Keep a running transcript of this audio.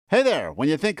Hey there, when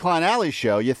you think Klein Alley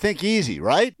Show, you think easy,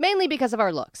 right? Mainly because of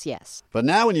our looks, yes. But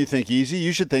now when you think easy,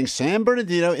 you should think San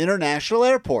Bernardino International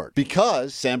Airport.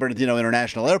 Because San Bernardino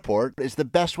International Airport is the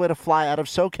best way to fly out of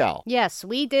SoCal. Yes,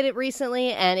 we did it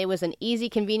recently, and it was an easy,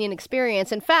 convenient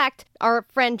experience. In fact, our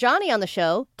friend Johnny on the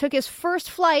show took his first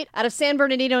flight out of San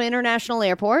Bernardino International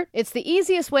Airport. It's the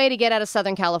easiest way to get out of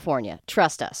Southern California.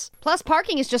 Trust us. Plus,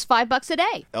 parking is just $5 a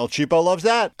day. El Cheapo loves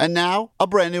that. And now, a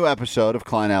brand new episode of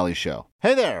Klein Alley Show.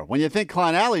 Hey there, when you think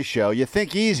Klein Alley Show, you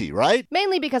think easy, right?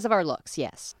 Mainly because of our looks,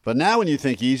 yes. But now when you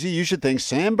think easy, you should think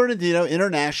San Bernardino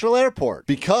International Airport.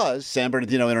 Because San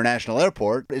Bernardino International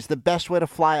Airport is the best way to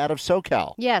fly out of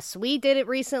SoCal. Yes, we did it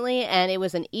recently, and it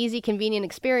was an easy, convenient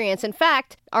experience. In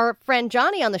fact, our friend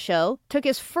Johnny on the show took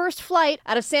his first flight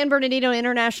out of San Bernardino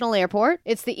International Airport.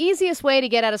 It's the easiest way to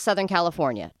get out of Southern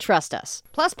California. Trust us.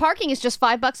 Plus, parking is just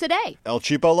 $5 a day. El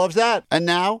Cheapo loves that. And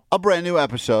now, a brand new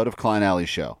episode of Klein Alley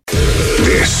Show.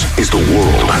 This is the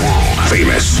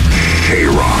world-famous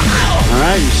K-Rock. All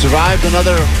right, you survived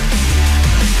another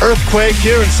earthquake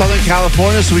here in Southern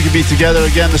California, so we can be together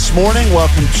again this morning.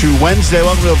 Welcome to Wednesday.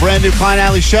 Welcome to a brand new Klein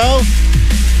Alley Show.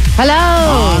 Hello.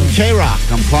 On K-Rock.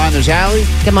 I'm Klein, there's Allie.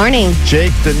 Good morning.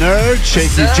 Jake the Nerd,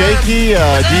 Shaky Jakey,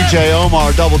 DJ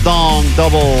Omar, Double Dong,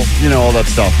 Double, all that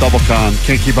stuff. Double Con.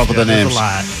 Can't keep up with the names. A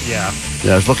lot, yeah.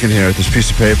 Yeah, I was looking here at this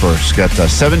piece of paper. It's got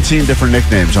 17 different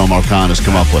nicknames Omar Khan has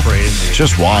come up with. Crazy. It's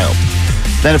just wild.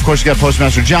 Then, of course, you got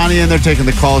Postmaster Johnny in there taking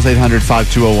the calls,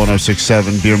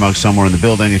 800-520-1067, beer mug somewhere in the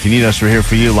building. If you need us, we're here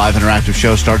for you. Live interactive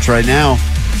show starts right now.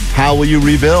 How will you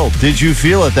rebuild? Did you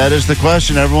feel it? That is the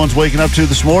question everyone's waking up to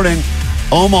this morning.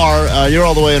 Omar, you're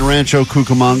all the way in Rancho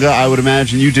Cucamonga. I would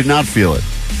imagine you did not feel it.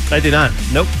 I did not.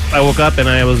 Nope. I woke up and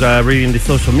I was reading the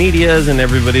social medias and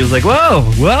everybody was like,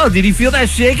 whoa, did you feel that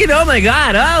shaking? Oh my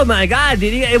God,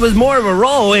 did he? It was more of a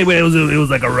roll. Wait, it was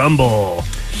like a rumble.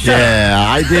 Yeah,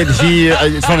 I did hear.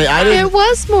 It's funny. It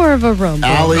was more of a rumble.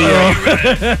 Allie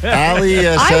says,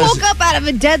 I woke up out of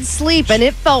a dead sleep, and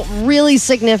it felt really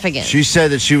significant. She said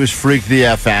that she was freaked the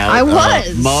F out. I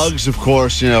was. Mugs, of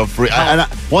course,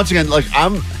 once again,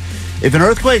 if an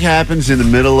earthquake happens in the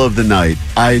middle of the night,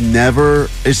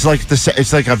 it's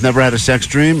like I've never had a sex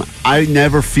dream. I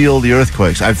never feel the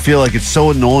earthquakes. I feel like it's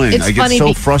so annoying. It's I get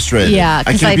so frustrated. Yeah,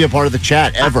 I can't be a part of the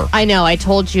chat ever. I know. I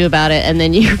told you about it, and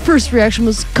then your first reaction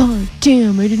was, "God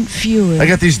damn, I didn't feel it." I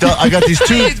got these two.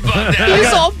 He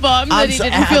was all bummed that he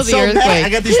didn't feel the earthquake. Bad. I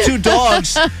got these two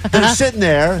dogs that are sitting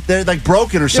there. They're like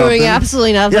broken or something. Doing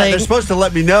absolutely nothing. Yeah, they're supposed to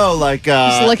let me know,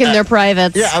 just licking their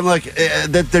privates. Yeah, I'm like,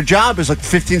 that their job is like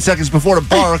 15 seconds before to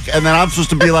bark, and then I'm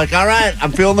supposed to be like, all right,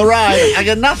 I'm feeling the ride. I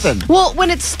get nothing. Well, when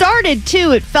it started,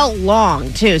 too, it felt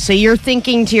long, too. So you're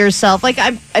thinking to yourself, like,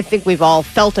 I think we've all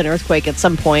felt an earthquake at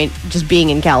some point, just being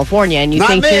in California, and you Not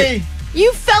think me.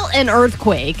 You felt an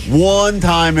earthquake. One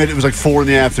time, it was like 4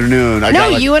 PM.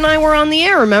 You and I were on the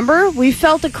air, remember? We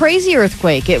felt a crazy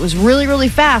earthquake. It was really, really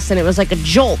fast, and it was like a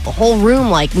jolt. The whole room,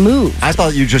 moved. I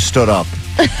thought you just stood up.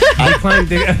 I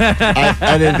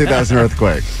didn't think that was an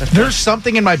earthquake. There's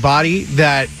something in my body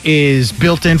that is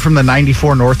built in from the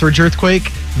 94 Northridge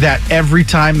earthquake that every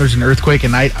time there's an earthquake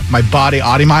at night, my body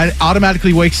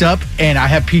automatically wakes up and I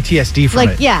have PTSD from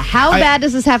it. How bad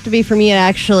does this have to be for me to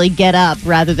actually get up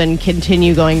rather than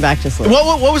continue going back to sleep?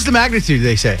 What was the magnitude,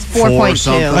 they say?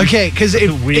 4.2. Okay, because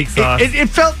it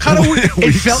felt kind of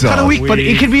it felt kind of weak, but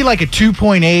it could be like a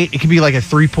 2.8, it could be like a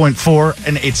 3.4,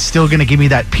 and it's still going to give me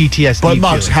that PTSD. But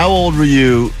Muggs, how old were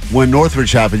you when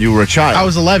Northridge happened? You were a child. I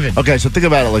was 11. Okay, so think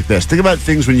about it like this. Think about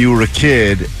things when you were a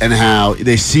kid and how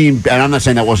they seem, and I'm not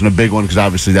saying that wasn't a big one because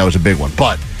obviously that was a big one,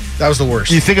 but that was the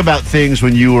worst. You think about things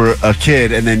when you were a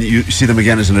kid and then you see them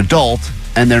again as an adult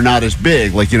and they're not as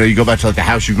big. Like, you go back to the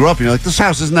house you grew up and you're like, this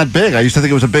house isn't that big. I used to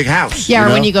think it was a big house. Yeah,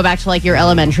 or when you go back to your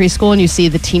elementary school and you see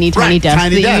the teeny tiny desk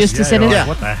that you used to sit in.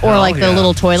 What the hell? Or the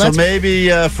little toilets. So maybe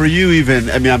for you even,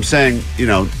 I'm saying,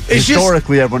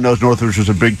 historically everyone knows Northridge was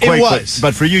a big quake. It was.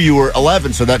 But for you were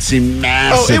 11, so that seemed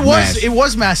massive. It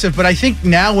was massive, but I think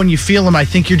now when you feel them, I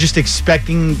think you're just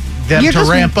expecting them to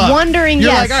ramp up.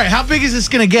 You're like, all right, how big is this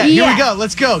going to get? Here we go.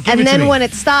 Let's go. And then when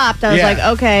it stopped, I was like,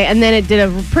 okay. And then it did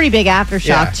a pretty big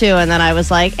aftershock, too. And then I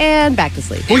was like, and back to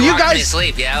sleep. Well, you guys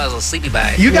sleep. Yeah, I was a sleepy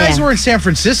bag. You guys were in San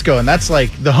Francisco, and that's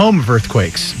the home of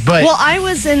earthquakes. But I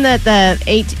was in the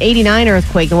 89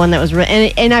 earthquake, the one that was,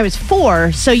 and I was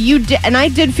 4. So and I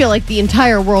did feel like the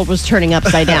entire world was turning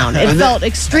upside down. It felt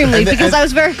extremely because I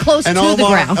was very close to the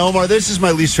ground. Omar, this is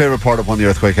my least favorite part of when the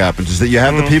earthquake happens: is that you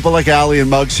have the people like Allie and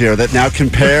Muggs here that now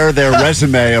compare their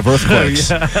resume of earthquakes.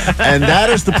 And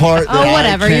that is the part that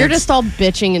whatever. You're just all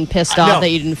bitching and pissed off that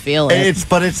you didn't feel it.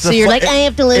 So you're like, I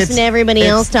have to listen to everybody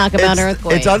else talk about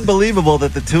earthquakes. It's unbelievable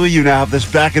that the two of you now have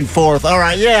this back and forth. All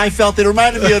right, I felt it.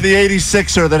 Reminded me of the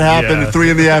 86er that happened at 3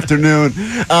 in the afternoon.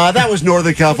 That was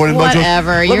Northern California.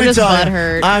 Whatever. You're just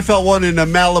butthurt. I felt one in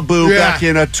Malibu back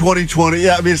in 2020.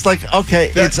 Yeah, I mean, it's like,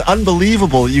 okay, it's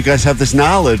unbelievable you guys have this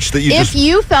knowledge that you If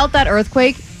you felt that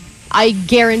earthquake, I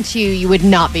guarantee you would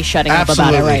not be shutting up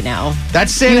about it right now.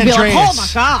 That's San Andreas. Andreas. Like, oh, my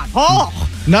God. Oh.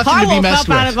 Nothing to be messed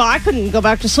with. I couldn't go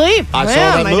back to sleep. I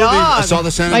saw that movie. I saw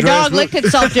the San Andreas My dog movie. licked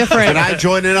itself different. And I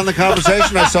joined in on the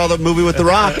conversation. I saw the movie with The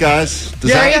Rock, guys.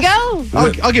 There you go.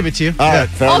 I'll give it to you. All right,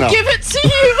 fair enough. I'll give it to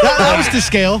you. That was to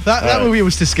scale. That movie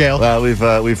was to scale. Well, we've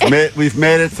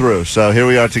made it through. So here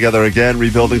we are together again,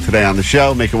 rebuilding today on the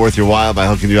show. Make it worth your while by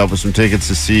hooking you up with some tickets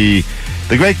to see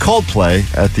the great Coldplay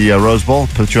at the Rose Bowl.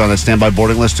 Put you on that standby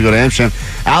boarding list to go to Amsterdam.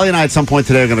 Allie and I at some point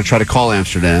today are going to try to call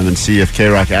Amsterdam and see if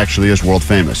K-Rock actually is world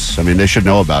famous. I mean, they should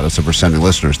know about us if we're sending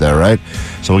listeners there, right?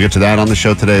 So we'll get to that on the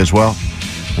show today as well.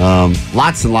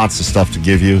 Lots and lots of stuff to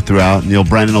give you throughout. Neil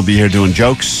Brennan will be here doing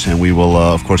jokes, and we will,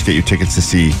 of course, get you tickets to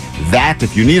see that.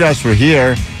 If you need us, we're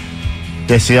here.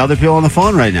 They see other people on the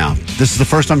phone right now. This is the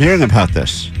first I'm hearing about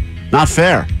this. Not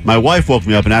fair. My wife woke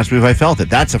me up and asked me if I felt it.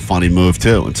 That's a funny move,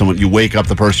 too. And you wake up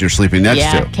the person you're sleeping next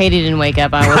to. Yeah, Katie didn't wake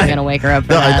up. I wasn't going to wake her up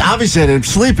for that. Obviously, I'm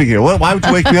sleeping here. Why would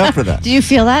you wake me up for that? Do you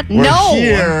feel that? We're No.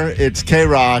 here. It's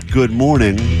K-Rock. Good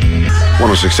morning.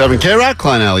 106.7 K-Rock,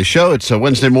 Klein Alley Show. It's a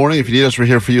Wednesday morning. If you need us, we're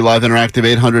here for you. Live Interactive,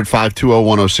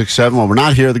 800-520-1067. When we're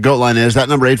not here, the GOAT line is that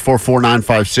number,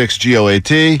 844-956-GOAT.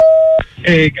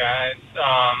 Hey, guys.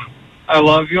 I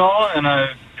love y'all, and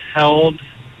I've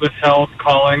withheld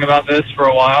calling about this for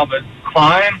a while, but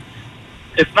Klein,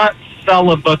 it's not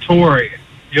celebratory.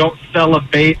 You don't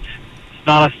celebrate. It's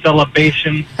not a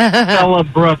celebration.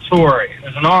 Celebratory.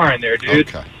 There's an R in there, dude.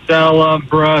 Okay.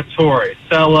 Celebratory.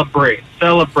 Celebrate.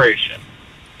 Celebration.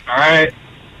 All right?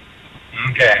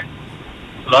 Okay.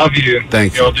 Love you.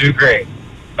 Thank you. You'll do great.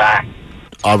 Bye.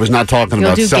 I was not talking You'll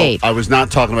about do great. I was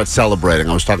not talking about celebrating.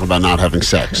 I was talking about not having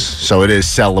sex. So it is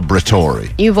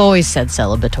celebratory. You've always said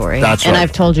celebratory. That's and right.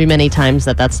 I've told you many times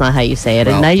that that's not how you say it,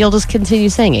 and now you'll just continue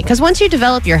saying it. Because once you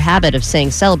develop your habit of saying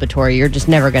celebratory, you're just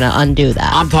never going to undo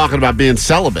that. I'm talking about being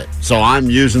celibate, so I'm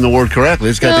using the word correctly.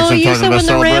 This guy thinks I'm you talking said about when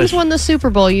the Rams celebration. won the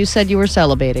Super Bowl, you said you were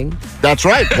celebrating. That's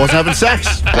right. Wasn't having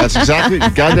sex. That's exactly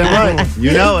goddamn right.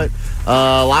 You know it.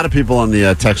 A lot of people on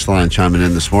the text line chiming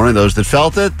in this morning. Those that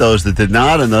felt it, those that did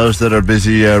not, and those that are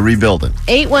busy rebuilding.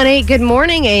 818, good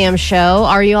morning, AM show.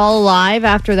 Are you all alive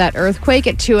after that earthquake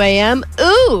at 2 a.m.?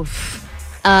 Oof.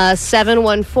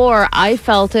 714, I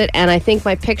felt it, and I think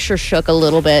my picture shook a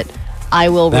little bit. I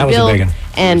will That was a rebuild. big one.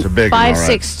 And It was a big one, all right.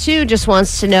 562 just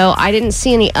wants to know, I didn't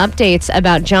see any updates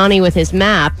about Johnny with his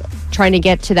map trying to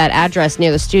get to that address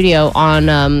near the studio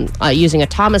on using a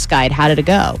Thomas guide. How did it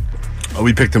go?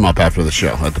 We picked him up after the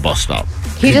show at the bus stop.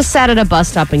 He just sat at a bus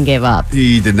stop and gave up.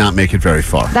 He did not make it very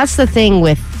far. That's the thing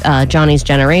with Johnny's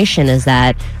generation is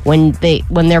that when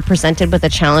they're presented with a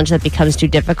challenge that becomes too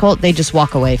difficult, they just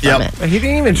walk away from it. He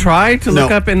didn't even try to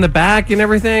look No. up in the back and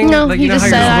everything. No, Like, he you know just how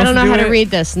you're said, I don't supposed know how to do it? read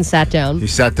this, and sat down. He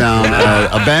sat down at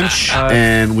a bench,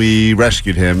 and we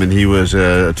rescued him, and he was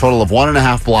a total of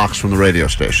 1.5 blocks from the radio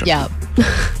station. Yeah.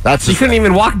 That's He couldn't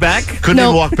even walk back. couldn't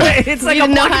even walk back. It's He like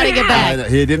didn't a know block how to and a get half. back.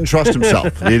 He didn't trust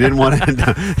himself. He didn't want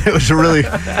to. It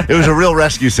was a real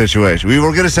rescue situation. We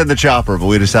were going to send the chopper, but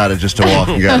we decided just to walk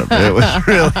and get him. It was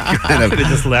really kind of They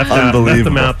just left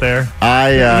unbelievable. him out there.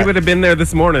 I He would have been there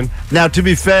this morning. now, to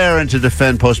be fair and to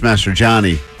defend Postmaster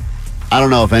Johnny, I don't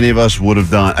know if any of us would have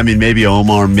done. I mean, maybe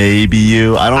Omar, maybe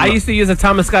you. I don't. I know. used to use a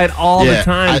Thomas guide all Yeah, the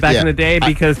time back in the day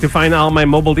because to find all my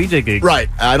mobile DJ gigs. Right.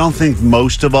 I don't think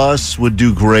most of us would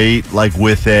do great, like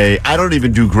with a. I don't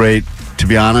even do great, to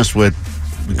be honest, with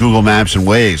Google Maps and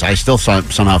Waze. I still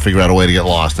somehow figure out a way to get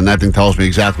lost, and that thing tells me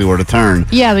exactly where to turn.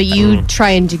 Yeah, but you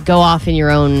try and to go off in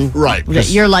your own. Right,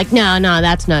 'cause- You're like, no,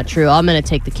 that's not true. I'm going to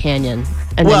take the canyon.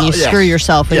 And Well, then you yes. screw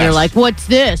yourself, and Yes. you're like, what's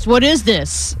this? What is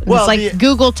this? And Well, it's like the-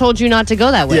 Google told you not to go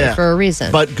that way for a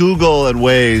reason. But Google and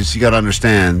Waze, you got to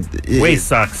understand. Waze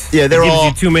sucks. Yeah, they're it gives all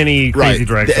you too many crazy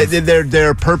directions.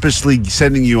 They're purposely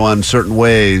sending you on certain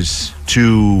ways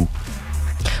to.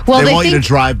 well, they want you think to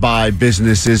drive by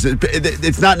businesses.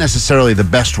 It's not necessarily the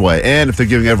best way. And if they're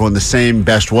giving everyone the same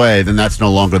best way, then that's no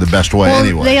longer the best way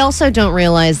anyway. They also don't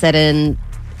realize that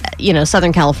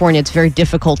Southern California, it's very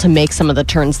difficult to make some of the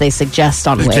turns they suggest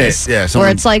on ways. Where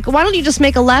it's like, why don't you just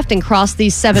make a left and cross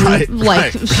these 7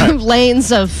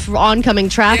 lanes of oncoming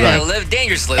traffic? Yeah, live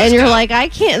dangerously. And you're like, I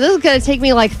can't. This is going to take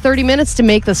me like 30 minutes to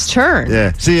make this turn.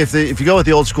 Yeah. See, if you go with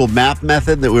the old school map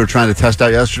method that we were trying to test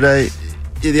out yesterday,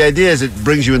 the idea is it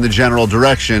brings you in the general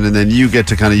direction, and then you get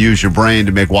to kind of use your brain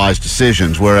to make wise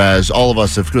decisions. Whereas all of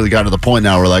us have really gotten to the point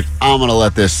now where we're like, I'm going to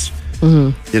let this,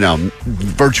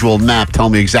 virtual map tell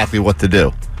me exactly what to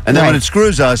do. And then when it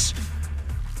screws us,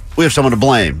 we have someone to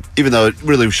blame, even though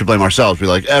really we should blame ourselves. We're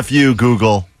like, F you,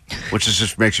 Google. Which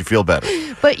just makes you feel better.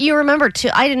 But you remember, too,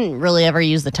 I didn't really ever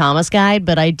use the Thomas Guide,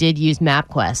 but I did use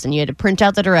MapQuest. And you had to print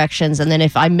out the directions. And then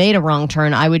if I made a wrong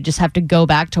turn, I would just have to go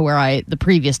back to the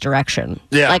previous direction.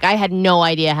 Yeah. Like, I had no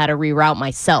idea how to reroute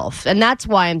myself. And that's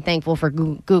why I'm thankful for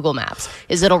Google Maps,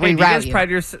 is it'll reroute you. Do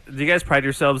you guys pride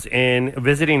yourselves in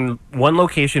visiting one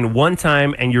location one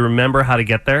time and you remember how to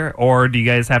get there? Or do you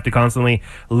guys have to constantly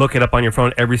look it up on your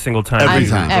phone every single time?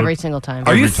 Every single time.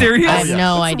 Are you serious? I have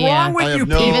no idea. What's wrong with you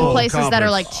people? Even places that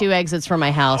are like 2 exits from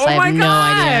my house. Oh I have no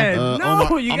idea.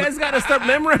 No, you guys got to start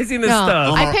memorizing this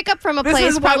stuff. I pick up from a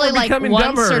place probably like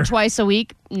once or twice a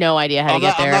week. No idea how to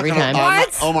get there every time.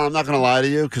 Omar, I'm not going to lie to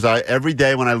you because every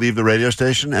day when I leave the radio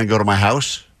station and go to my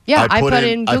house, I put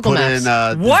in Google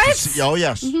Maps. What? Oh,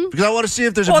 yes. Because I want to see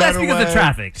if there's a better way. That's because of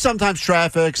traffic. Sometimes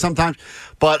traffic,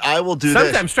 but I will do this.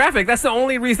 Sometimes traffic, that's the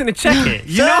only reason to check it.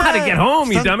 You know how to get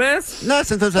home, you dumbass. No,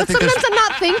 sometimes I think sometimes I'm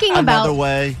not thinking about another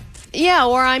way. Yeah,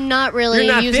 or I'm not really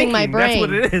using my brain. That's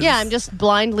what it is. Yeah, I'm just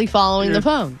blindly following the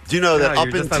phone. Do you know that up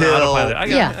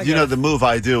until the move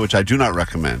I do, which I do not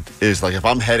recommend, is like if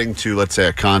I'm heading to, let's say,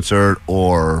 a concert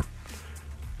or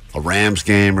a Rams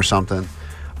game or something,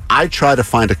 I try to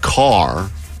find a car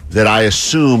that I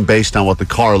assume, based on what the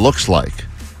car looks like,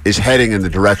 is heading in the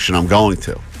direction I'm going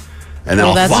to, and then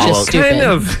I'll follow. Just stupid.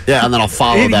 And then I'll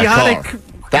follow that car.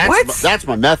 That's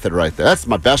my method right there. That's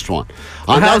my best one.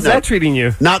 How's that treating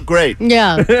you? Not great.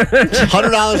 Yeah.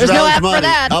 $100 There's no app money for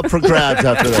that. up for grabs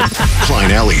after this.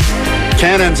 Klein Alley.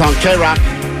 Cannons on K-Rock.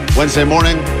 Wednesday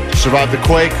morning. Survived the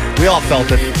quake. We all felt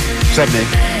it, except me.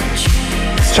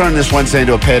 Let's turn this Wednesday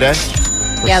into a payday.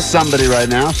 Yes. Somebody right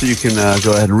now, so you can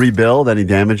go ahead and rebuild any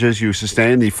damages you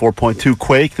sustained. The 4.2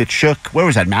 quake that shook. Where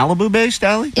was that? Malibu based,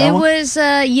 Allie? It was,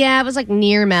 it was like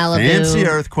near Malibu. Fancy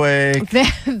earthquake.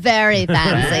 Very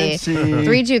fancy.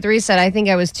 323 said, I think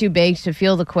I was too baked to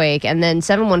feel the quake. And then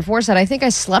 714 said, I think I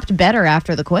slept better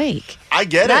after the quake. I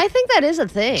get it. I think that is a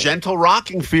thing. Gentle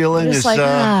rocking feeling is, we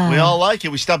all like it.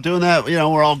 We stopped doing that.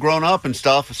 We're all grown up and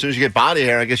stuff. As soon as you get body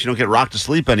hair, I guess you don't get rocked to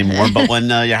sleep anymore. But when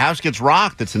your house gets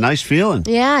rocked, it's a nice feeling.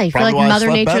 Yeah, you feel like Mother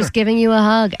Nature's giving you a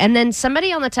hug. And then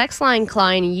somebody on the text line,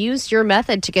 Klein, used your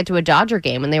method to get to a Dodger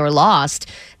game when they were lost.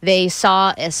 They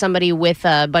saw somebody with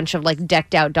a bunch of like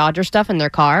decked out Dodger stuff in their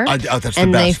car.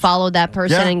 And they followed that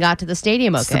person and got to the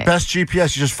stadium okay. It's the best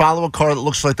GPS. You just follow a car that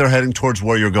looks like they're heading towards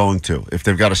where you're going to. If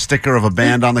they've got a sticker of a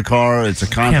band on the car, it's a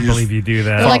I can't believe you do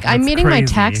that. They're like, I'm meeting my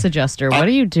tax adjuster. What are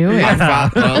you doing?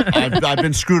 I've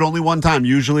been screwed only one time.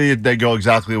 Usually they go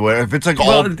exactly where. If it's like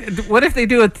what if they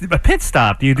do a pit stop?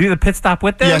 Do you do the pit stop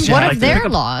with them? Yes, what if they're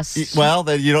lost? Well,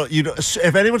 then you don't.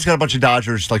 If anyone's got a bunch of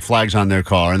Dodgers like flags on their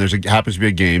car, and happens to be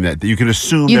a game that you can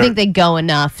assume. You think they go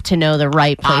enough to know the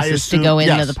right places to go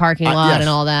into the parking lot and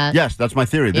all that? Yes, that's my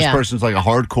theory. This person's like a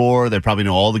hardcore. They probably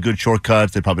know all the good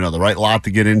shortcuts. They probably know the right lot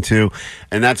to get into,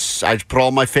 and I put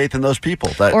all my faith in those people.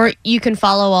 Or you can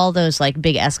follow all those like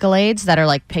big Escalades that are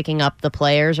like picking up the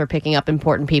players or picking up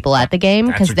important people at the game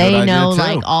because they know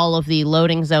like all of the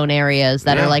loading zone areas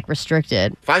that are like restricted.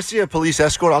 If I see a police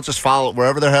escort, I'll just follow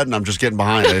wherever they're heading. I'm just getting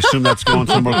behind it. I assume that's going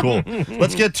somewhere cool.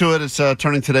 Let's get to it. It's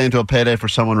turning today into a payday for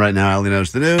someone right now. Allie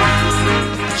knows the news.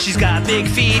 She's got big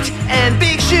feet and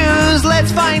big shoes.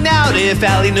 Let's find out if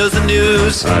Allie knows the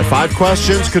news. All right, 5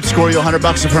 questions could score you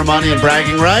 $100 of her money and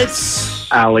bragging rights.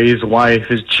 Allie's wife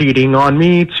is cheating on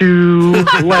me too.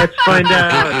 Let's find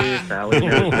out if Allie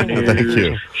knows the news. Thank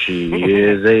you. She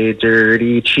is a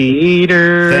dirty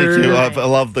cheater. Thank you. I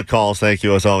love the calls. Thank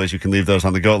you. As always, you can leave those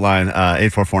on the GOAT line,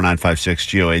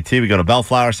 844-956-GOAT. We go to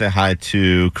Bellflower, say hi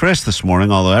to Chris this morning,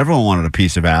 although everyone wanted a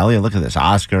piece of Allie. Look at this.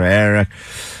 Oscar, Eric,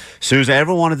 Susan,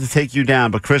 everyone wanted to take you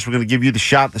down. But, Chris, we're going to give you the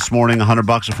shot this morning.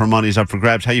 $100 of her money is up for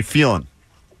grabs. How you feeling?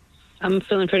 I'm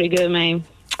feeling pretty good, man.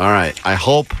 All right. I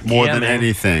hope more than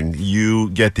anything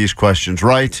you get these questions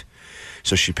right.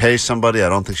 So she pays somebody. I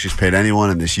don't think she's paid anyone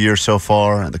in this year so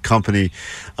far. And the company,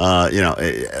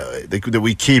 that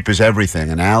we keep is everything.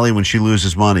 And Allie, when she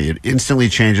loses money, it instantly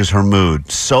changes her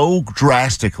mood so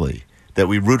drastically that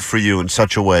we root for you in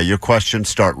such a way. Your questions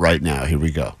start right now. Here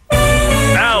we go.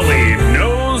 Allie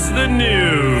knows the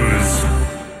news.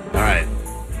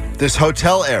 This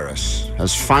hotel heiress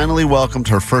has finally welcomed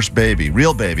her first baby,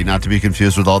 real baby, not to be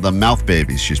confused with all the mouth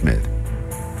babies she's made.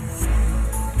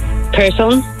 Paris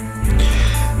Hilton?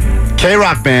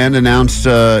 K-Rock Band announced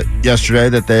yesterday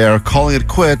that they are calling it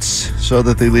quits so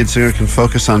that the lead singer can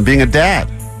focus on being a dad.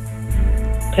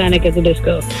 Panic at the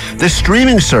Disco. This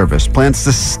streaming service plans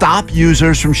to stop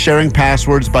users from sharing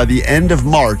passwords by the end of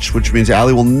March, which means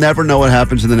Allie will never know what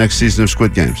happens in the next season of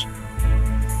Squid Games.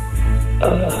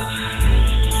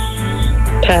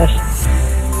 Pass.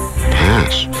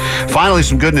 Finally,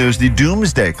 some good news. The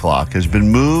doomsday clock has been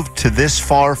moved to this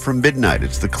far from midnight.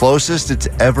 It's the closest it's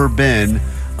ever been.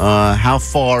 How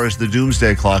far is the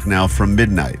doomsday clock now from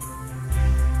midnight?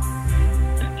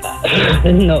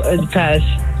 No, pass.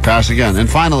 Pass again. And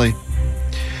finally,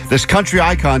 this country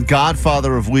icon,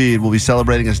 Godfather of Weed, will be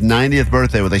celebrating his 90th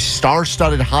birthday with a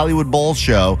star-studded Hollywood Bowl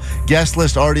show. Guest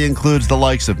list already includes the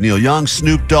likes of Neil Young,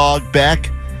 Snoop Dogg, Beck,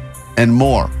 and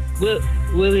more.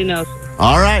 Willie Nelson.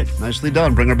 All right. Nicely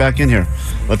done. Bring her back in here.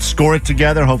 Let's score it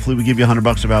together. Hopefully we give you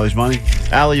 $100 of Allie's money.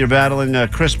 Allie, you're battling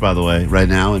Chris, by the way, right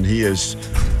now, and he is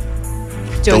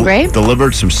Doing great.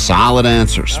 Delivered some solid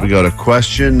answers. We go to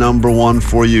question number 1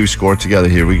 for you. Score it together.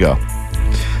 Here we go.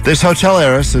 This hotel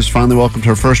heiress has finally welcomed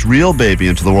her first real baby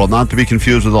into the world, not to be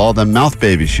confused with all the mouth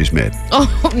babies she's made.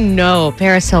 Oh, no.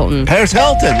 Paris Hilton. Paris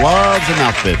Hilton loves a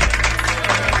mouth baby.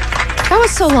 That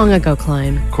was so long ago,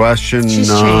 Klein. Question She's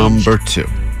number 2.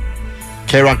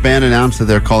 K-Rock Band announced that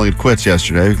they're calling it quits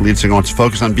yesterday. Lead singer wants to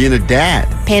focus on being a dad.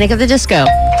 Panic at the Disco.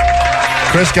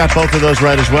 Chris got both of those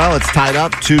right as well. It's tied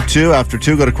up 2-2. After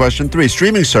 2, go to question 3.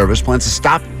 Streaming service plans to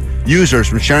stop users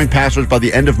from sharing passwords by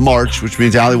the end of March, which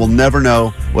means Allie will never know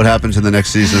what happens in the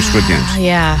next season of Squid Games.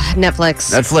 Yeah,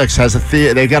 Netflix. Netflix has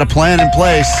they've got a plan in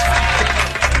place.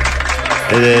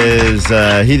 It is,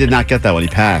 he did not get that one. He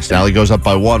passed. Allie goes up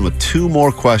by 1 with 2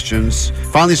 more questions.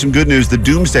 Finally, some good news. The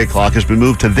doomsday clock has been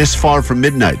moved to this far from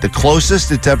midnight, the closest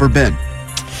it's ever been.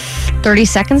 30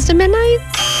 seconds to midnight?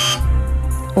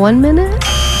 1 minute?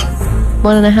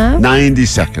 1.5? 90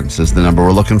 seconds is the number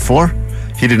we're looking for.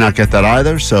 He did not get that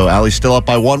either, so Allie's still up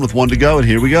by 1 with 1 to go, and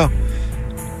here we go.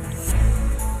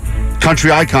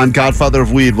 Country icon, Godfather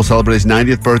of Weed, will celebrate his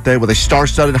 90th birthday with a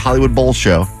star-studded Hollywood Bowl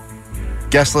show.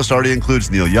 Guest list already includes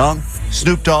Neil Young,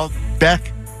 Snoop Dogg,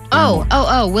 Beck.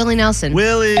 Willie Nelson.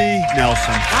 Willie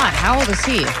Nelson. God, how old is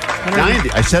he?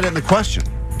 90. I said it in the question.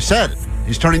 I said it.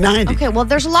 He's turning 90. Okay, well,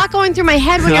 there's a lot going through my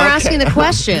head when you're asking the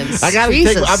questions. I'm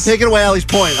taking away Allie's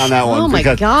point on that one. Oh, my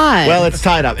God. Well, it's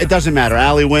tied up. It doesn't matter.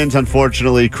 Allie wins,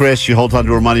 unfortunately. Chris, she holds on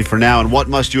to her money for now. And what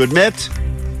must you admit?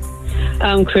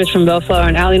 I'm Chris from Bellflower,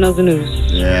 and Allie knows the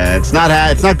news. Yeah, it's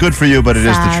not good for you, but it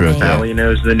is the truth. Yeah. Allie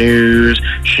knows the news.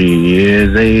 She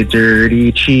is a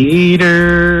dirty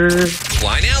cheater.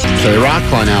 K-Rock,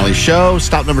 Klein Alley Show.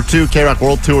 Stop number 2, K-Rock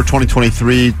World Tour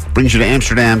 2023. Brings you to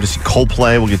Amsterdam to see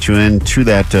Coldplay. We'll get you into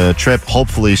that trip.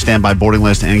 Hopefully, stand by boarding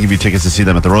list and give you tickets to see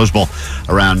them at the Rose Bowl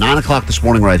around 9 o'clock this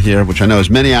morning right here, which I know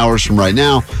is many hours from right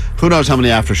now. Who knows how many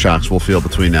aftershocks we'll feel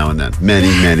between now and then? Many,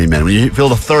 many, many. When you feel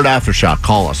the third aftershock,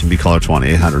 call us and be caller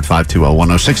 20,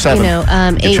 800-520-1067. You know,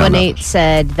 818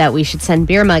 said that we should send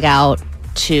Beer Mug out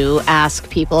to ask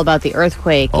people about the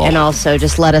earthquake and also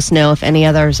just let us know if any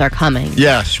others are coming.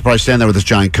 Yeah, should probably stand there with this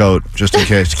giant coat just in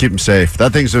case to keep them safe.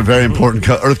 That thing's a very important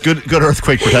coat. Good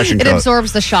earthquake protection coat. It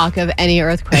absorbs the shock of any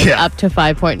earthquake up to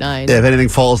 5.9. Yeah, if anything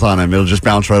falls on him, it'll just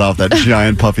bounce right off that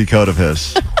giant puffy coat of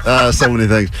his. So many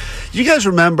things. You guys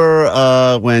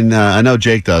remember when, I know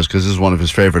Jake does because this is one of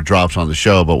his favorite drops on the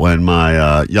show, but when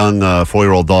my young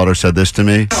 4-year-old daughter said this to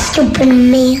me. Stupid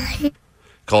man.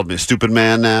 Called me a stupid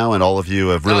man now, and all of you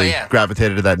have really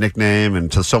gravitated to that nickname,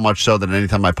 and so much so that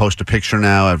anytime I post a picture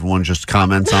now, everyone just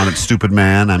comments on it, stupid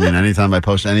man. I mean, anytime I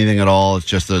post anything at all, it's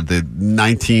just the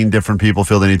 19 different people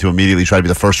feel they need to immediately try to be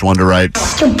the first one to write.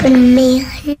 Stupid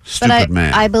man. Stupid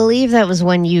man. I believe that was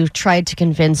when you tried to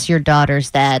convince your daughters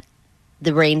that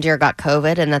the reindeer got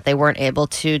COVID and that they weren't able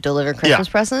to deliver Christmas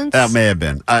presents. That may have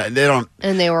been. They don't.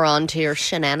 And they were on to your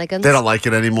shenanigans. They don't like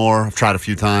it anymore. I've tried a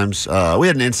few times. We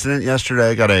had an incident yesterday.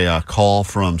 I got a call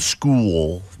from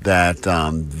school that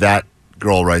that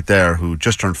girl right there who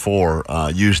just turned 4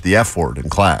 used the F word in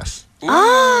class.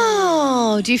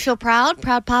 Oh, do you feel proud?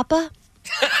 Proud Papa?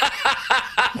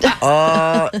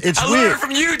 It's weird. Learned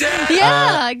from you, Dad.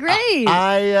 Yeah, great.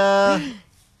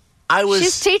 I was.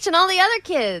 She's teaching all the other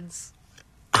kids.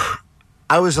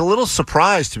 I was a little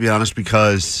surprised, to be honest,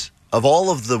 because of all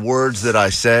of the words that I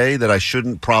say that I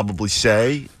shouldn't probably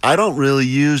say, I don't really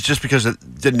use, just because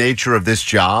of the nature of this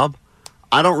job,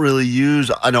 I don't really use,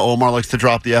 I know Omar likes to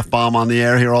drop the F-bomb on the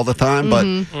air here all the time, but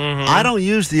I don't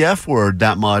use the F word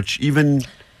that much, even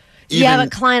yeah,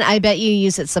 but Klein, I bet you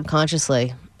use it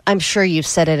subconsciously. I'm sure you've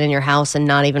said it in your house and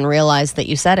not even realized that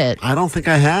you said it. I don't think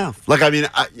I have. Like, I mean,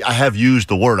 I have used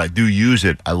the word. I do use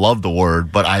it. I love the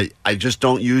word, but I just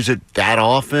don't use it that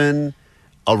often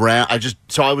around.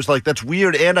 So I was like, that's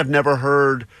weird. And I've never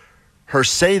heard her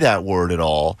say that word at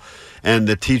all. And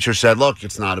the teacher said, look,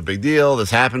 it's not a big deal.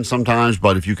 This happens sometimes,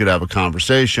 but if you could have a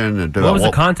conversation. And what was the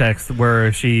context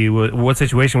where what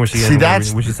situation was she in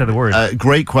when she said the word?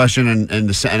 Great question.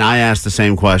 And I asked the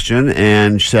same question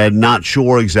and said, not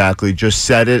sure exactly, just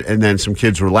said it. And then some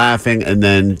kids were laughing. And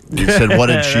then he said, what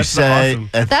did she say?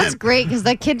 Awesome. That's great because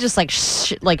that kid just like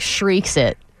shrieks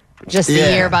it. Just to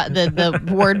hear about the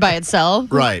word by itself.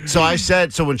 Right. So I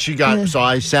said, so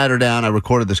I sat her down, I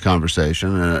recorded this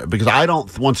conversation because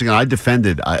once again, I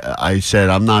defended. I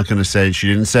said, I'm not going to say she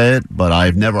didn't say it, but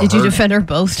I've never heard. Did you defend her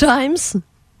both times?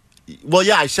 Well,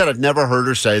 yeah, I said I've never heard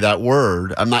her say that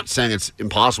word. I'm not saying it's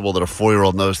impossible that a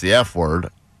 4-year-old knows the F word.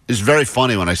 It's very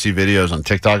funny when I see videos on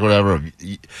TikTok or whatever.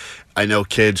 I know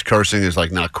kids cursing is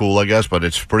like not cool, I guess, but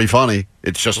it's pretty funny.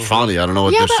 It's just funny. I don't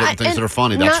know. There's certain things that are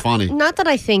funny. That's funny. Not that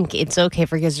I think it's okay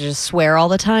for kids to just swear all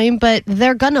the time, but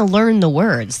they're going to learn the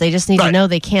words. They just need to know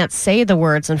they can't say the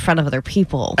words in front of other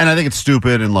people. And I think it's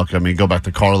stupid. And look, I mean, go back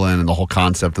to Carlin and the whole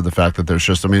concept of the fact that there's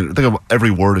just, I mean, think of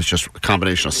every word is just a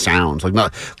combination of sounds. Like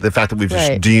not the fact that we've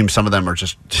just deemed some of them are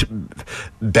just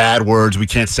bad words. We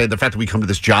can't say the fact that we come to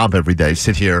this job every day,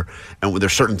 sit here, and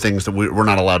there's certain things that we're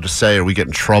not allowed to say, or we get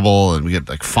in trouble and we get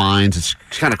like fines. It's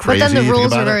kind of crazy. But then the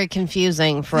rules are very confusing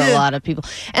for a lot of people.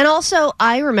 And also,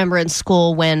 I remember in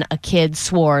school when a kid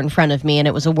swore in front of me and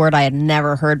it was a word I had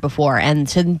never heard before. And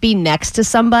to be next to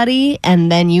somebody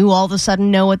and then you all of a sudden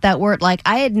know what that word, like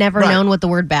I had never known what the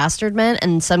word bastard meant,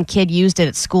 and some kid used it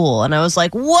at school. And I was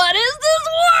like, what is this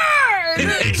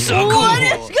word? It's so cool. What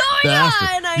is going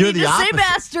on? I need to say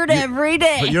bastard every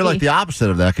day. But you're like the opposite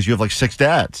of that because you have like 6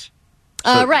 dads.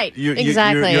 So right,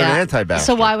 exactly. You're an anti-bastard.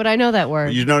 So why would I know that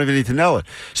word? You don't even need to know it.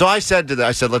 So I said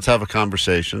let's have a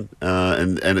conversation,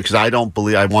 and because I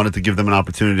wanted to give them an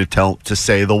opportunity to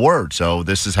say the word. So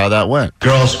this is how that went.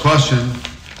 Girls, question: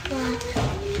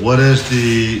 what is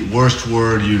the worst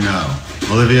word you know?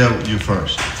 Olivia, you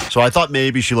first. So I thought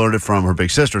maybe she learned it from her big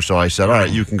sister. So I said, all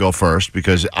right, you can go first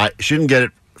because she didn't get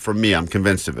it from me. I'm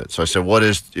convinced of it. So I said, what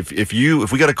is, if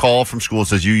we get a call from school that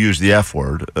says you use the F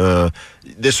word,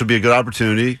 this would be a good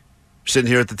opportunity. Sitting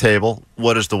here at the table,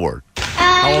 what is the word?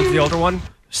 How old's the older one?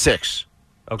 6.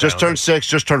 Okay, turned 6,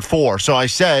 just turned 4. So I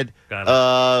said,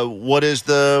 what is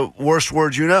the worst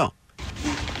word you know?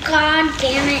 God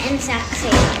damn it and sexy.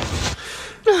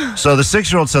 So the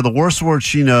 6-year-old said the worst word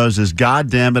she knows is God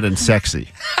damn it and sexy.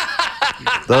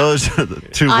 Those are the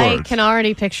 2 words. I can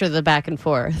already picture the back and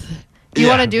forth. You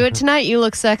want to do it tonight? You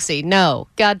look sexy. No.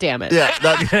 God damn it. Yeah.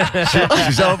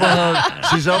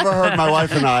 She's overheard my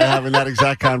wife and I having that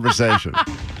exact conversation.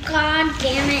 God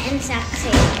damn it and sexy.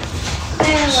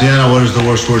 Sienna, what is the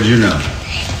worst word you know?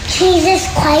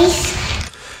 Jesus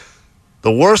Christ.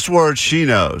 The worst word she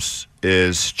knows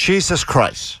is Jesus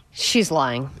Christ. She's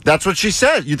lying. That's what she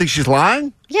said. You think she's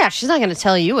lying? Yeah, she's not going to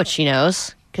tell you what she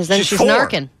knows because then she's 4.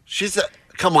 Narking.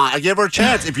 Come on, I gave her a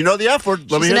chance. If you know the F word,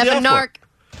 let me hear the F word.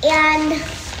 And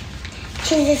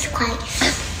Jesus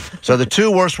Christ. So the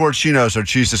 2 worst words she knows are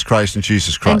Jesus Christ and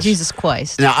Jesus Christ. And Jesus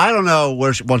Christ. Now, I don't know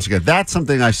where, once again, that's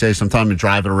something I say sometime I'm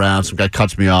driving around, some guy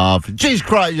cuts me off. Jesus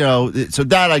Christ, so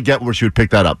that I get where she would pick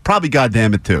that up. Probably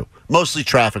goddamn it, too. Mostly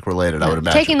traffic related, I would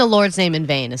imagine. Taking the Lord's name in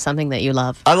vain is something that you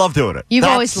love. I love doing it. You've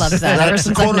always loved that ever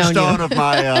since I've known you. That's the cornerstone of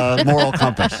my moral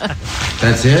compass.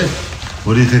 That's it?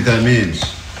 What do you think that means?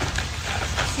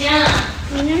 Yeah.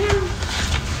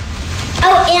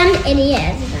 Oh, and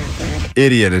idiot is that word.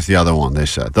 Idiot is the other one, they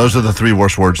said. Those are the 3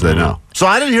 worst words they know. So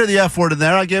I didn't hear the F word in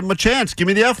there. I gave them a chance. Give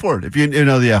me the F word if you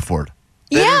know the F word.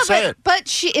 They didn't say it. But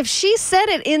if she said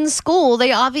it in school,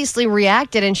 they obviously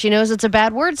reacted and she knows it's a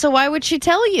bad word, so why would she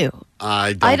tell you?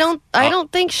 I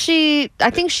think she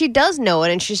does know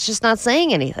it and she's just not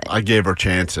saying anything. I gave her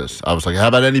chances. I was like, how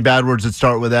about any bad words that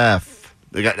start with F?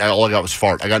 All I got was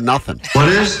fart. I got nothing. What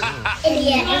is?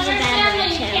 Idiot is a bad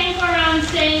word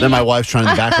too. Then my wife's trying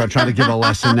in the background, trying to give a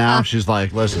lesson now. She's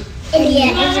like, listen.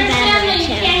 Idiot is a bad word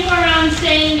too. You can't go around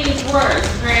saying these words,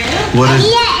 right? What is?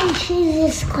 Idiot and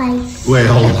Jesus Christ. Wait,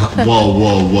 hold on.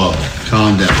 Whoa.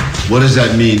 Calm down. What does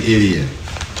that mean, idiot?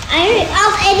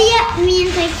 Idiot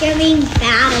means like you're being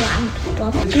bad around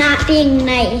people, not being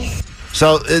nice.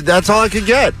 So that's all I could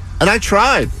get. And I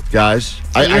tried, guys.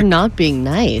 You're not being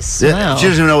nice. Wow. She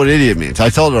doesn't even know what idiot means. I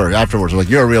told her afterwards, I'm like,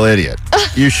 you're a real idiot.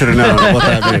 You should have known what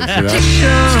that means. You know?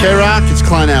 It's K-Rock. It's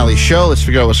Klein Alley Show. Let's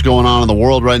figure out what's going on in the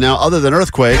world right now, other than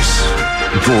earthquakes.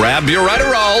 Grab your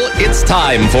Riderol. It's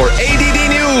time for ADD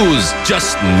News.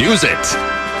 Just news it.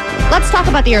 Let's talk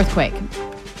about the earthquake.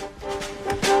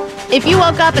 If you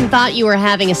woke up and thought you were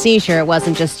having a seizure, it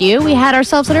wasn't just you. We had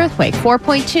ourselves an earthquake,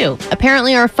 4.2.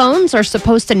 Apparently, our phones are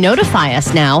supposed to notify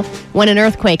us now when an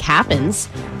earthquake happens,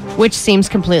 which seems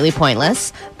completely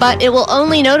pointless. But it will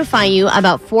only notify you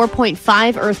about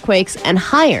 4.5 earthquakes and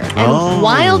higher. And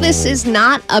while this is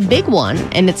not a big one,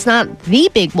 and it's not the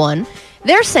big one,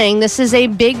 they're saying this is a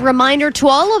big reminder to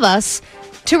all of us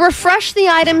to refresh the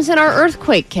items in our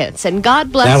earthquake kits. And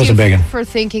God bless you for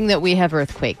thinking that we have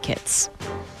earthquake kits.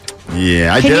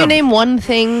 Yeah, Can you name one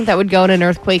thing that would go in an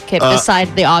earthquake kit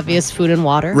besides the obvious food and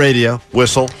water? Radio,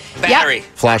 whistle, battery,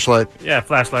 flashlight. Yeah,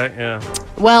 flashlight, yeah.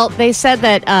 Well, they said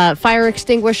that fire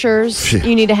extinguishers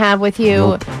you need to have with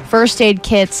you, first aid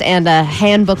kits, and a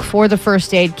handbook for the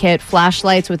first aid kit,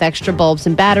 flashlights with extra bulbs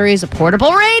and batteries, a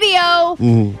portable radio,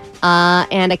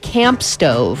 and a camp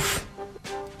stove.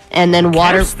 And then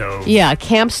water. Camp stove? Yeah, a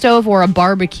camp stove or a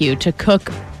barbecue to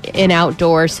cook in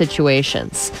outdoor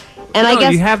situations. And I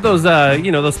guess you have those,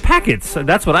 those packets.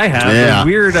 That's what I have. Yeah. Those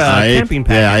weird camping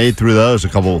packets. Yeah, I ate through those a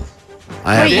couple.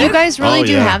 Wait, you guys really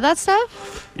do have that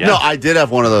stuff? Yeah. No, I did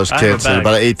have one of those kits, but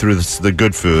I ate through the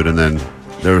good food, and then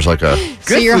there was like a...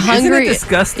 So you're hungry. Isn't it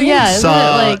disgusting? Yeah,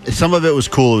 some of it was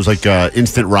cool. It was like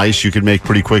instant rice you could make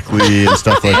pretty quickly and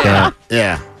stuff like that.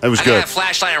 Yeah, it was good. I got a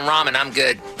flashlight and ramen. I'm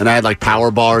good. And I had like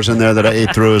power bars in there that I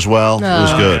ate through as well. It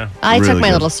was good. Yeah. I really took my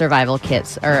good. little survival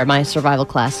kits, or my survival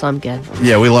class, so I'm good.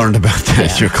 Yeah, we learned about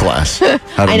that in your class.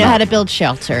 I know how to build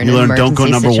shelter in You learned don't go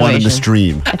emergency number one in the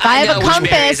situation. stream. If I have a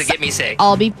compass, get me sick.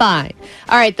 I'll be fine.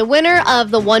 All right, the winner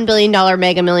of the $1 billion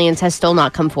Mega Millions has still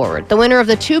not come forward. The winner of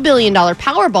the $2 billion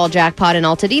Powerball jackpot in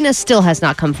Altadena still has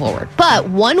not come forward. But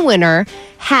one winner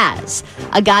has.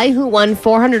 A guy who won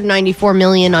 $494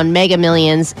 million on Mega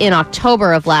Millions in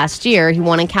October of last year. He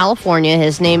won in California.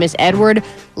 His name is Edward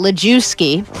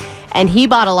Lejewski. And he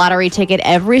bought a lottery ticket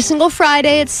every single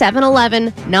Friday at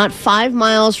 7-Eleven, not 5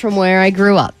 miles from where I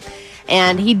grew up.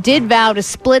 And he did vow to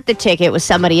split the ticket with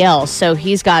somebody else. So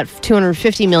he's got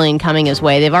 $250 million coming his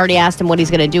way. They've already asked him what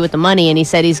he's going to do with the money. And he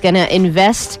said he's going to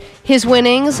invest his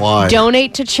winnings,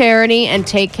 donate to charity, and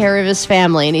take care of his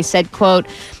family. And he said, quote,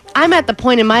 "I'm at the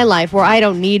point in my life where I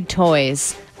don't need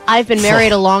toys. I've been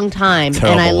married a long time,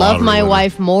 and I love my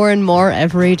wife more and more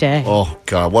every day." Oh,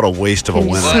 God, what a waste of a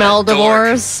winner. Smell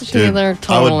divorce? Dude, They're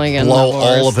totally I would getting blow divorced.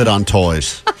 all of it on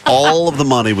toys. All of the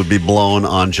money would be blown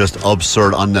on just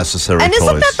absurd, unnecessary And toys.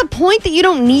 isn't that the point that you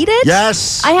don't need it?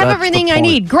 Yes. I have that's everything the I point.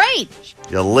 need. Great.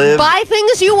 You live Buy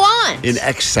things you want. in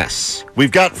excess.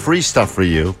 We've got free stuff for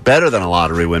you, better than a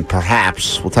lottery win,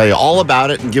 perhaps. We'll tell you all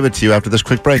about it and give it to you after this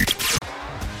quick break.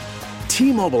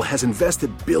 T-Mobile has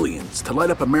invested billions to light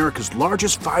up America's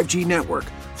largest 5G network,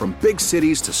 from big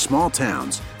cities to small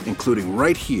towns, including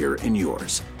right here in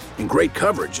yours. And great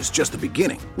coverage is just the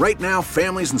beginning. Right now,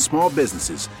 families and small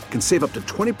businesses can save up to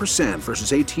 20%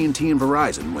 versus AT&T and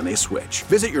Verizon when they switch.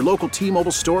 Visit your local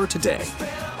T-Mobile store today.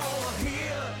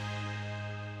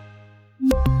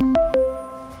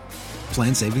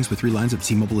 Plan savings with 3 lines of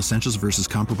T-Mobile Essentials versus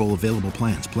comparable available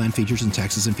plans. Plan features and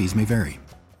taxes and fees may vary.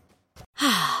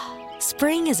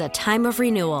 Spring is a time of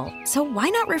renewal, so why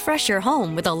not refresh your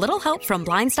home with a little help from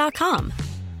Blinds.com?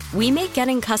 We make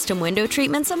getting custom window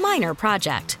treatments a minor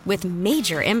project with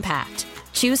major impact.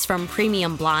 Choose from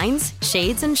premium blinds,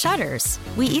 shades, and shutters.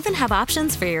 We even have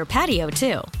options for your patio,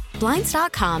 too.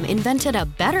 Blinds.com invented a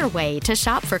better way to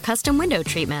shop for custom window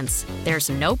treatments. There's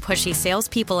no pushy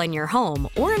salespeople in your home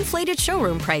or inflated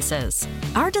showroom prices.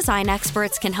 Our design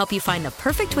experts can help you find the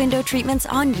perfect window treatments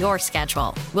on your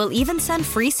schedule. We'll even send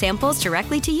free samples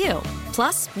directly to you.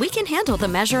 Plus, we can handle the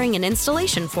measuring and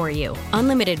installation for you.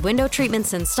 Unlimited window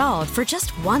treatments installed for just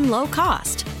one low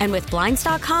cost. And with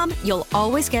Blinds.com, you'll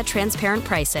always get transparent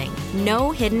pricing.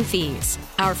 No hidden fees.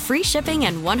 Our free shipping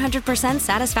and 100%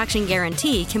 satisfaction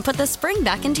guarantee can put the spring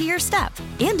back into your step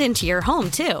and into your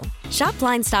home, too. Shop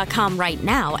Blinds.com right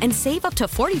now and save up to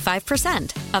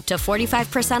 45%. Up to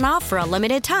 45% off for a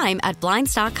limited time at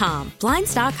Blinds.com.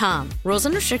 Blinds.com. Rules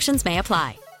and restrictions may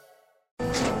apply.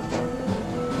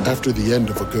 After the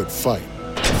end of a good fight,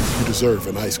 you deserve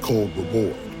an ice-cold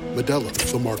reward. Modelo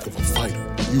is the mark of a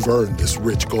fighter. You've earned this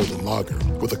rich golden lager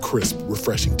with a crisp,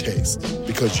 refreshing taste.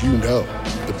 Because you know,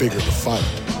 the bigger the fight,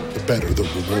 the better the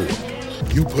reward.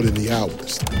 You put in the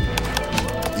hours,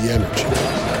 the energy,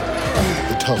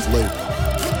 the tough labor.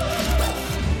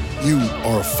 You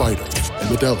are a fighter, and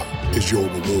Modelo is your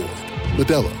reward.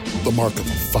 Modelo, the mark of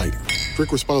a fighter.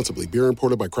 Drink responsibly. Beer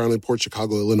imported by Crown Imports,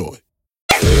 Chicago, Illinois.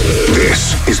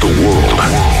 This is the world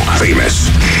famous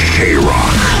K-Rock.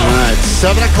 All right,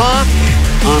 7 o'clock.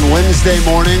 on Wednesday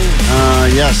morning.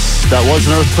 Yes, that was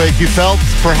an earthquake you felt,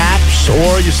 perhaps,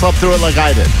 or you slept through it like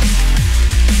I did.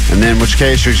 And then in which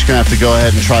case, you're just going to have to go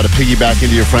ahead and try to piggyback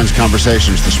into your friends'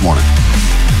 conversations this morning.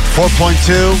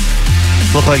 4.2.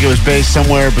 Looked like it was based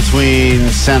somewhere between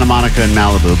Santa Monica and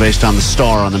Malibu, based on the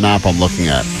star on the map I'm looking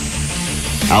at.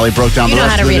 Allie broke down the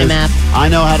rest of it. You know how to read a map. I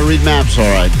know how to read maps,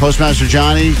 all right. Postmaster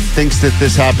Johnny thinks that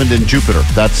this happened in Jupiter.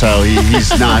 That's how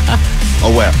he's not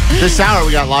aware. This hour,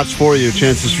 we got lots for you.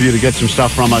 Chances for you to get some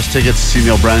stuff from us. Tickets to see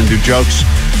Neil Brennan do jokes.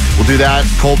 We'll do that.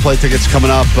 Coldplay tickets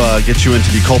coming up. Get you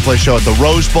into the Coldplay show at the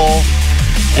Rose Bowl.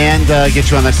 And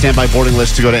get you on that standby boarding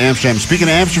list to go to Amsterdam.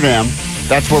 Speaking of Amsterdam,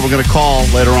 that's where we're going to call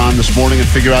later on this morning and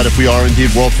figure out if we are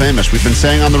indeed world famous. We've been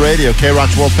saying on the radio,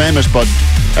 K-Rock's world famous, but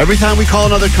every time we call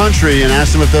another country and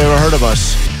ask them if they ever heard of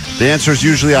us, the answer is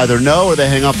usually either no or they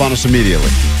hang up on us immediately.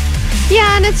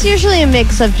 Yeah, and it's usually a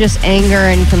mix of just anger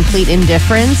and complete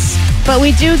indifference. But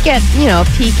we do get, a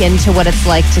peek into what it's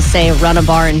like to, say, run a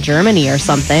bar in Germany or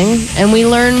something, and we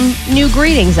learn new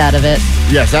greetings out of it.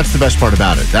 Yes, that's the best part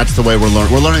about it. That's the way we're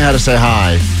learning. We're learning how to say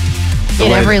hi.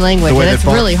 In every language, and it's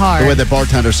really hard. The way that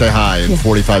bartenders say hi in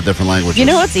 45 different languages. You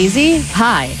know what's easy?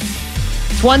 Hi.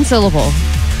 It's one syllable.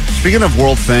 Speaking of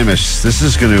world famous, this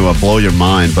is going to blow your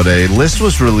mind, but a list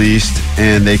was released,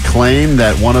 and they claim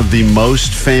that one of the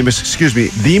most famous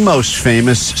street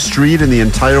in the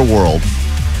entire world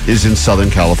is in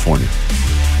Southern California.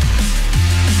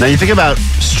 Now, you think about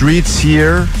streets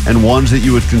here and ones that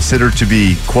you would consider to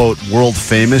be, quote, world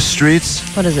famous streets.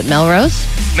 What is it, Melrose?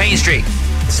 Main Street.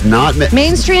 It's not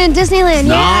Main Street in Disneyland,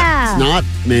 It's not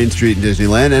Main Street in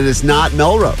Disneyland, and it's not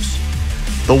Melrose.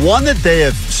 The one that they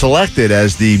have selected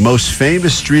as the most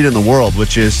famous street in the world,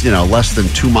 which is, less than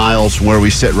 2 miles from where we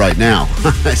sit right now.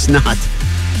 It's not.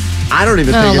 I don't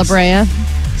even think La Brea.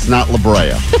 It's not La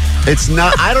Brea. It's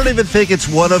not. I don't even think it's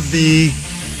one of the.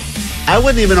 I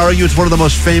wouldn't even argue it's one of the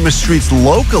most famous streets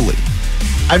locally.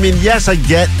 I mean, yes, I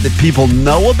get that people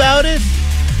know about it,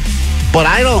 but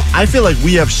I feel like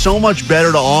we have so much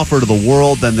better to offer to the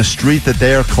world than the street that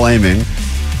they are claiming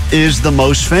is the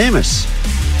most famous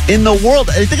in the world.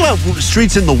 Think about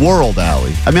streets in the world,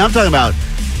 Allie. I mean, I'm talking about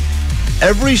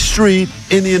every street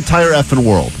in the entire effing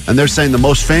world, and they're saying the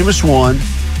most famous one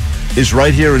is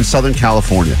right here in Southern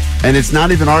California. And it's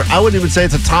not even I wouldn't even say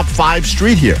it's a top 5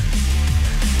 street here.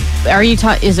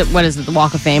 Is it the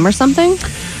Walk of Fame or something?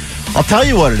 I'll tell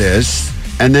you what it is,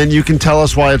 and then you can tell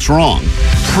us why it's wrong.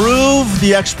 Prove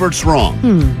the experts wrong.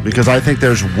 Because I think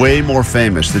there's way more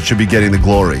famous that should be getting the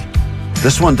glory.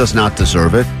 This one does not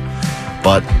deserve it.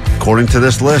 But according to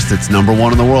this list, it's number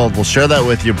 1 in the world. We'll share that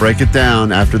with you. Break it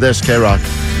down after this. K-Rock.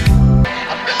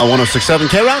 1067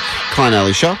 K-Rock, Klein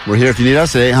Alley Show. We're here if you need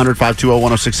us at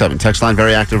 800-520-1067. Text line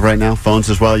very active right now. Phones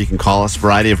as well. You can call us.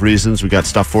 Variety of reasons. We got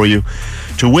stuff for you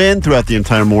to win throughout the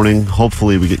entire morning.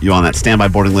 Hopefully we get you on that standby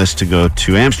boarding list to go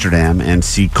to Amsterdam and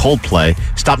see Coldplay.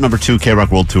 Stop number 2, K-Rock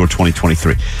World Tour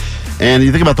 2023. And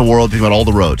you think about the world, think about all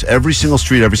the roads. Every single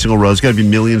street, every single road. There's got to be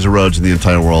millions of roads in the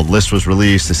entire world. List was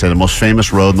released. They say the most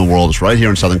famous road in the world is right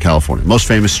here in Southern California. Most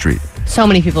famous street. So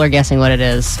many people are guessing what it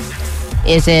is.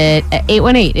 Is it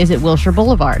 818? Is it Wilshire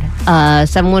Boulevard?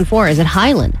 714, is it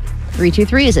Highland?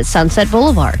 323, is it Sunset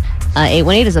Boulevard?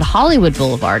 818, is it Hollywood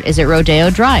Boulevard? Is it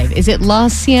Rodeo Drive? Is it La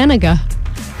Cienega?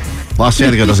 La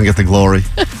Cienega doesn't get the glory.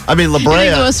 I mean, La Brea. I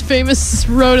think the most famous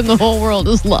road in the whole world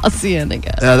is La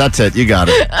Cienega. Yeah, that's it. You got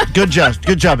it. Good job,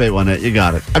 818. You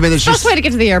got it. I mean, there's best way to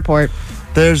get to the airport.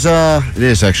 It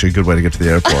is actually a good way to get to the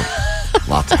airport.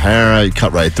 La Tierra, you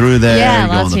cut right through there. Yeah,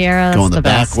 La Tierra. Go on the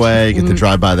back way. You get to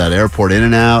drive by that airport in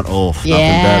and out. Oh, nothing better.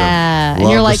 Yeah. And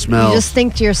you're like, you just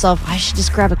think to yourself, I should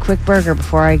just grab a quick burger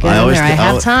before I get in there. I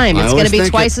have time. It's going to be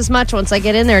twice as much once I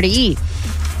get in there to eat.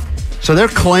 So they're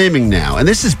claiming now, and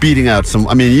this is beating out some,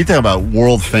 I mean, you talk about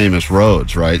world famous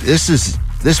roads, right?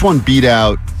 This one beat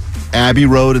out Abbey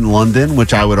Road in London,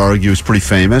 which I would argue is pretty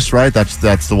famous, right? That's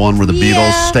the one where the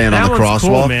Beatles stand on the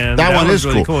crosswalk. Cool, man. That one is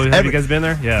really cool. Have you guys been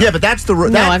there? Yeah, but that's the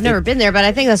No, I've never been there, but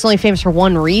I think that's only famous for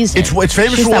one reason. It's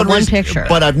famous just for that one reason, picture.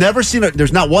 But I've never seen it.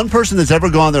 There's not one person that's ever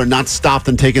gone there and not stopped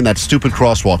and taken that stupid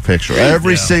crosswalk picture.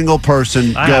 Every single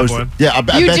person goes. Yeah, I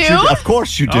bet you. Of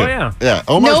course you do. Oh yeah. Yeah.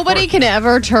 Nobody can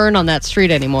ever turn on that street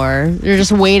anymore. You're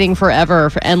just waiting forever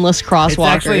for endless crosswalkers.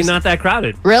 It's actually not that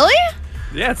crowded. Really?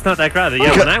 Yeah, it's not that crowded.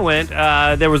 Yeah, when I went,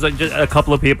 there was just a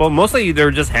couple of people. Mostly they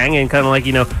were just hanging, kind of like,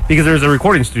 because there's a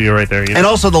recording studio right there. And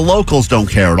also the locals don't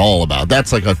care at all about.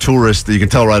 That's like a tourist. You can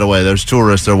tell right away. There's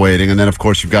tourists. They're waiting. And then, of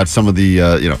course, you've got some of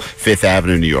the, Fifth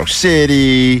Avenue, New York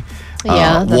City.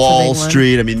 Yeah, that's a Wall big one.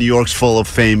 Street. I mean, New York's full of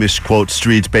famous, quote,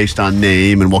 streets based on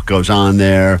name and what goes on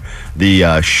there.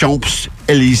 The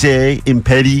Champs-Élysées in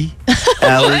Paris.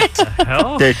 What the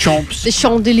hell? The Champs. The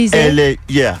Champs-Élysées.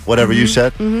 Yeah, whatever you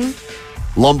said.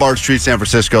 Lombard Street, San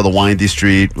Francisco, the windiest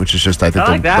street, which is just, I think,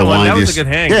 I like the that one. That windiest. was a good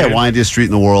hang, Yeah, dude. windiest street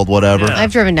in the world, whatever. Yeah.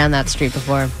 I've driven down that street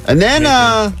before. And then,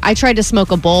 I tried to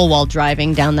smoke a bowl while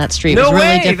driving down that street. It No was really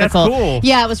way, that's difficult. cool.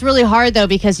 Yeah, it was really hard though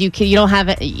because you don't have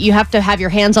it. You have to have your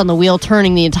hands on the wheel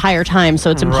turning the entire time, so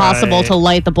it's impossible Right. to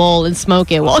light the bowl and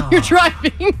smoke it while you're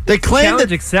driving. they claim Challenge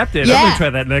that. accepted. Yeah. I'm going to try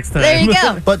that next time. There you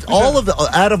go. But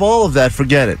out of all of that,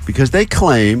 forget it, because they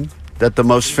claim that the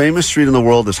most famous street in the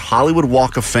world is Hollywood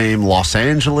Walk of Fame, Los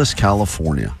Angeles,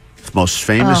 California. It's the most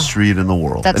famous street in the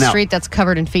world. That Now, street that's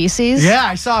covered in feces. Yeah,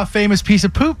 I saw a famous piece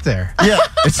of poop there. Yeah,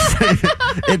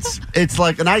 it's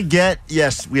like, and I get,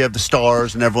 yes, we have the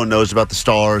stars, and everyone knows about the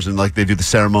stars, and like they do the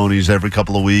ceremonies every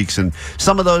couple of weeks, and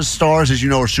some of those stars, as you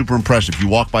know, are super impressive. You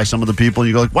walk by some of the people, and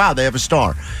you go like, wow, they have a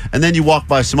star, and then you walk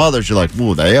by some others, you're like,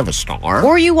 ooh, they have a star.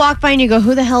 Or you walk by and you go,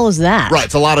 "Who the hell is that?" Right,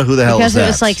 it's a lot of who the hell because is that? it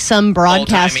was like some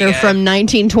broadcaster Old-timey guy. from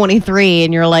 1923,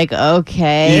 and you're like,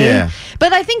 okay. Yeah.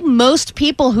 But I think most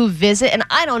people who visit, and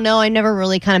I don't know, I've never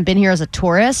really kind of been here as a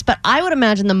tourist, but I would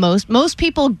imagine most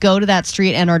people go to that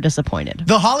street and are disappointed.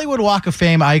 The Hollywood Walk of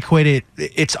Fame, I equate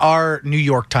it's our New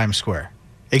York Times Square.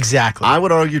 Exactly. I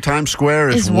would argue Times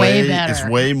Square is way better. It's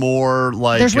way more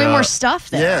like There's way more stuff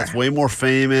there. Yeah, it's way more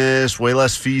famous, way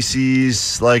less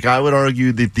feces. Like I would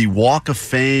argue that the Walk of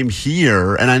Fame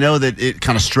here, and I know that it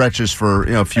kind of stretches for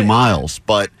a few miles,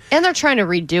 but And they're trying to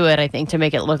redo it, I think, to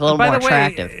make it look a little By more the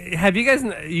attractive. way, have you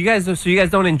guys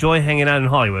don't enjoy hanging out in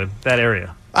Hollywood, that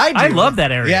area? I do. I love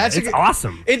that area. Yeah, it's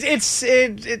awesome. It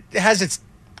has its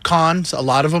cons, a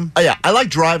lot of them. yeah, I like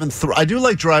driving through. I do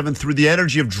like driving through. The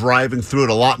energy of driving through it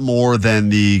a lot more than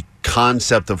the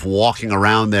concept of walking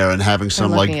around there and having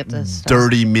some looking like at this stuff.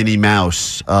 dirty Minnie Mouse.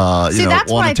 See,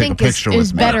 that's what want I to take think a picture is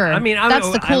with me. better. I mean, that's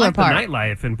the cooler I like part. the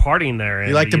nightlife and partying there.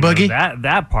 And, like the know, boogie?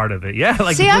 that part of it. Yeah, I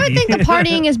like See, the I would boogie. think the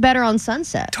partying is better on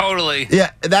Sunset. Totally. Yeah,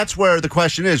 that's where the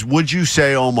question is. Would you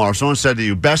say, Omar, if someone said to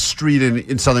you, best street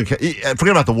in Southern California,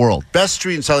 forget about the world, best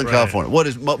street in Southern California, what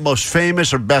is most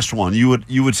famous or best one? You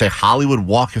would say Hollywood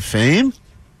Walk of Fame?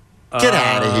 Get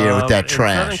out of here with that in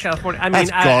trash. Southern California. I mean, That's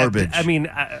garbage.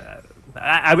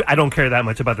 I don't care that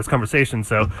much about this conversation,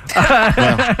 so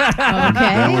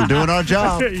Then we're doing our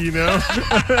job. you know.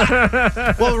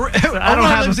 Well, I don't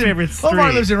have a favorite street.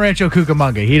 Omar lives in Rancho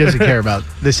Cucamonga. He doesn't care about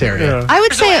this area. I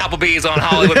would There's no say Applebee's on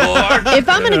Hollywood Boulevard. if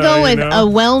I'm going to go with know. a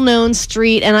well-known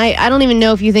street, and I don't even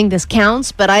know if you think this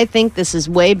counts, but I think this is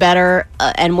way better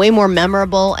and way more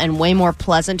memorable and way more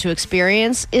pleasant to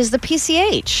experience, is the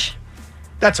PCH.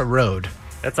 That's a road.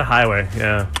 That's a highway.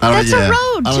 Yeah. That's a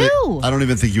road, I too. I don't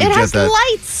even think you It would has get that.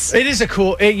 lights. It is a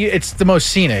cool. It's the most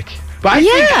scenic. But I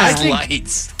Yeah. think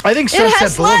Lights. I think It Sunset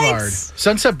has Boulevard. lights.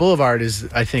 Sunset Boulevard is,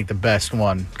 I think, the best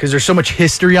one because there's so much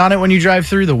history on it when you drive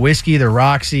through. The whiskey, the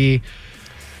Roxy.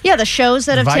 Yeah, the shows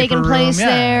that have Viper taken Room, place yeah.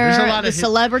 there, There's a lot the of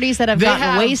celebrities that have They gotten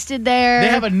have- wasted there. They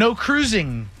have a no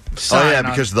cruising Oh, sign. yeah, on-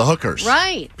 because of the hookers.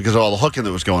 Right. Because of all the hooking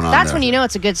that was going on That's there. when you know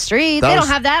it's a good street. That They was-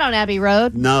 don't have that on Abbey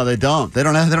Road. No, they don't. They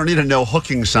don't need a no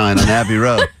hooking sign on Abbey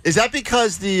Road. Is that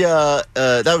because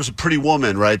that was a Pretty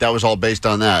Woman, right? That was all based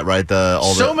on that, right?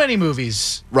 so many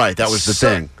movies. Right, that was the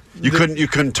thing. You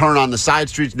couldn't turn on the side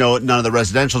streets, none of the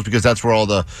residentials, because that's where all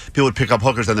the people would pick up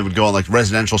hookers, and they would go on like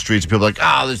residential streets, and people were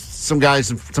like, there's some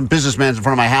guys, some businessmen in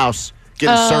front of my house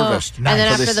getting serviced. And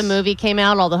then So after the movie came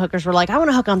out, all the hookers were like, I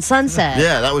want to hook on Sunset.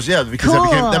 Yeah, because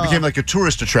that became like a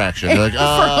tourist attraction. They're like,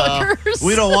 For hookers.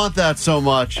 we don't want that so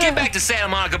much. Get back to Santa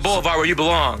Monica Boulevard where you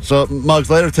belong. So, Muggs,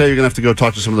 later today, you're going to have to go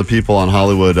talk to some of the people on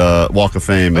Hollywood Walk of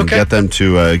Fame and get them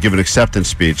to give an acceptance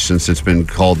speech, since it's been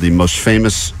called the most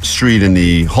famous street in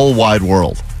the whole wide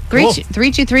world.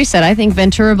 323 said, I think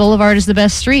Ventura Boulevard is the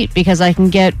best street because I can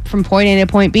get from point A to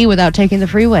point B without taking the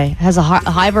freeway. It has a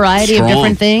high variety of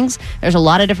different things. There's a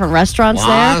lot of different restaurants A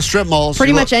there. lot of strip malls.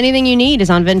 Pretty much anything you need is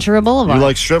on Ventura Boulevard. You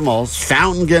like strip malls.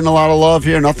 Fountain getting a lot of love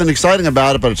here. Nothing exciting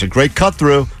about it, but it's a great cut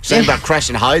through. Same about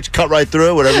Crescent Heights. Cut right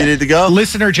through, wherever you need to go.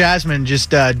 Listener Jasmine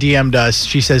just DM'd us.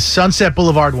 She says Sunset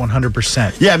Boulevard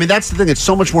 100%. Yeah, I mean, that's the thing. It's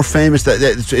so much more famous that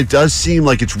it does seem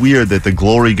like it's weird that the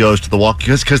glory goes to the walk,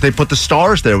 because they put the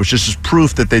stars there, which is just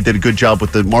proof that they did a good job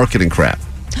with the marketing crap.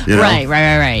 You know?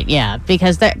 Right. Yeah,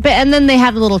 because and then they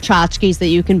have the little tchotchkes that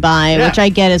you can buy, which I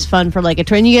get is fun for like a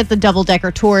tour. And you get the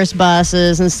double-decker tourist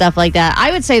buses and stuff like that.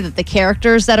 I would say that the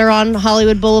characters that are on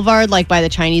Hollywood Boulevard, like by the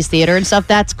Chinese Theater and stuff,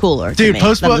 that's cooler to me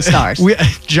than the stars.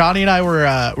 Johnny and I were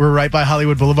right by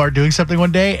Hollywood Boulevard doing something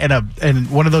one day, and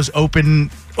one of those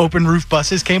open open roof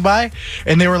buses came by,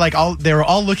 and they were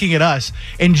all looking at us.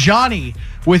 And Johnny,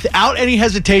 without any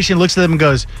hesitation, looks at them and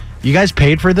goes, "You guys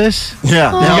paid for this?"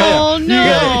 Yeah. Oh,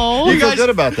 no. You feel good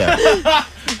about that.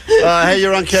 Hey,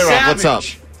 you're on K-Rock. What's up?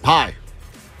 Hi.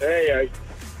 Hey,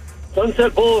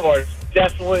 Sunset Boulevard is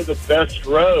definitely the best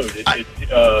road.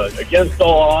 It's against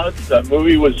all odds. That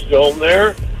movie was filmed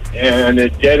there, and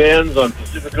it dead ends on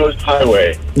Pacific Coast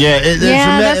Highway. Yeah,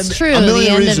 that's true. The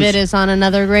end of it is on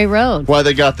another great road. Why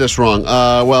they got this wrong.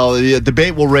 Well, the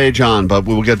debate will rage on, but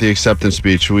we will get the acceptance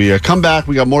speech. We come back,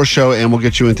 we got more show, and we'll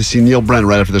get you in to see Neil Brent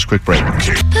right after this quick break.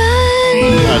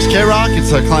 It's K-Rock.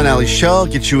 It's the Klein Alley Show.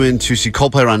 Get you in to see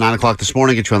Coldplay around 9 o'clock this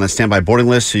morning. Get you on that standby boarding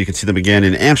list so you can see them again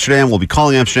in Amsterdam. We'll be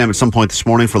calling Amsterdam at some point this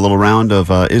morning for a little round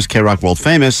of Is K-Rock World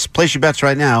Famous? Place your bets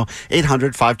right now.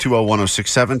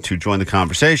 800-520-1067 to join the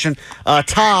conversation.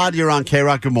 Todd, you're on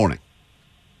K-Rock. Good morning.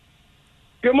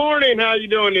 Good morning. How you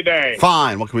doing today?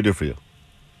 Fine. What can we do for you?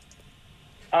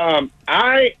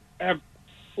 I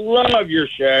love your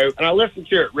show, and I listen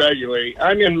to it regularly.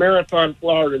 I'm in Marathon,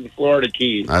 Florida, in the Florida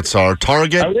Keys. That's our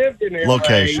target I lived in LA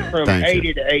location. from Thank 80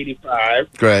 you. to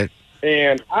 85. Great.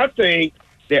 And I think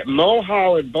that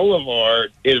Mulholland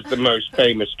Boulevard is the most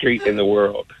famous street in the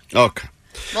world. Okay.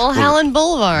 Mulholland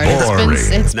Boulevard.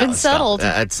 It's been settled.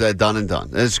 It's done and done.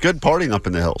 It's good partying up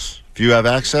in the hills. If you have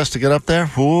access to get up there,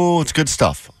 ooh, it's good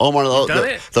stuff. Omar,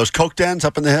 those Coke dens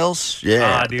up in the hills,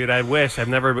 yeah. Dude, I wish. I've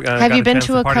never Have you been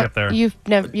to a party up there. You've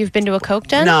been to a Coke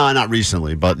den? No, not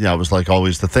recently, but yeah, it was like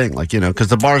always the thing, like because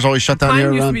the bars always shut down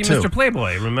here used around to be 2. Mr.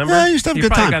 Playboy, remember? Yeah, I used to have a you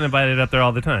good probably time. got invited up there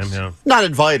all the time. Yeah. Not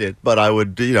invited, but I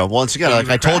would, once again, like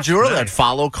I told you earlier, I'd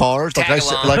follow cars. Like I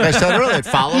said earlier, I'd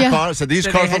follow cars. I said these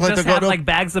cars look like they're going to like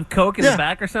bags of Coke in the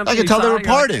back or something. I could tell they were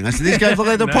partying. I said these guys look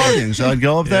like they're partying, so I'd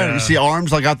go up there. You see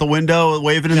arms like out the window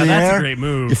waving in the that's air. a great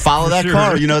move. You follow that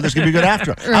car, there's going to be good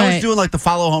after. I was doing like the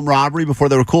follow home robbery before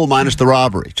they were cool, minus the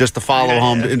robbery, just to follow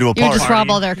home into a party. You just rob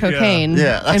all their cocaine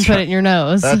and put it in your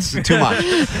nose. That's too much.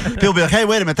 People be like, hey,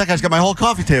 wait a minute, that guy's got my whole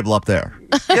coffee table up there.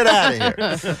 Get out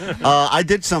of here. I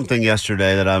did something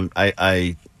yesterday that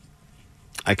I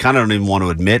kind of don't even want to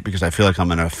admit because I feel like I'm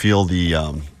going to feel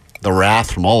the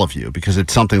wrath from all of you because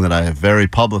it's something that I have very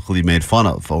publicly made fun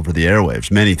of over the airwaves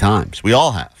many times. We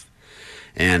all have.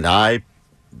 And I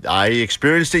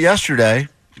experienced it yesterday,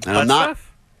 and I'm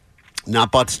not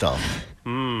butt stuff.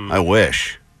 I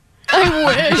wish.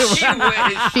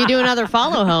 If you do another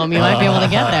follow home, you might be able to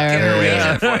get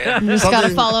there. You just got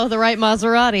to follow the right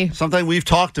Maserati. Something we've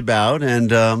talked about,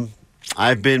 and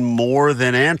I've been more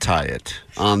than anti it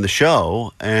on the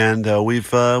show, and we've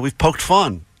poked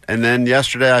fun. And then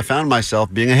yesterday I found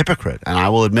myself being a hypocrite, and I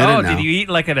will admit it now. Did you eat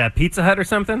like at a Pizza Hut or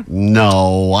something?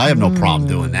 No, I have no problem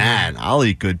doing that. I'll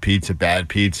eat good pizza, bad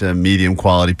pizza, medium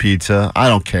quality pizza. I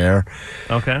don't care.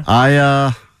 Okay.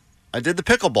 I did the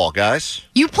pickleball, guys.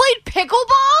 You played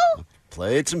pickleball?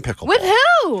 Played some pickleball. With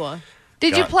who?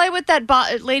 Did you play with that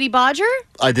Lady Bodger?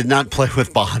 I did not play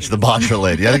with Bodge, the Bodger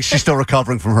lady. I think she's still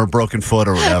recovering from her broken foot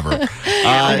or whatever.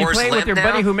 Did you play with your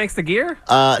buddy who makes the gear?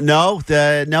 No.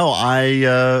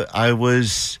 I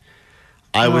was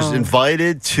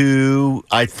invited to.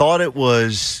 I thought it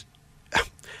was.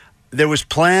 There was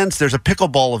plans. There's a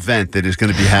pickleball event that is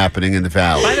going to be happening in the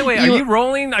valley. By the way, are you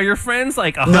rolling? Are your friends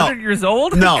like 100 years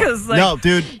old? No,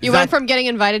 dude. You went from getting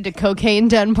invited to cocaine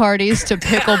den parties to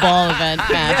pickleball event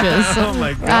matches. Oh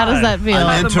my God! How does that feel?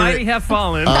 The mighty have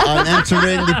fallen. I'm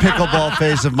entering the pickleball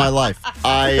phase of my life.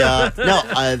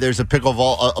 There's a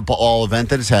pickleball event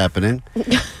that is happening,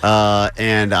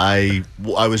 and I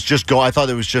was just I thought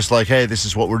it was just like, hey, this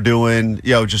is what we're doing.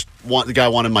 The guy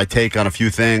wanted my take on a few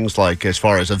things, like as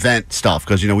far as event stuff,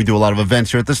 because we do a lot of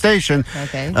events here at the station.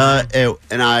 Okay. And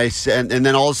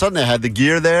then all of a sudden they had the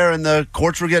gear there and the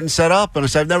courts were getting set up, and I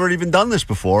said, I've never even done this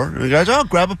before. And the guys,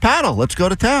 grab a paddle, let's go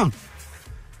to town.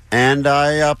 And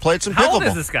I played some pickleball. How old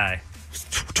is this guy?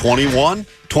 21,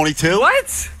 22.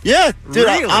 What? Yeah, dude.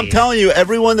 Really? I'm telling you,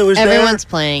 everyone's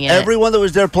playing it. Everyone that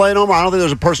was there playing Omar. I don't think there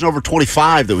was a person over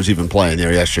 25 that was even playing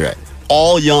there yesterday.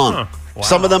 All young. Huh. Wow.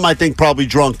 Some of them, I think, probably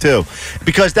drunk too,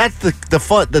 because that's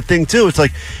the thing too. It's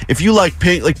like if you like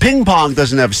ping pong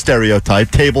doesn't have a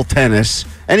stereotype. Table tennis,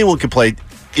 anyone can play.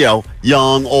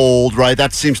 Young, old, right?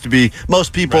 That seems to be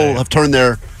most people have turned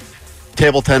their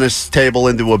table tennis table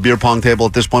into a beer pong table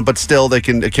at this point, but still they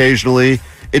can occasionally.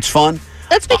 It's fun.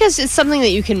 That's because it's something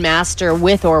that you can master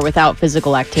with or without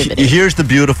physical activity. Here's the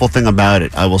beautiful thing about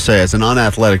it, I will say, as an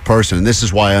unathletic person, and this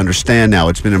is why I understand now,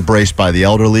 it's been embraced by the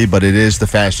elderly, but it is the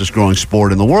fastest growing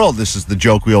sport in the world. This is the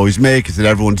joke we always make, is that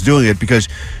everyone's doing it because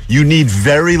you need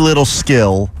very little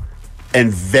skill and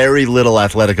very little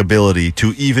athletic ability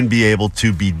to even be able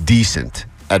to be decent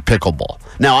at pickleball.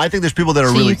 Now, I think there's people that are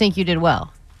So really... you think you did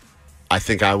well? I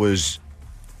think I was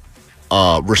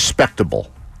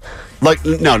respectable. Like,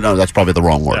 no, that's probably the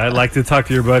wrong word. I'd like to talk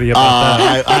to your buddy about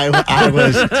that. I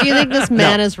was... Do you think this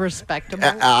man is respectable?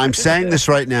 I'm saying this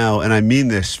right now, and I mean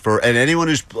this and anyone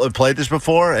who's played this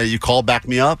before, and you call back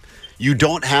me up, you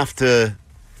don't have to...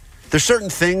 There's certain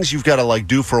things you've got to like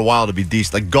do for a while to be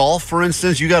decent. Like golf, for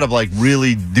instance, you got to like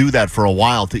really do that for a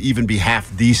while to even be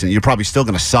half decent. You're probably still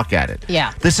going to suck at it.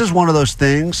 Yeah. This is one of those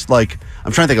things. Like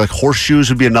I'm trying to think. Like horseshoes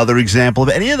would be another example of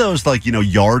any of those. Like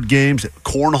yard games,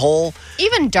 cornhole.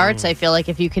 Even darts, I feel like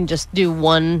if you can just do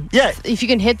one. Yeah. If you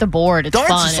can hit the board, it's fun.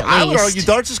 I would argue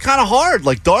darts is kind of hard.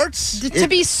 Like darts. To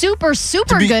be super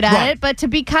good at it, but to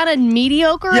be kind of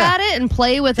mediocre at it and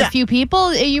play with a few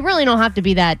people, you really don't have to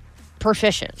be that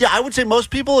proficient. Yeah, I would say most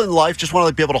people in life just want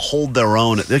to be able to hold their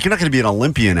own. Like, you're not going to be an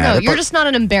Olympian at it. No, you're just not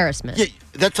an embarrassment. Yeah,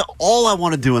 that's all I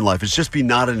want to do in life is just be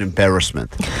not an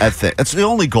embarrassment at things. That's the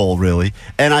only goal, really.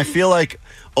 And I feel like,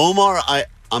 Omar,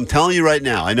 I'm telling you right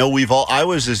now, I know I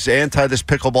was as anti this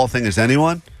pickleball thing as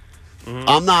anyone. Mm-hmm.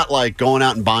 I'm not like going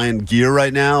out and buying gear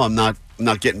right now. I'm not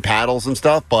getting paddles and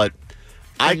stuff, but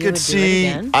I could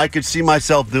see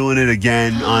myself doing it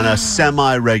again on a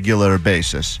semi-regular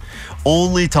basis,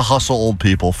 only to hustle old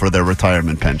people for their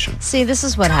retirement pension. See, this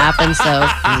is what happens, though,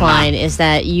 Klein, is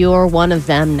that you're one of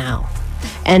them now.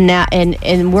 And now,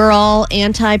 and we're all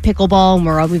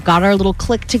anti-pickleball, and we've got our little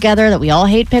clique together that we all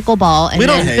hate pickleball. And we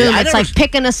then, boom, it's like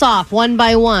picking us off one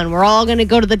by one. We're all going to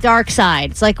go to the dark side.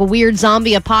 It's like a weird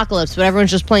zombie apocalypse, but everyone's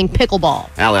just playing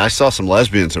pickleball. Allie, I saw some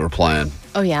lesbians that were playing.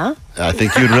 Oh, yeah? I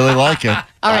think you'd really like it.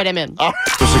 All right, I'm in.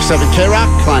 6-7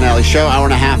 K-Rock, Klein Alley Show. Hour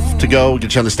and a half to go.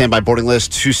 Get you on the standby boarding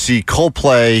list to see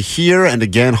Coldplay here and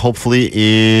again, hopefully,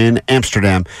 in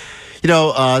Amsterdam.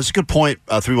 It's a good point.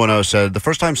 310 said, the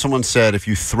first time someone said if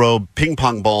you throw ping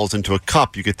pong balls into a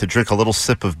cup, you get to drink a little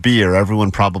sip of beer, everyone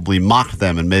probably mocked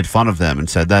them and made fun of them and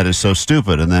said, that is so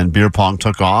stupid. And then beer pong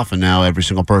took off, and now every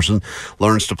single person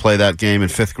learns to play that game in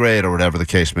 5th grade or whatever the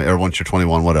case may, or once you're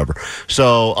 21, whatever.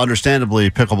 So,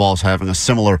 understandably, pickleball is having a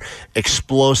similar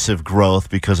explosive growth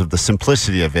because of the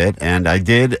simplicity of it. And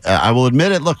I will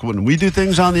admit it, look, when we do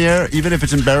things on the air, even if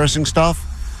it's embarrassing stuff,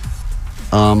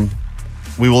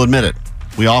 we will admit it.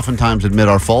 We oftentimes admit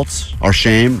our faults, our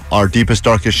shame, our deepest,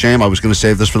 darkest shame. I was going to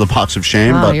save this for the box of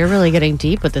shame. Wow, but you're really getting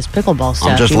deep with this pickleball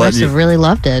stuff. I'm just you must have really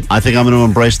loved it. I think I'm going to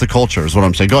embrace the culture is what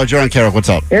I'm saying. Go ahead, you're on K-Rock. What's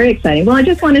up? Very exciting. Well, I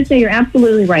just want to say you're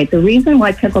absolutely right. The reason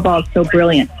why pickleball is so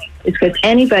brilliant is because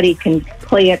anybody can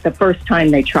play it the first time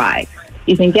they try.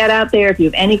 You can get out there. If you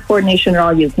have any coordination at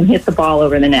all, you can hit the ball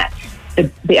over the net.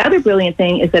 The other brilliant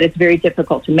thing is that it's very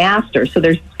difficult to master. So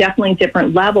there's definitely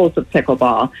different levels of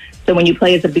pickleball. So when you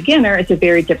play as a beginner, it's a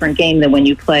very different game than when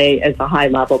you play as a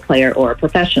high-level player or a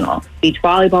professional. Beach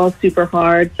volleyball is super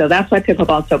hard, so that's why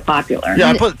pickleball is so popular. Yeah,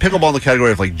 I put pickleball in the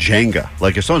category of like Jenga.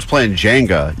 Like if someone's playing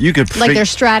Jenga, you could... Like there's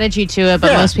strategy to it,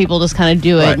 but most people just kind of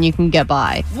do it and you can get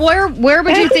by. Where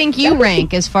would you think you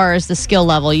rank as far as the skill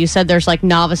level? You said there's like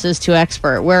novices to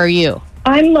expert. Where are you?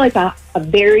 I'm like a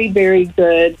very, very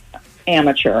good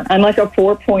amateur. I'm like a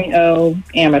 4.0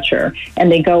 amateur,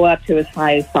 and they go up to as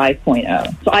high as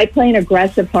 5.0. So I play an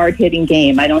aggressive, hard-hitting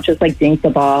game. I don't just like dink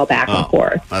the ball back and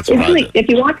forth. That's what I do. If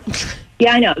you want,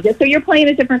 yeah, I know. So you're playing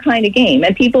a different kind of game,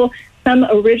 and some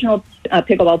original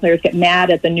pickleball players get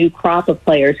mad at the new crop of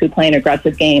players who play an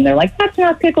aggressive game. They're like, that's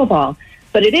not pickleball.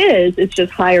 But it is. It's just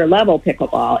higher level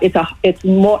pickleball. It's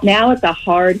more now. It's a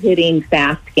hard hitting,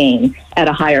 fast game at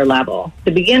a higher level.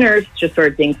 The beginners just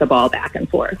sort of dink the ball back and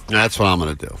forth. That's what I'm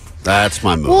going to do. That's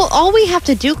my move. Well, all we have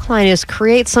to do, Klein, is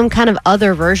create some kind of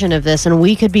other version of this, and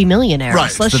we could be millionaires.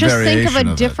 Right, Let's just think of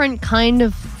a different kind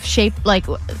of shape, like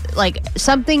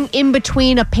something in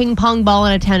between a ping pong ball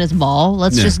and a tennis ball.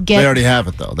 Let's just get. They already have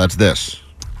it though. That's this.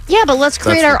 Yeah, but let's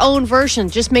create our own version.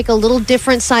 Just make a little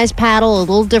different size paddle, a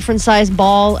little different size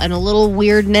ball, and a little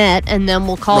weird net, and then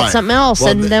we'll call it something else,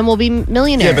 and then we'll be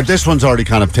millionaires. Yeah, but this one's already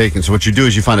kind of taken. So what you do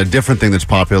is you find a different thing that's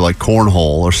popular, like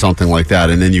cornhole or something like that,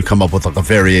 and then you come up with like a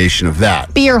variation of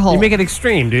that. Beer hole. You make it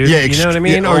extreme, dude. Yeah, you know what I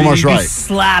mean? Yeah, or almost you right.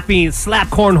 slap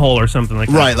cornhole or something like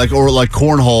that. Right, or like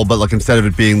cornhole, but like instead of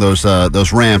it being those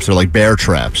ramps, they're like bear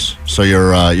traps. So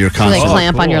you're constantly. So they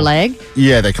clamp on your leg?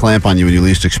 Yeah, they clamp on you when you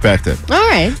least expect it. All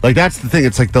right. Like that's the thing.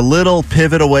 It's like the little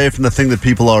pivot away from the thing that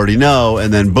people already know,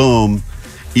 and then boom,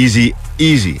 easy.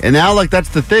 And now, like that's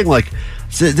the thing. Like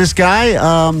this guy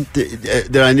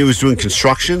that I knew was doing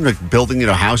construction, like building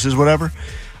houses, whatever.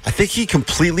 I think he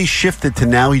completely shifted to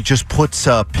now he just puts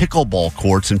pickleball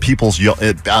courts in people's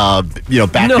backyards.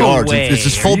 No way. It's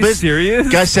his full business. Serious?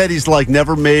 Guy said he's like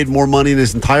never made more money in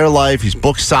his entire life. He's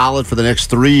booked solid for the next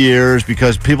 3 years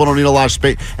because people don't need a lot of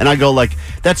space. And I go like,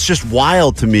 that's just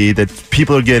wild to me that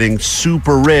people are getting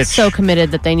super rich. So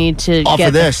committed that they need to off get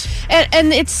of this.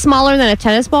 And it's smaller than a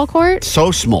tennis ball court.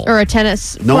 So small. Or a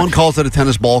tennis. No one calls it a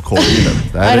tennis ball court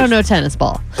either. I don't know tennis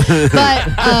ball,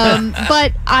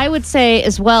 but I would say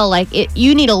as well, like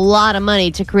you need a lot of money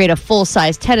to create a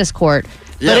full-size tennis court.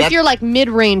 Yeah, but if you're like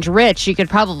mid-range rich, you could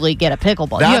probably get a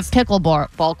pickleball. You have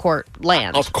pickleball court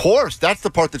land. Of course, that's the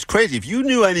part that's crazy. If you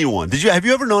knew anyone, have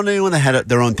you ever known anyone that had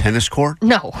their own tennis court?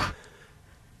 No.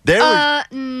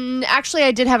 Actually,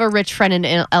 I did have a rich friend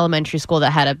in elementary school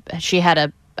that had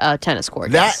a tennis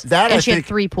court. And she had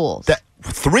 3 pools.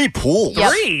 3 pools?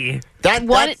 Yep. 3?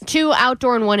 2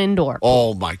 outdoor and 1 indoor.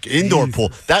 Oh my! Indoor pool.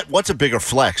 What's a bigger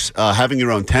flex? Having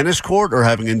your own tennis court or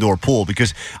having indoor pool?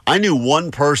 Because I knew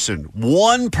one person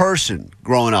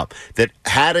growing up that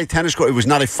had a tennis court. It was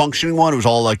not a functioning one. It was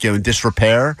all like in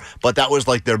disrepair. But that was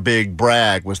like their big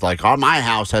brag. Was like, oh, my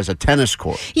house has a tennis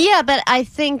court. Yeah, but I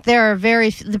think there are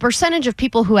the percentage of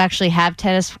people who actually have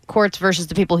tennis courts versus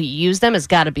the people who use them has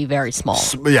got to be very small.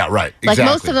 Yeah, right. Like exactly.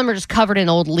 most of them are just covered in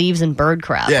old leaves and bird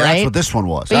crap. Yeah, right? that's what this one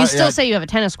was. But you still say you have a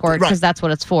tennis court because that's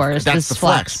what it's for. That's the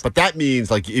flex. But that means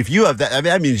like if you have that, I mean,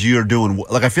 that means you're doing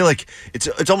like I feel like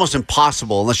it's almost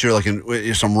impossible unless you're like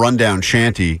in some rundown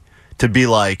shanty to be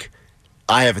like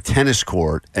I have a tennis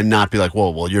court and not be like,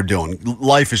 well, you're doing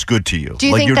life is good to you. Do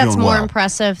you like, think you're that's doing more well.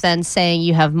 impressive than saying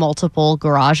you have multiple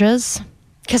garages?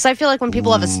 Because I feel like when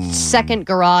people have a second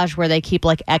garage where they keep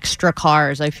like extra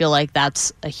cars, I feel like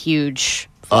that's a huge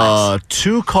flex.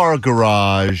 2-car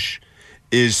garage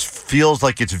feels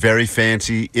like it's very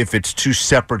fancy if it's 2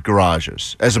 separate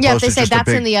garages as opposed if they to say just that's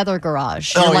a big... in the other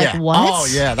garage. You're like, what? Oh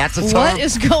yeah, that's a term. What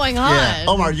is going on? Yeah.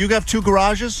 Omar, you have 2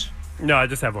 garages? No, I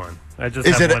just have one.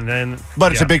 One.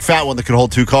 But it's a big fat one that could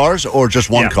hold 2 cars or just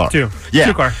one car? 2. Yeah.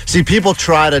 2 car. See, people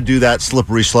try to do that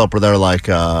slippery slope where they're like,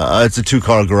 it's a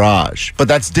 2-car garage. But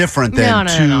that's different than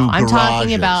 2 No. I'm garages.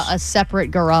 talking about a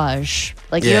separate garage.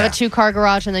 Like you have a 2-car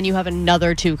garage and then you have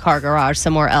another 2-car garage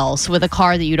somewhere else with a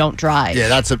car that you don't drive. Yeah,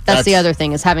 that's the other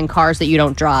thing is having cars that you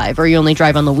don't drive or you only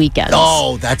drive on the weekends.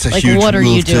 Oh, that's a like, huge what are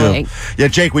move you doing? Too. Yeah,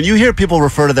 Jake, when you hear people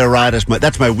refer to their ride as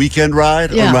that's my weekend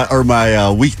ride or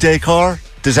my weekday car,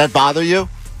 does that bother you?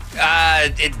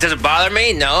 It doesn't bother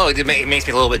me. No, it makes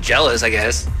me a little bit jealous, I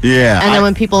guess. Yeah. And then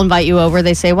when people invite you over,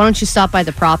 they say, "Why don't you stop by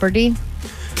the property?"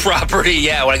 Property,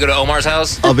 yeah. When I go to Omar's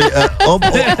house, Omar's I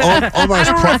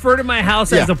don't refer to my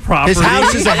house as a property. His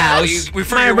house is a house.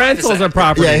 My rentals are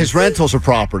properties. Yeah, his rentals are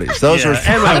properties. Those are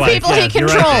and my the wife. people he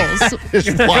controls.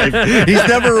 His wife. He's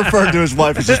never referred to his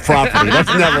wife as his property. That's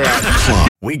never happened.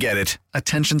 We get it.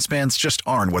 Attention spans just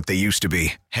aren't what they used to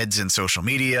be. Heads in social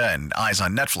media and eyes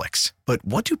on Netflix. But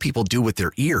what do people do with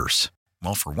their ears?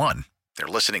 Well, for one, they're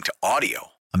listening to audio.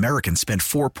 Americans spend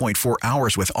 4.4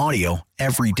 hours with audio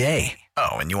every day.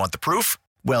 Oh, and you want the proof?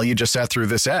 Well, you just sat through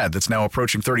this ad that's now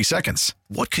approaching 30 seconds.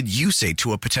 What could you say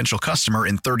to a potential customer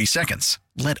in 30 seconds?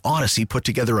 Let Odyssey put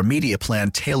together a media plan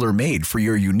tailor-made for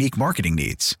your unique marketing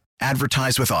needs.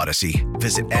 Advertise with Odyssey.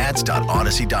 Visit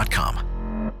ads.odyssey.com.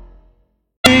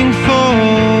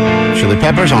 Chili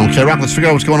Peppers on K-Rock. Let's figure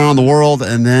out what's going on in the world,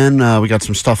 and then we got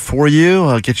some stuff for you.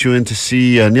 I'll get you in to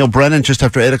see Neil Brennan just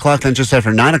after 8 o'clock, then just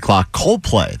after 9 o'clock,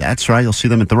 Coldplay. That's right. You'll see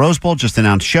them at the Rose Bowl, just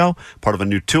announced show, part of a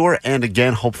new tour, and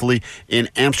again, hopefully in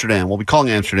Amsterdam. We'll be calling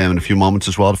Amsterdam in a few moments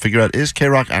as well to figure out, is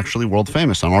K-Rock actually world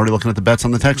famous? I'm already looking at the bets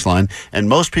on the text line, and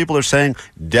most people are saying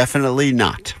definitely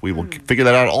not. We will figure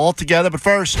that out all together, but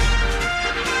first...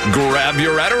 Grab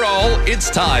your Adderall. It's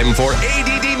time for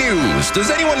ADD News. Does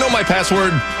anyone know my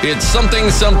password? It's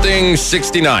something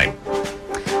 69.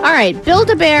 All right,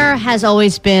 Build-A-Bear has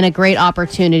always been a great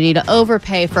opportunity to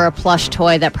overpay for a plush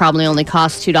toy that probably only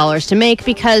costs $2 to make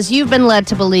because you've been led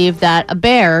to believe that a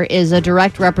bear is a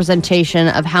direct representation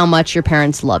of how much your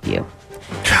parents love you.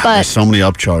 God, there's so many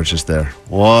upcharges there.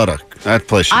 That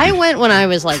place should I be went when I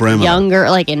was like criminal. younger,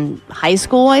 like in high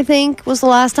school, I think was the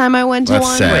last time I went to That's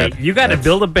one. sad. Wait, you got to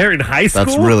build a bear in high school?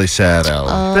 That's really sad,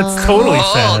 Alan. That's totally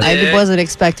sad. I wasn't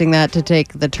expecting that to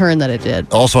take the turn that it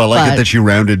did. Also, I like But- it that she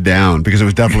rounded down because it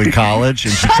was definitely college,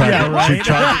 and she tried,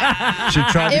 she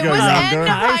tried to It go was younger. end of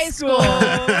high school.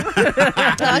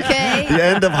 Okay. The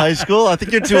end of high school? I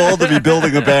think you're too old to be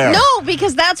building a bear. No,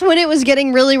 because that's when it was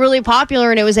getting really, really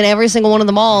popular, and it was in every single one of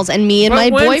the malls. And me and But my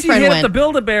once boyfriend you hit went. the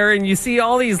Build-A-Bear and you see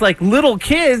all these like little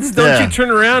kids, don't you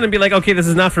turn around and be like, okay, this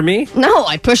is not for me? No,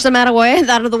 I push them out of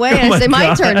the way and I say,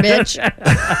 my turn, bitch.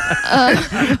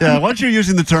 Yeah, once you're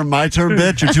using the term "my turn,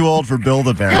 bitch," you're too old for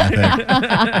Build-A-Bear,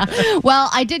 I think. Well,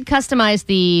 I did customize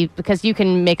because you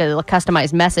can make a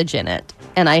customized message in it,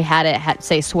 and I had it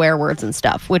say swear words and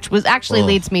stuff, which was actually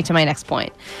leads me to my next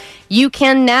point. You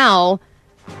can now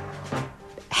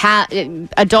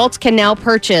adults can now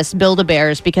purchase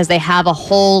Build-A-Bears because they have a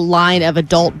whole line of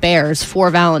adult bears for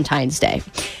Valentine's Day.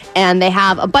 And they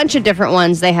have a bunch of different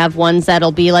ones. They have ones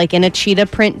that'll be like in a cheetah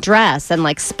print dress and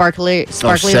like sparkly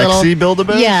sexy little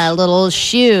Build-A-Bears? Yeah, little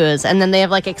shoes. And then they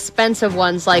have like expensive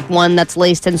ones, like one that's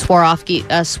laced in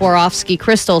Swarovski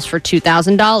crystals for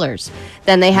 $2,000.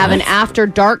 Then they have an After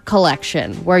Dark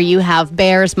collection where you have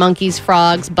bears, monkeys,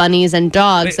 frogs, bunnies, and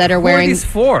dogs that are wearing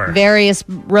various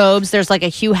robes. There's like a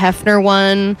Hugh Hefner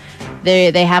one.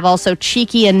 They have also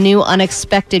cheeky and new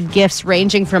unexpected gifts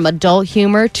ranging from adult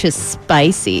humor to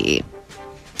spicy.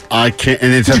 I can't,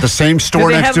 and it's at the same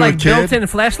store next to a kid. Do they have like built-in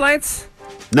flashlights?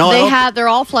 No, they're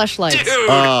all flashlights.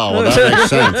 Oh, well, that makes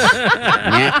sense.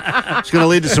 Yeah. It's going to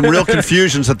lead to some real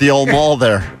confusions at the old mall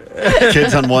there.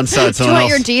 Kids on one side, Do you want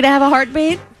your D to have a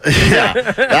heartbeat? Yeah,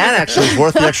 that actually is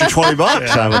worth the extra $20,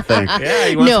 I would think. Yeah,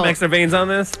 you want some extra veins on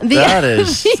this? That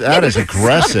is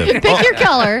aggressive. Pick your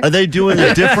color. Are they doing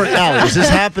a different alley? Is this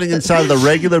happening inside of the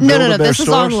regular Build-A-Bear This stores?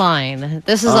 is online.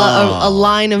 This is a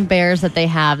line of bears that they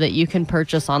have that you can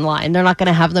purchase online. They're not going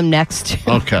to have them next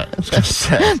to. Okay.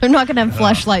 They're not going to have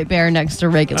Fleshlight Bear next to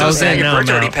regular. I was saying your birth's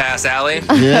already passed, Allie.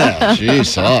 Yeah,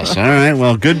 Jesus. All right,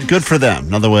 well, good for them.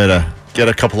 Another way to get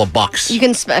a couple of bucks. You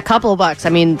can spend a couple of bucks. I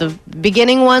mean, the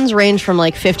beginning ones range from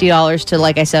like $50 to,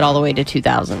 like I said, all the way to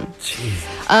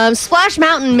 $2,000. Splash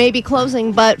Mountain may be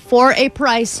closing, but for a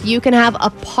price, you can have a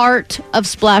part of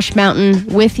Splash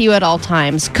Mountain with you at all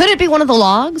times. Could it be one of the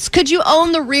logs? Could you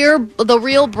own the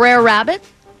real Brer Rabbit?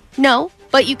 No,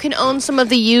 but you can own some of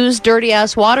the used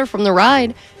dirty-ass water from the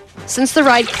ride. Since the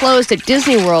ride closed at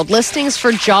Disney World, listings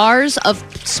for jars of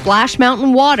Splash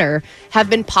Mountain water have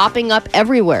been popping up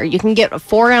everywhere. You can get a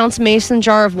 4-ounce mason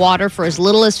jar of water for as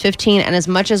little as $15 and as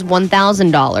much as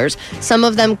 $1,000. Some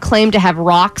of them claim to have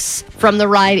rocks from the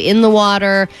ride in the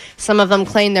water. Some of them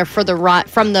claim they're from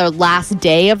the last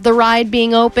day of the ride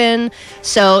being open.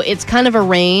 So it's kind of a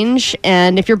range.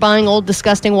 And if you're buying old,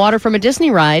 disgusting water from a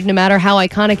Disney ride, no matter how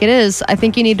iconic it is, I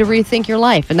think you need to rethink your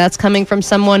life. And that's coming from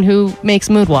someone who makes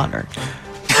mood water.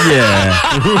 Yeah.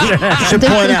 Should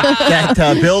point out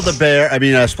that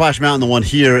Build-A-Bear, Splash Mountain, the one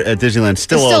here at Disneyland,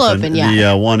 still open.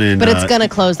 Yeah. The one in but it's going to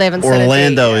close. They haven't said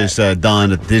Orlando is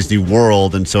done at Disney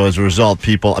World, and so as a result,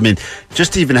 people,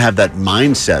 just to even have that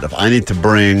mindset of I need to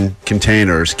bring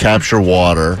containers, capture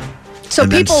water,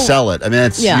 and then sell it.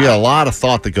 You got a lot of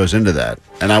thought that goes into that,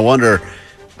 and I wonder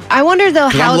though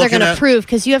how they're going to prove,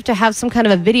 because you have to have some kind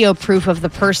of a video proof of the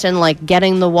person like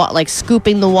getting the water, like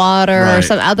scooping the water or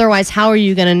something. Otherwise, how are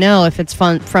you going to know if it's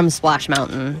from Splash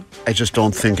Mountain? I just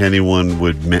don't think anyone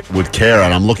would care.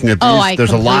 And I'm looking at these. I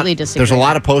completely disagree. There's a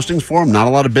lot of postings for them. Not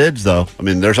a lot of bids though.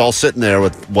 They're all sitting there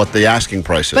with what the asking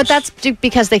price is. But that's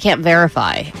because they can't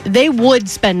verify. They would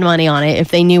spend money on it if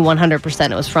they knew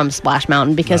 100% it was from Splash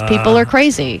Mountain, because people are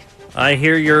crazy. I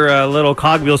hear your little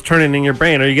cogwheels turning in your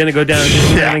brain. Are you going to go down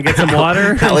and get some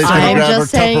water? I'm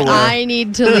just saying I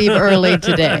need to leave early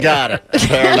today. Got it.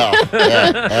 Fair enough.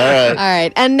 Yeah. All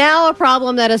right. And now a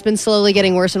problem that has been slowly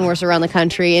getting worse and worse around the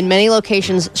country. In many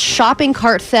locations, shopping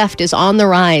cart theft is on the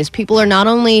rise. People are not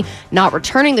only not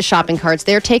returning the shopping carts,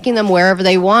 they're taking them wherever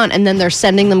they want, and then they're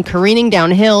sending them careening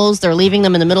down hills. They're leaving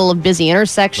them in the middle of busy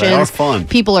intersections. They are fun.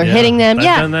 People are hitting them. I've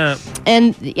done that.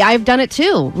 And I've done it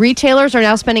too. Retailers are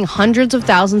now spending hundreds of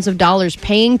thousands of dollars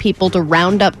paying people to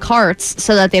round up carts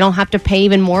so that they don't have to pay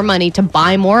even more money to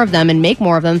buy more of them and make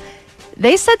more of them.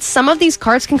 They said some of these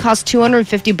carts can cost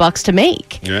 $250 to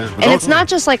make. Yeah. And it's not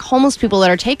just like homeless people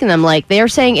that are taking them. Like, they're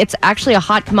saying it's actually a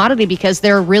hot commodity because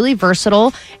they're really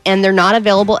versatile and they're not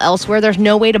available elsewhere. There's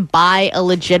no way to buy a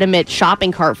legitimate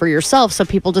shopping cart for yourself, so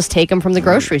people just take them from the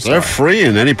grocery store. They're free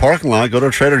in any parking lot. Go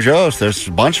to Trader Joe's. There's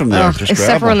a bunch of them there. Just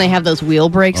except for when they have those wheel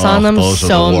brakes on them.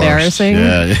 So embarrassing.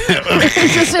 Yeah.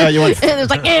 You went it's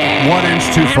like 1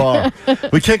 inch too far.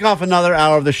 We kick off another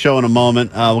hour of the show in a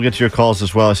moment. We'll get to your calls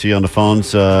as well. I see you on the phones.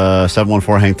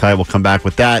 714, hang tight. We'll come back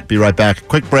with that. Be right back.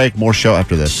 Quick break. More show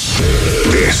after this.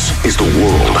 This is the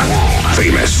world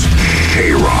famous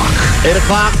K-Rock. 8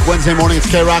 o'clock, Wednesday morning. It's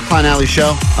K-Rock, Klein Alley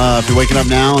Show. If you're waking up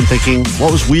now and thinking,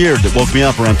 what was weird that woke me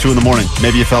up around 2 in the morning?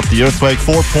 Maybe you felt the earthquake.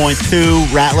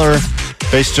 4.2 Rattler,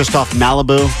 based just off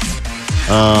Malibu.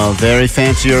 Very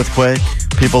fancy earthquake.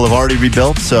 People have already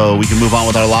rebuilt, so we can move on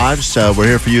with our lives. We're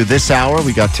here for you this hour.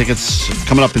 We got tickets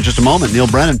coming up in just a moment. Neil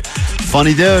Brennan,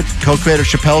 funny dude, co-creator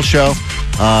Chappelle Show.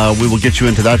 We will get you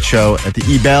into that show at the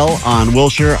E-Bell on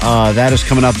Wilshire. That is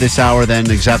coming up this hour,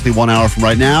 then exactly 1 hour from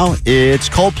right now. It's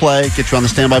Coldplay. Get you on the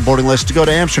standby boarding list to go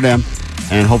to Amsterdam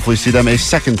and hopefully see them a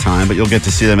second time, but you'll get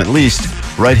to see them at least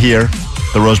right here,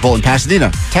 the Rose Bowl in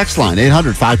Pasadena. Text line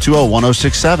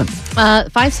 800-520-1067.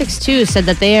 562 said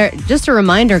that they are, just a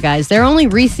reminder, guys, they're only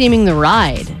retheming the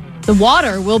ride. The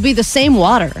water will be the same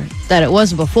water that it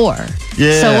was before.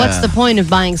 Yeah. So what's the point of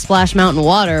buying Splash Mountain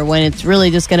water when it's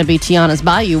really just going to be Tiana's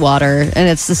Bayou water and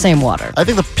it's the same water? I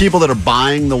think the people that are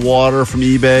buying the water from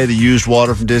eBay, the used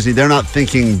water from Disney, they're not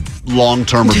thinking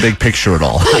long-term or big picture at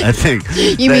all. I think.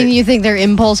 You think they're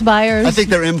impulse buyers? I think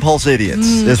they're impulse idiots,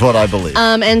 is what I believe.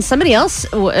 And somebody else,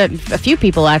 a few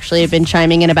people actually have been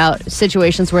chiming in about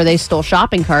situations where they stole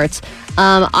shopping carts.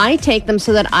 I take them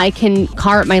so that I can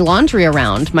cart my laundry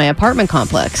around my apartment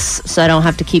complex so I don't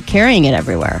have to keep carrying it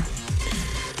everywhere.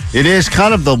 It is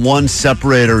kind of the one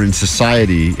separator in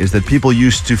society is that people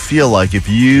used to feel like if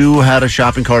you had a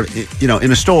shopping cart, in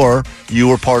a store, you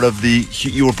were part of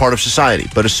society.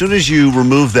 But as soon as you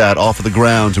remove that off of the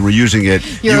grounds and were using it,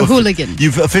 you're a hooligan.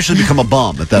 You've officially become a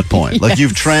bum at that point. Yes. Like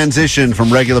you've transitioned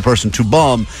from regular person to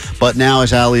bum. But now,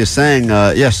 as Ali is saying,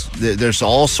 yes, there's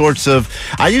all sorts of.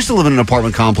 I used to live in an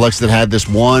apartment complex that had this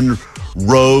one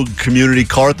rogue community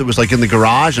cart that was like in the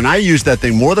garage, and I used that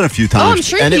thing more than a few times. Oh, I'm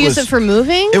sure you used it for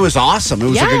moving. It was awesome. It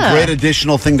was like a great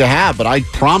additional thing to have, but I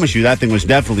promise you that thing was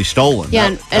definitely stolen.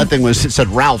 Yeah, that thing it said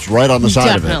Ralph's right on the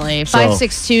side of it. Definitely.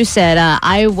 562 said,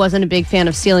 I wasn't a big fan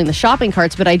of stealing the shopping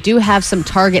carts, but I do have some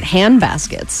Target hand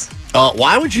baskets.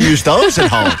 Why would you use those at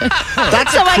home?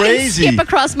 That's so crazy. I can skip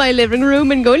across my living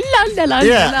room and go la la la.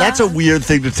 Yeah, la. that's a weird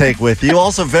thing to take with you.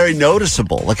 Also, very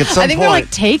noticeable. Like at some I think point, they're like,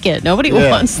 take it. Nobody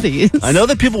wants these. I know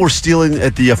that people were stealing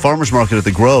at the farmers market at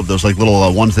the Grove. Those like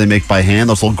little ones they make by hand.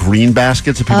 Those little green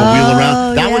baskets that people wheel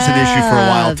around. That was an issue for a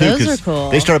while too. Those are cool.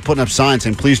 They started putting up signs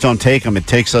saying, "Please don't take them. It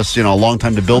takes us, a long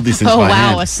time to build these things by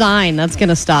hand." Oh wow, a sign that's going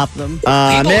to stop them.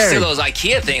 People steal those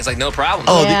IKEA things like no problem.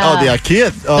 Oh, the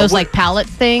IKEA. Those like pallet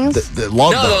things.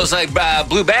 Love those. Those like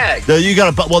blue bag. You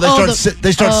got to. Well,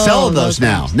 they start selling those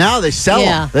now. Things. Now they sell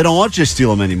them. They don't want you to steal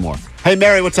them anymore. Hey,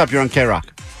 Mary, what's up? You're on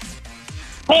K-Rock.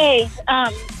 Hey,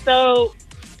 so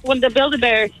when the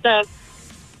Build-A-Bear stuff,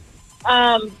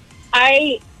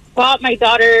 I bought my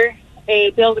daughter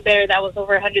a Build-A-Bear that was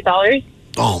over $100.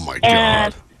 Oh my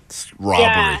God! It's robbery.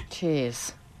 Yeah.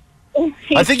 Jeez.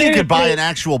 I think you could buy an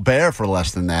actual bear for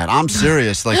less than that. I'm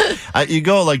serious. Like you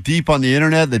go like deep on the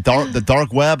internet, the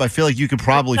dark web. I feel like you could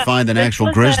probably find an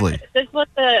actual grizzly. This was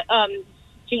the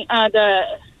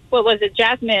what was it,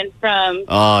 Jasmine from?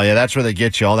 Oh yeah, that's where they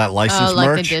get you all that licensed like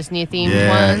merch. the Disney themed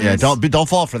ones. Yeah, ones. don't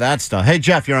fall for that stuff. Hey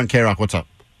Jeff, you're on K-Rock. What's up?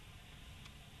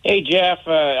 Hey, Jeff.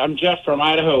 I'm Jeff from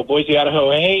Idaho, Boise,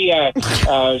 Idaho. Hey,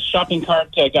 shopping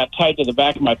cart got tied to the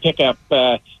back of my pickup.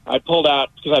 I pulled out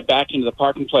because I backed into the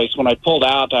parking place. When I pulled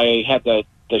out, I had the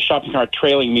shopping cart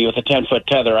trailing me with a 10-foot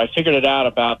tether. I figured it out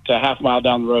about half a mile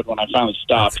down the road when I finally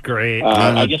stopped. That's great.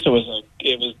 I guess it was.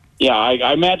 Yeah,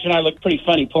 I imagine I looked pretty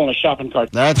funny pulling a shopping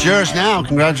cart. That's yours now.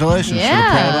 Congratulations.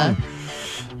 Yeah.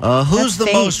 Who's the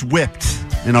most whipped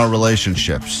in our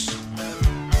relationships?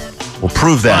 We'll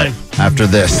prove that after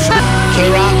this.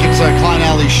 K-Rock, it's a Klein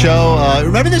Alley show.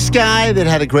 Remember this guy that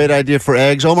had a great idea for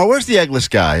eggs? Omar, where's the eggless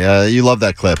guy? You love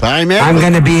that clip. I'm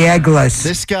going to be eggless.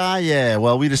 This guy, yeah.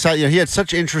 Well, we decided, he had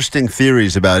such interesting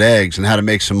theories about eggs and how to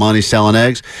make some money selling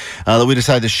eggs that we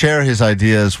decided to share his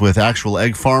ideas with actual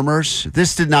egg farmers.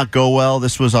 This did not go well.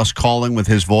 This was us calling with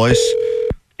his voice.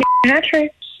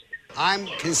 Patrick. I'm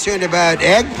concerned about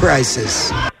egg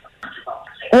prices.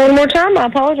 One more time, I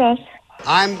apologize.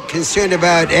 I'm concerned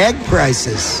about egg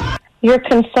prices. You're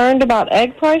concerned about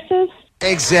egg prices?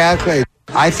 Exactly.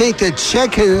 I think that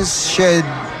chickens should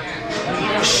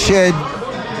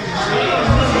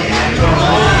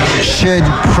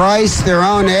price their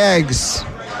own eggs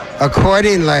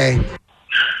accordingly.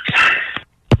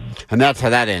 And that's how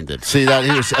that ended. See, that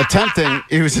he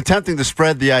was attempting to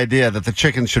spread the idea that the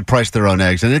chickens should price their own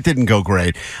eggs, and it didn't go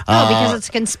great. Because it's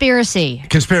conspiracy.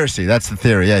 Conspiracy, that's the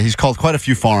theory. Yeah, he's called quite a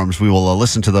few farms. We will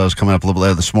listen to those coming up a little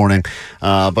later this morning.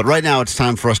 But right now, it's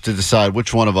time for us to decide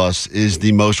which one of us is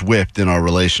the most whipped in our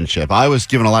relationship. I was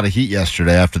given a lot of heat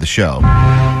yesterday after the show.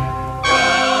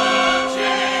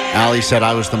 Allie said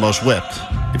I was the most whipped.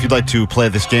 If you'd like to play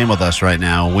this game with us right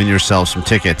now, win yourself some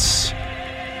tickets.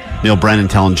 Neil Brennan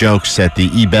telling jokes at the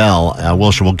E-Bell.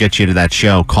 Wilshire will get you to that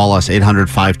show. Call us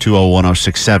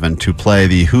 800-520-1067 to play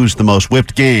the Who's the Most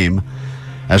Whipped game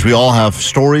as we all have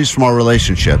stories from our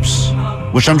relationships,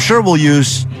 which I'm sure we'll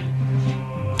use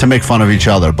to make fun of each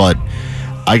other. But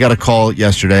I got a call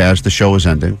yesterday as the show was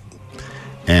ending,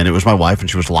 and it was my wife, and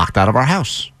she was locked out of our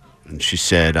house. And she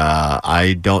said,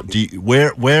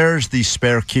 where's the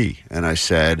spare key? And I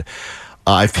said,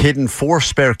 I've hidden 4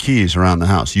 spare keys around the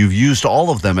house. You've used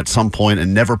all of them at some point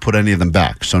and never put any of them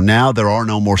back. So now there are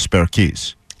no more spare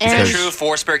keys. Is that true?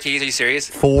 4 spare keys? Are you serious?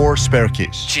 4 spare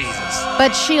keys. Jesus.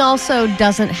 But she also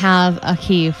doesn't have a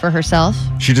key for herself.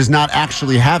 She does not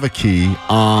actually have a key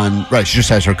on... Right, she just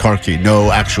has her car key.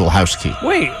 No actual house key.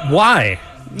 Wait, why?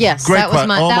 Yes, that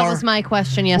was my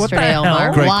question yesterday,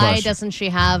 Omar. Great Why question. doesn't she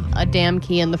have a damn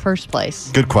key in the first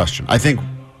place? Good question. I think...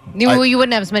 You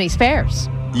wouldn't have as many spares.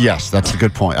 Yes, that's a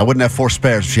good point. I wouldn't have 4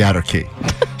 spares if she had her key.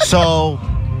 So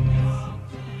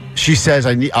she says,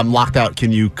 I'm locked out.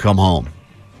 Can you come home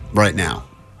right now?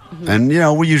 Mm-hmm.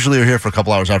 And, we usually are here for a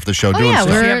couple hours after the show doing stuff.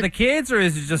 Does she have the kids, or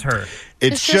is it just her?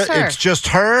 It's just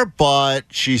her, but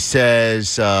she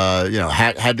says,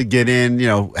 had to get in,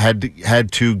 had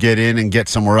to get in and get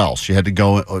somewhere else. She had to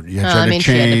go, she had to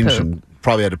change and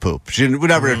probably had to poop. She would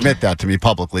never admit that to me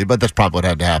publicly, but that's probably what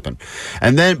had to happen.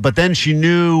 But then she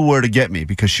knew where to get me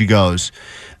because she goes,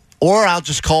 or I'll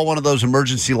just call one of those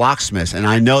emergency locksmiths, and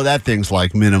I know that thing's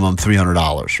like minimum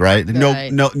 $300, right?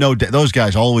 No, those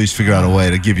guys always figure out a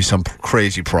way to give you some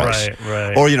crazy price,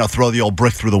 right? Or throw the old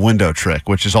brick through the window trick,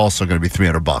 which is also going to be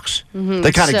 $300. Mm-hmm.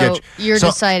 They kind of get you. You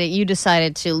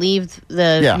decided to leave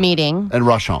the meeting and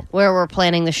rush home, where we're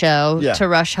planning the show, to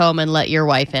rush home and let your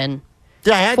wife in.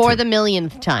 Yeah, I had for to. the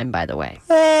millionth time, by the way.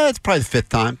 It's probably the 5th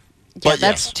time. Yeah,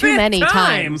 that's too many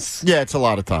times. Yeah, it's a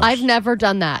lot of times. I've never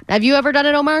done that. Have you ever done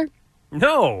it, Omar?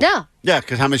 No. No. Yeah,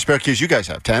 because how many spare keys you guys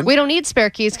have? 10? We don't need spare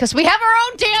keys because we have our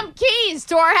own damn keys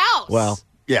to our house. Well,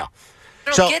 yeah.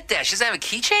 I don't get that. She doesn't have a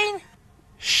keychain?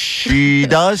 She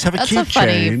does have a keychain. That's a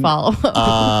funny follow-up.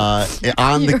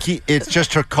 On the key, it's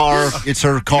just her car. It's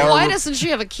her car. Why doesn't she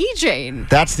have a keychain?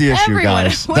 That's the issue,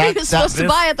 guys. What are you supposed to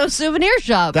buy at those souvenir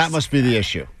shops? That must be the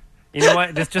issue. You know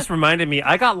what? This just reminded me.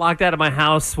 I got locked out of my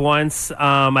house once.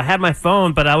 I had my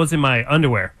phone, but I was in my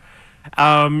underwear.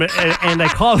 And I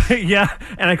called,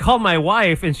 and I called my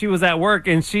wife, and she was at work,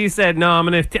 and she said, "No, I'm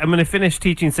gonna finish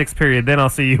teaching 6th period. Then I'll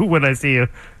see you when I see you."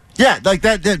 Yeah, like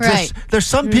that. Right. There's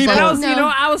some people.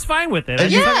 I was fine with it.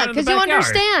 Because you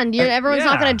understand, everyone's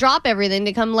not going to drop everything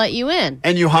to come let you in.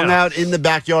 And you hung out in the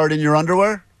backyard in your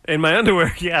underwear. In my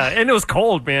underwear, yeah, and it was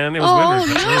cold, man. It was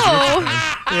winter.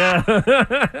 Yeah.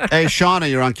 Hey, Shauna,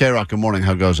 you're on K-Rock. Good morning.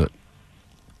 How goes it?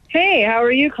 Hey, how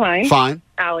are you, Klein? Fine.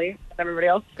 Allie, everybody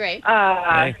else? Great. So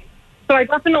I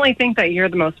definitely think that you're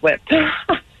the most whipped.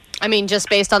 I mean, just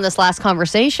based on this last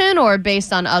conversation or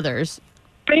based on others?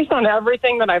 Based on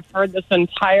everything that I've heard this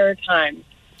entire time.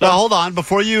 Now, hold on.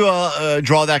 Before you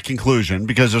draw that conclusion,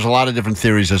 because there's a lot of different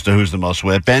theories as to who's the most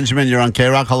whipped. Benjamin, you're on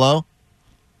K-Rock. Hello?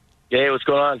 Hey, what's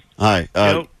going on? Hi.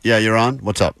 Yeah, you're on.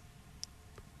 What's up?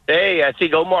 Hey, I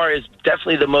think Omar is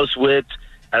definitely the most whipped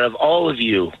out of all of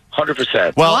you,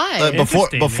 100%. Well,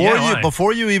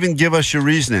 before you even give us your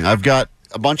reasoning, I've got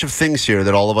a bunch of things here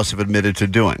that all of us have admitted to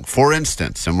doing. For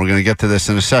instance, and we're going to get to this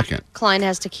in a second. Klein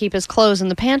has to keep his clothes in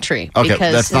the pantry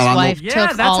because his wife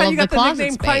took all of the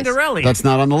closet space. That's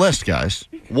not on the list, guys.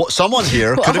 Someone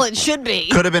here. Well, it should be.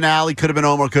 Could have been Allie, could have been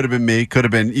Omar, could have been me, could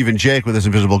have been even Jake with his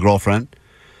invisible girlfriend.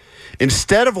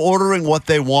 Instead of ordering what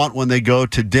they want when they go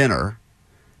to dinner,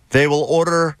 they will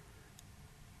order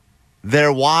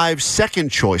their wife's second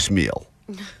choice meal.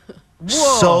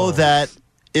 So that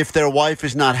if their wife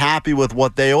is not happy with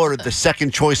what they ordered, the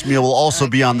second choice meal will also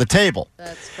be on the table.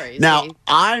 That's crazy. Now,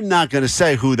 I'm not going to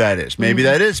say who that is. Maybe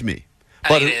that is me.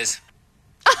 But it is.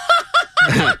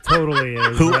 Totally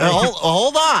is.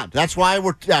 Hold on. That's why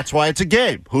it's a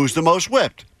game. Who's the most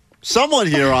whipped? Someone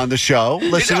here on the show.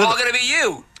 These are all going to be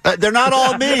you. They're not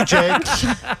all me, Jake.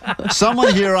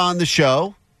 Someone here on the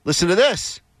show. Listen to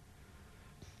this.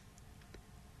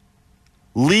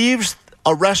 Leaves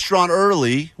a restaurant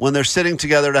early when they're sitting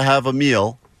together to have a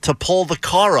meal to pull the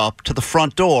car up to the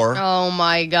front door. Oh,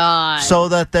 my God. So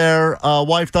that their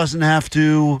wife doesn't have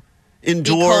to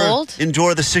endure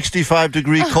the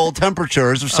 65-degree cold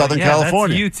temperatures of Southern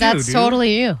California. That's you too, That's dude.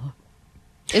 totally you.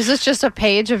 Is this just a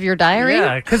page of your diary?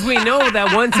 Yeah, because we know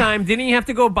that one time, didn't you have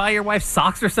to go buy your wife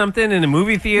socks or something in a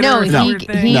movie theater? No,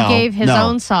 he gave his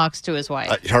own socks to his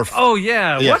wife. Oh,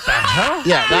 yeah. What the hell?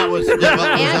 Yeah, that was... and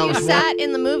you sat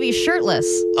in the movie shirtless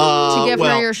to give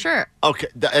her your shirt. Okay,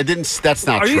 that's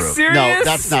not Are true. you serious? No,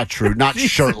 that's not true. Not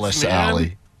shirtless, man.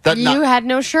 Allie. You had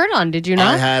no shirt on, did you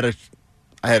not?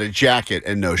 I had a jacket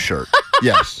and no shirt.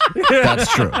 Yes, that's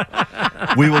true.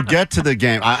 We will get to the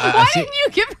game. Why didn't you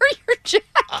give her your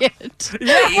jacket?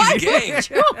 Easy game.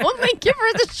 Only give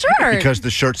her the shirt. Because the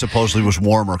shirt supposedly was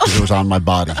warmer because it was on my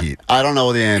body heat. I don't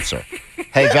know the answer.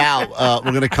 Hey, Val,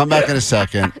 we're going to come back in a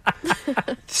second.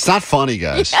 It's not funny,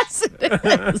 guys. Yes,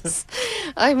 it is.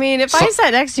 I mean, if I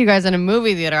sat next to you guys in a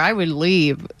movie theater, I would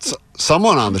leave.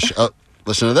 Someone on the show,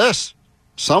 listen to this.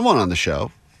 Someone on the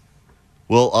show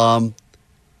will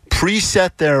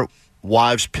preset their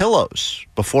wives' pillows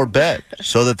before bed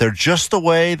so that they're just the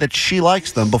way that she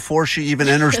likes them before she even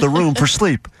enters the room for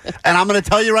sleep. And I'm going to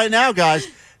tell you right now, guys,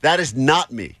 that is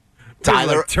not me.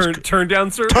 Tyler, like turn down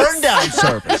service. Turn down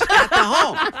service at the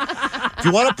home. If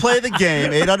you want to play the game,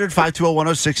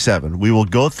 800-520-1067. We will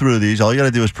go through these. All you got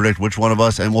to do is predict which one of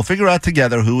us, and we'll figure out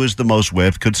together who is the most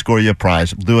whipped. Could score you a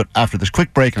prize. We'll do it after this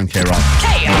quick break on K-Rock.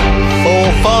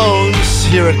 Full phones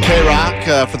here at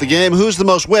K-Rock for the game. Who's the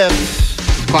most whipped?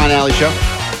 Klein Alley Show.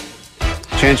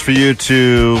 Chance for you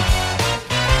to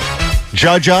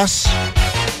judge us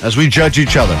as we judge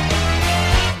each other.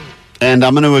 And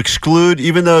I'm going to exclude,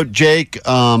 even though, Jake,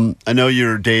 I know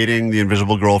you're dating the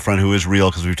invisible girlfriend who is real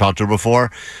because we've talked to her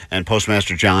before, and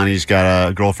Postmaster Johnny's got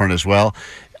a girlfriend as well.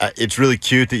 It's really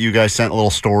cute that you guys sent little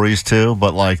stories too,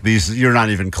 but like these, you're not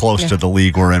even close to the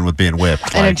league we're in with being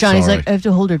whipped. I know Johnny's like, I have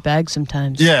to hold her bag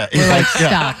sometimes. Yeah, we're like,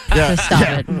 stop, just stop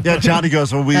it. Yeah, Johnny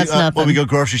goes, when we go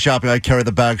grocery shopping, I carry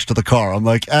the bags to the car. I'm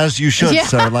like, as you should,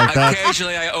 sir. Like that.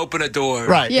 Occasionally, I open a door.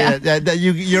 Right. Yeah.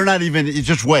 You're not even. You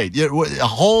just wait. You're a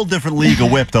whole different league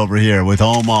of whipped over here with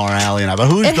Omar, Allie, and I.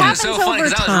 But who's it happens so funny over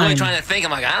because I was really trying to think.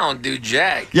 I'm like, I don't do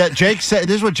jack. Yeah, Jake said.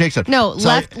 This is what Jake said. No,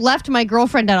 so left my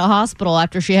girlfriend at a hospital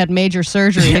after she had major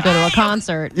surgery to go to a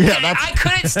concert. Yeah, I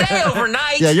couldn't stay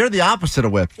overnight. Yeah, you're the opposite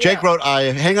of whipped. Jake wrote, I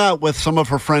hang out with some of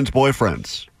her friends'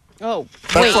 boyfriends. Oh,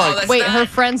 wait, her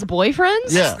friends' boyfriends?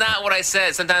 Yeah. That's not what I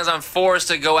said. Sometimes I'm forced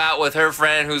to go out with her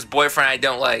friend whose boyfriend I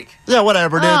don't like. Yeah,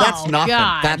 whatever, dude. That's nothing.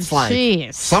 God, that's like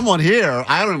geez. Someone here,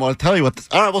 I don't even want to tell you what.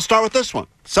 All right, we'll start with this one.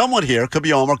 Someone here, could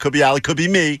be Omar, could be Allie, could be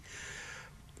me,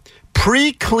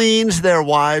 pre-cleans their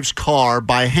wife's car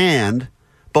by hand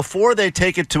before they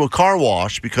take it to a car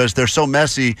wash because they're so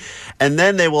messy, and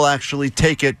then they will actually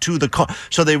take it to the car.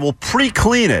 So they will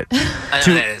pre-clean it. I know what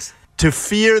that is. To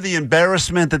fear the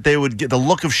embarrassment that they would get, the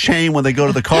look of shame when they go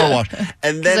to the car wash,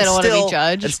 and then they don't want to be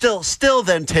judged. And still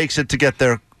then takes it to get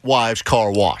their wife's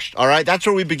car washed. All right, that's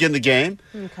where we begin the game.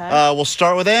 Okay. We'll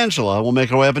start with Angela. We'll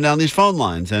make our way up and down these phone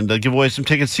lines and give away some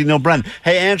tickets to see Neil Brennan.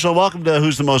 Hey, Angela, welcome to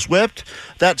Who's the Most Whipped.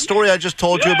 That story I just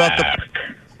told you about the.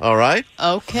 All right.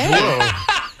 Okay.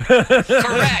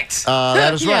 Correct.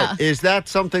 That is right. Is that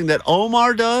something that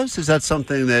Omar does? Is that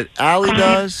something that Allie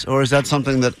does? Or is that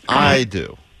something that I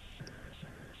do?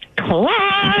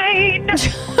 Klein.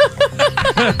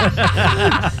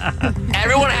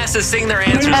 Everyone has to sing their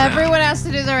answers. Everyone has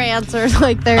to do their answers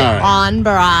like they're on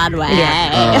Broadway.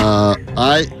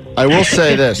 I will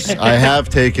say this. I have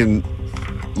taken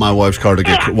my wife's car to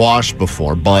get washed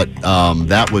before, but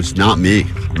that was not me.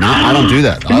 I don't do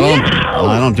that.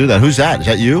 I don't do that. Who's that? Is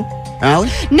that you, Allie?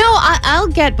 No, I'll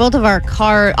get both of our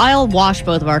cars. I'll wash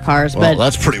both of our cars. Well, but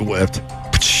that's pretty whipped.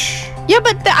 Yeah,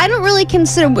 but I don't really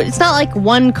consider. It's not like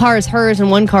one car is hers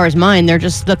and one car is mine. They're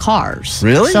just the cars.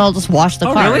 Really? So I'll just wash the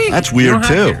cars. Really? That's weird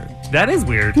too. That is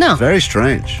weird. No. Very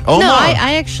strange. Omar. No,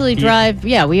 I actually drive.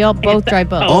 Yeah, we all both drive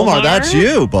both. Omar, that's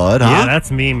you, bud, huh? Yeah,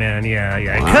 that's me, man. Yeah.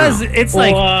 Because it's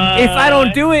like, if I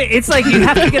don't do it, it's like you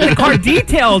have to get the car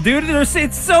detailed, dude.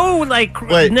 It's so, like,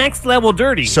 next level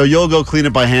dirty. So you'll go clean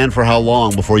it by hand for how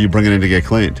long before you bring it in to get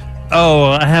cleaned? Oh,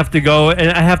 I have to go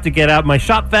and I have to get out my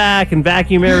shop vac and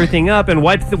vacuum everything up and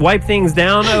wipe things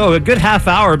down. Oh, a good half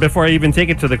hour before I even take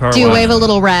it to the car wash. Do you wave a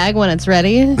little rag when it's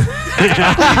ready?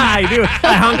 I do.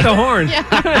 I honk the horn.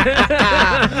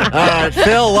 All right,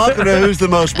 Phil, welcome to Who's the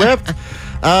Most Whipped.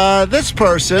 This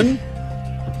person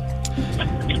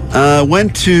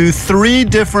went to 3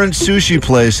 different sushi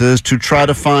places to try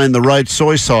to find the right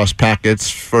soy sauce packets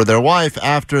for their wife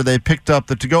after they picked up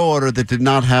the to-go order that did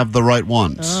not have the right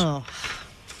ones. Oh.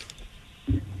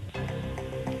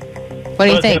 What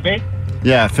do you think?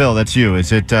 Yeah, Phil, that's you. Is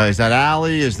that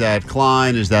Allie? Is that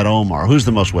Klein? Is that Omar? Who's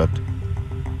the most whipped?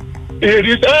 It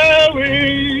is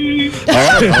Allie.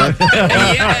 All right.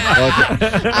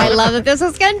 I love that this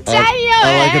is continuing.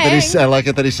 I like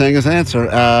it that he's saying his answer.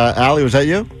 Allie, was that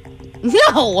you?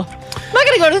 No. I'm not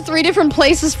going to go to 3 different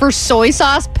places for soy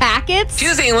sauce packets. She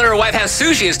doesn't even let her wife have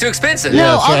sushi. It's too expensive.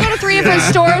 No, I'll go to 3 different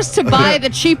stores to buy the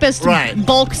cheapest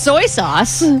bulk soy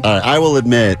sauce. All right, I will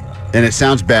admit, and it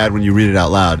sounds bad when you read it out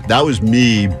loud, that was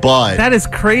me, but... That is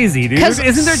crazy, dude.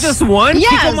 Isn't there just one?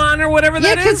 Yes. Kikkoman or whatever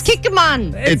that is? Yeah, because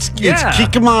Kikkoman. It's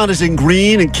Kikkoman is in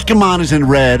green and Kikkoman is in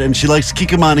red, and she likes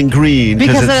Kikkoman in green.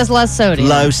 Because it has less sodium.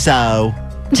 Low so.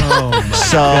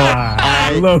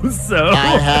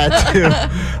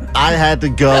 I had to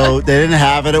go. They didn't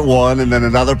have it at one, and then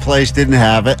another place didn't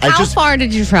have it. How far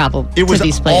did you travel to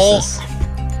these places?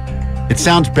 It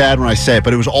sounds bad when I say it,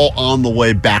 but it was all on the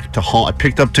way back to home. I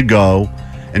picked up to go,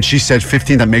 and she said,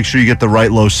 15th, make sure you get the right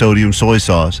low-sodium soy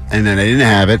sauce. And then they didn't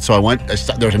have it, so I went.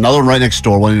 There was another one right next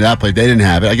door, one in that place. They didn't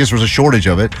have it. I guess there was a shortage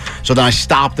of it. So then I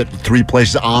stopped at 3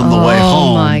 places on the way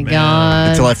home. Oh, my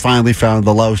God. Until I finally found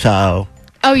the Low-So.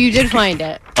 Oh, you did find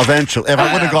it. Eventually. If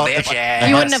I would have gone...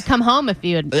 You wouldn't have come home if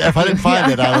you had... If I didn't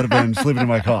find it, I would have been sleeping in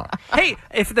my car. Hey,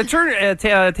 if the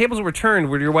tables were turned,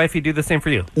 would your wifey do the same for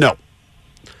you? No.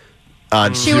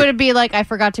 She would be like, I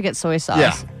forgot to get soy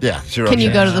sauce. Yeah. Zero Can you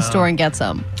chance. go to the store and get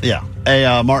some? Yeah. Hey,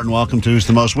 Martin, welcome to Who's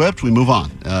the Most Whipped. We move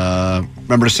on.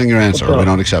 Remember to sing your answer. We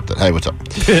don't accept it. Hey, what's up?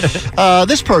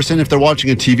 This person, if they're watching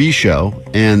a TV show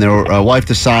and their wife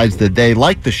decides that they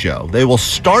like the show, they will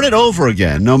start it over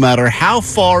again no matter how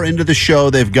far into the show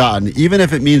they've gotten, even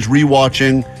if it means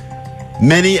rewatching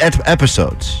many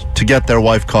episodes to get their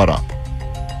wife caught up.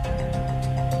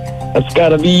 That's got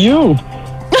to be you.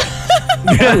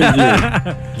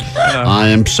 I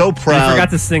am so proud. You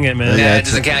forgot to sing it, man. Yeah, it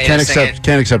doesn't count.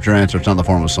 Can't accept your answer. It's not in the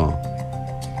form of a song.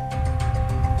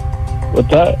 What's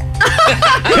that?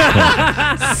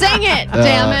 Sing it,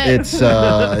 damn it. It's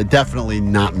definitely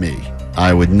not me.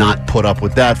 I would not put up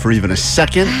with that for even a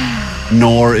second.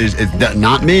 Nor is it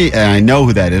not me. And I know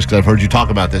who that is because I've heard you talk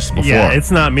about this before. Yeah, it's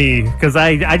not me because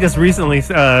I just recently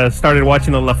started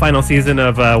watching the final season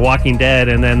of Walking Dead,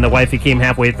 and then the wifey came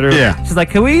halfway through. Yeah. She's like,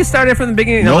 "Can we start it from the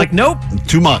beginning?" And I'm like, "Nope,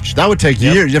 too much. That would take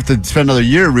years. You have to spend another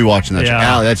year rewatching that. Yeah.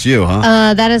 Allie, that's you,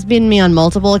 huh? That has been me on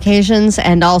multiple occasions,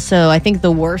 and also I think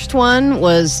the worst one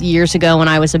was years ago when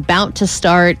I was about to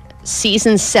start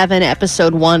Season 7,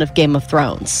 Episode 1 of Game of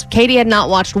Thrones. Katie had not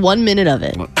watched 1 minute of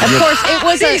it. Of course, it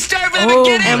was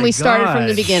and we started from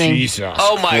the beginning. Jesus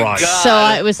oh my God. So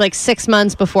it was like 6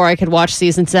 months before I could watch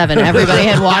Season 7. Everybody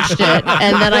had watched it,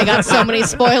 and then I got so many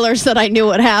spoilers that I knew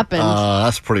what happened.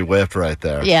 That's pretty whipped right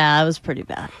there. Yeah, it was pretty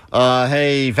bad.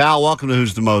 Hey, Val, welcome to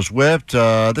Who's the Most Whipped.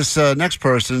 This next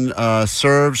person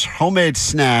serves homemade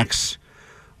snacks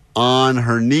on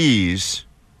her knees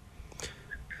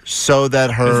so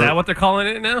that her... Is that what they're calling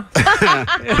it now?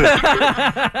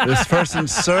 This person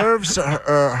serves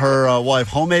her wife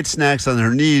homemade snacks on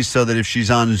her knees so that if she's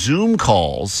on Zoom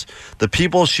calls, the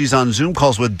people she's on Zoom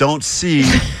calls with don't see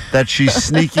that she's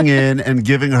sneaking in and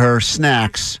giving her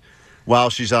snacks while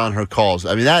she's on her calls.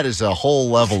 I mean, that is a whole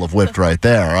level of whipped right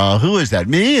there. Who is that?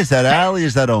 Me? Is that Allie?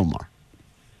 Is that Omar?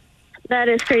 That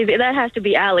is crazy. That has to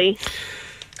be Allie.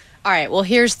 All right, well,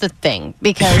 here's the thing,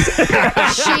 because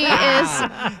she is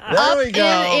up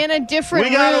in a different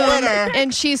room,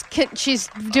 and she's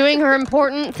doing her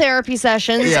important therapy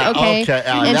sessions, okay?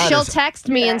 And she'll text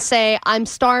me and say, I'm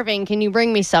starving, can you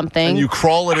bring me something? And you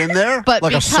crawl it in there? But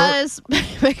like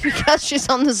because she's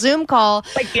on the Zoom call,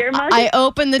 like beer mug? I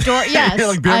open the door, yes.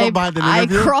 Like beer mug behind the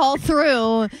interview? I crawl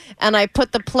through, and I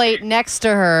put the plate next to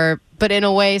her, but in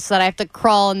a way so that I have to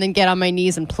crawl and then get on my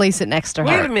knees and place it next to her.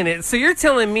 Wait a minute. So you're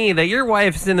telling me that your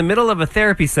wife's in the middle of a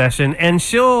therapy session and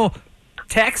she'll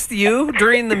text you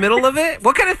during the middle of it?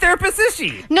 What kind of therapist is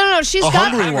she? No, she's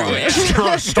got... hungry one.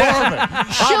 Starving.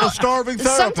 I'm a starving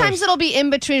therapist. Sometimes it'll be in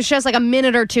between. She has like a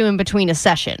minute or two in between a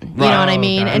session. You know what I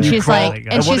mean? And she's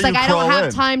like, I don't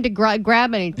have time to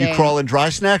grab anything. You crawl in dry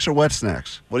snacks or wet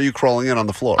snacks? What are you crawling in on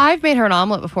the floor? I've made her an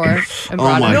omelet before. And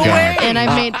brought my it. God. And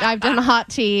I've done hot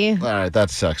tea. All right,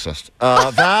 that's sexist.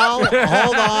 Val,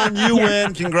 hold on. You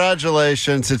win.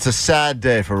 Congratulations. It's a sad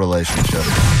day for relationships.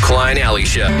 Klein Alley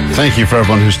Show. Thank you for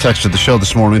everyone who's texted the show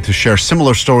this morning to share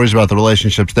similar stories about the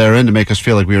relationships they're in to make us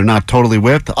feel like we are not totally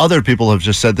whipped. Other people have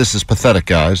just said, this is pathetic,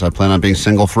 guys. I plan on being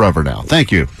single forever now.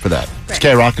 Thank you for that. It's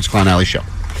K-Rock. It's Klein Alley Show.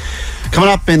 Coming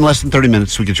up in less than 30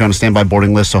 minutes, we get you on a standby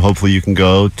boarding list, so hopefully you can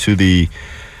go to the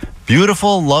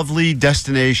beautiful, lovely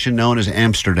destination known as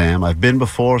Amsterdam. I've been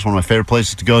before. It's one of my favorite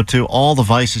places to go to. All the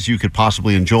vices you could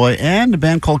possibly enjoy. And a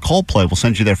band called Coldplay will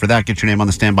send you there for that. Get your name on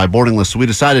the standby boarding list. So we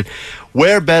decided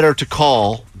where better to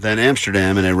call than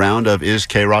Amsterdam in a round of Is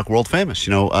K-Rock World Famous?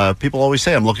 You know, people always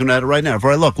say, I'm looking at it right now.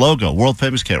 Everywhere I look, logo, World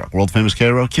Famous K-Rock, World Famous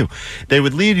K-Rock Q. They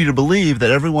would lead you to believe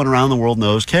that everyone around the world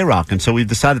knows K-Rock. And so we've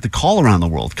decided to call around the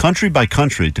world, country by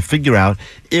country, to figure out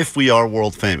if we are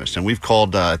world famous. And we've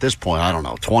called, at this point,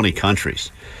 20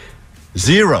 countries.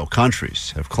 0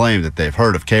 countries have claimed that they've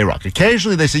heard of K-Rock.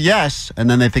 Occasionally they say yes, and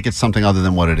then they think it's something other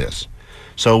than what it is.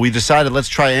 So we decided let's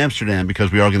try Amsterdam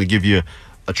because we are going to give you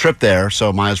a trip there,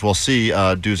 so might as well see,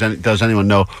 does anyone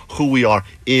know who we are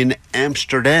in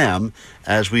Amsterdam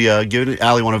as we give it?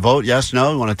 Allie, want to vote? Yes,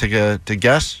 no? You want to take a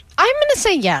guess? I'm going to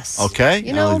say yes. Okay.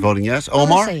 You know, Allie's voting yes. I'm gonna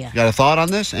Omar, say yeah. you got a thought on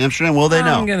this? Amsterdam, will they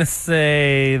know? I'm going to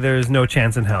say there's no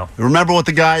chance in hell. Remember what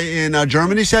the guy in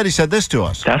Germany said? He said this to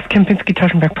us. Das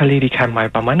Kempinski-Taschenberg-Palais, die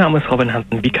Kernmeiber. Mein Name ist Robin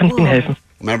Hansen. Wie kann ich Ihnen helfen?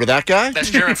 Remember that guy? That's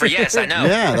German for yes, I know.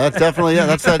 Yeah, that's definitely,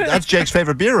 that's Jake's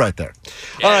favorite beer right there.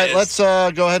 Yeah, all right, let's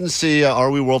go ahead and see, are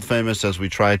we world famous as we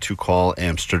try to call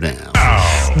Amsterdam?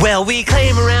 Well, we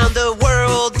claim around the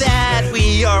world that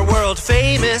we are world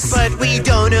famous, but we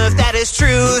don't know if that is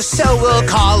true, so we'll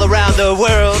call around the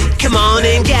world. Come on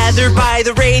and gather by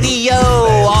the radio,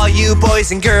 all you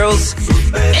boys and girls.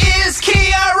 Is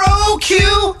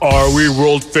KROQ? Are we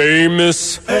world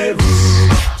famous?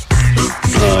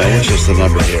 Which is the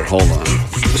number here? Hold on.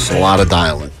 It's a lot of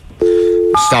dialing.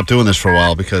 Stopped doing this for a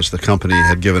while because the company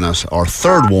had given us our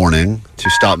third warning to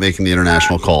stop making the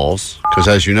international calls. Because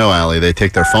as you know, Allie, they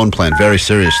take their phone plan very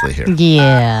seriously here.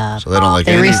 Yeah. So they don't like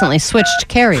They any... recently switched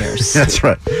carriers That's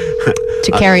right.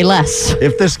 to carry less.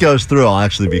 If this goes through, I'll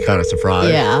actually be kind of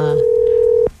surprised. Yeah.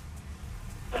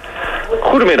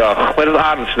 Goedemiddag, met het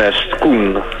Arendsnest,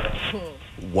 Koen.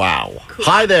 Wow.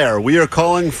 Hi there. We are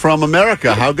calling from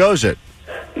America. How goes it?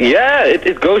 Yeah,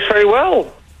 it goes very well.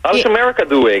 How's America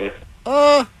doing?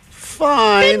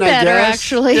 Fine, Been better, I guess.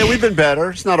 actually. Yeah, we've been better.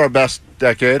 It's not our best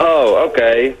decade. Oh,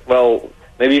 okay. Well,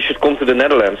 maybe you should come to the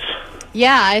Netherlands.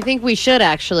 Yeah, I think we should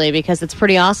actually because it's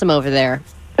pretty awesome over there.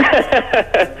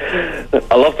 I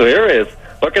love to hear it.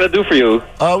 What can I do for you?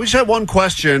 We just had one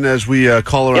question as we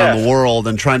call around the world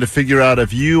and trying to figure out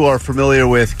if you are familiar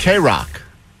with K-Rock.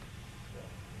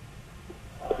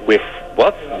 With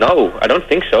what? No, I don't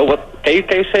think so. What? Can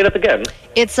you say that again?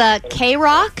 It's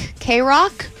K-Rock.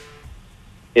 K-Rock.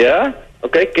 Yeah?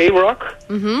 Okay, K-Rock?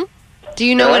 Mm-hmm. Do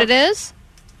you know what it is?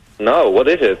 No, what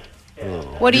is it?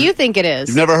 What do you think it is?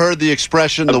 You've never heard the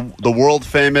expression, the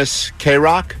world-famous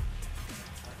K-Rock?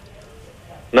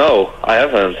 No, I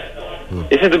haven't.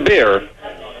 Is it a beer?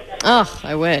 Oh,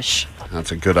 I wish.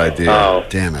 That's a good idea. Oh.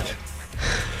 Damn it.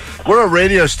 We're a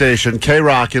radio station,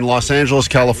 K-Rock, in Los Angeles,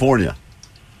 California.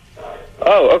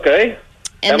 Oh, okay.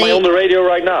 And Am I on the radio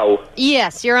right now?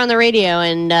 Yes, you're on the radio,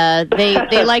 and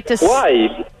they like to...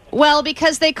 Why? Well,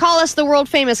 because they call us the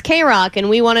world-famous K-Rock, and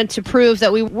we wanted to prove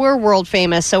that we were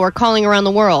world-famous, so we're calling around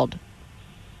the world.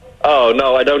 Oh,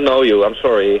 no, I don't know you. I'm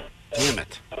sorry. Damn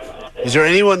it. Is there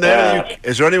anyone there?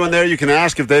 Is there anyone there you can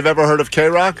ask if they've ever heard of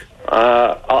K-Rock?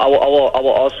 I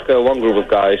will ask one group of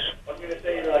guys.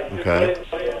 Okay.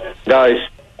 Guys,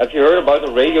 have you heard about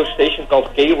a radio station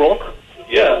called K-Rock?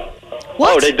 Yeah.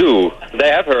 What? Oh, they do. They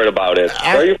have heard about it.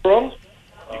 Where are you from?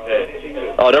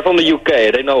 Oh, they're from the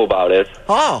UK. They know about it.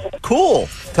 Oh, cool.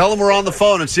 Tell them we're on the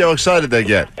phone and see how excited they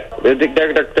get.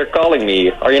 They're calling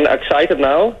me. Are you excited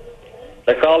now?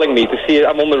 They're calling me to see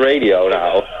I'm on the radio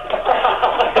now.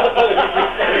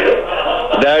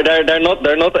 They're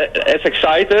not as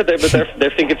excited, but they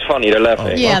think it's funny. They're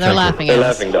laughing. Yeah, they're laughing at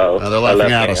us. They're laughing though. No, they're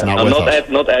laughing at us, not with us.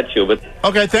 Not at you, but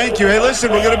Okay, thank you. Hey,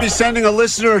 listen, we're going to be sending a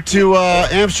listener to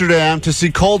Amsterdam to see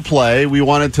Coldplay. We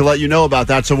wanted to let you know about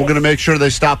that, so we're going to make sure they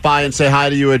stop by and say hi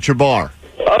to you at your bar.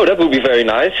 Oh, that would be very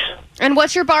nice. And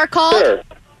what's your bar called? Sure.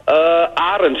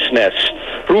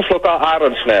 Arendsnest. Proeflokaal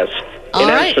Arendsnest. All In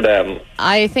right. Amsterdam.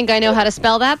 I think I know how to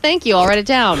spell that. Thank you. I'll write it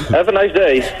down. Have a nice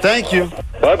day. Thank you.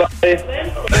 Bye-bye.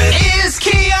 Is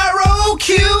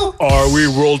KROQ? Are we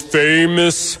world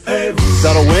famous? Is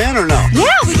that a win or no? Yeah,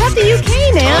 we got the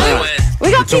UK, man.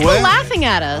 We got It's a people win. laughing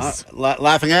at us.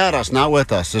 Laughing at us, not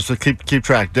with us. Just to keep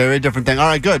track. Very different thing. All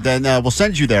right, good. Then we'll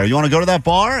send you there. You want to go to that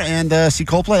bar and see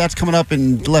Coldplay? That's coming up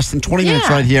in less than 20 minutes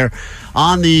right here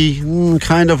on the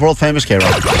kind of world-famous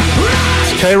K-Rock.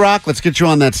 K-Rock, let's get you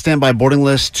on that standby boarding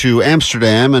list to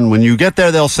Amsterdam. And when you get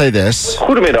there, they'll say this.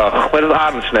 Goedemiddag, met het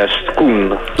Arendsnest, Koen.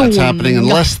 That's happening in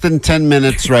less than 10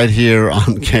 minutes right here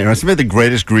on K-Rock. It's made the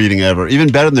greatest greeting ever. Even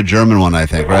better than the German one, I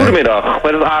think, right? Goedemiddag,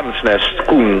 met het Arendsnest,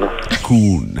 Koen.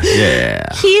 Koen, yeah.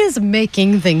 He is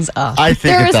making things up. I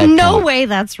think there at is that no point- way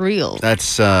that's real.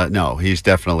 That's, no, he's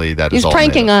definitely, that is He's all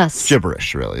pranking made up. us.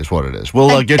 Gibberish, really, is what it is.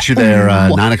 We'll get you there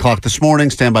 9 o'clock this morning.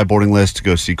 Standby boarding list to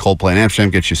go see Coldplay in Amsterdam.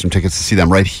 Get you some tickets to see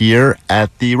them right here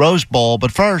at the Rose Bowl.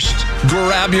 But first,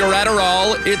 Grab your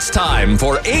Adderall. It's time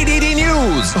for ADD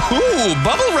News. Ooh,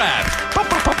 bubble wrap.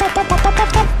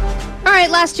 All right,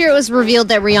 last year it was revealed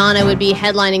that Rihanna would be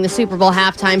headlining the Super Bowl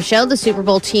halftime show. The Super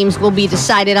Bowl teams will be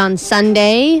decided on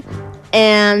Sunday.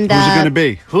 And who's it going to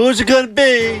be? Who's it going to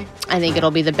be? I think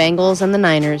it'll be the Bengals and the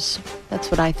Niners.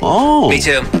 That's what I think. Oh. Me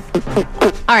too.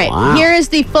 All right, Wow. here is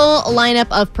the full lineup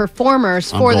of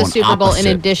performers I'm for the going Super Bowl in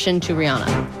opposite. addition to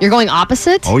Rihanna. You're going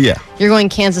opposite? Oh, yeah. You're going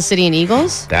Kansas City and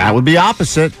Eagles? That would be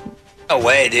opposite. No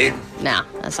way, dude. No,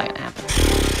 that's not going to happen.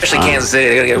 Especially Kansas City.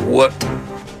 They're going to get whooped.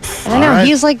 I know. All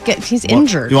right. He's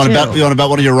injured. You want to too. bet? You want to bet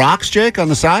one of your rocks, Jake, on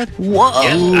the side? Whoa.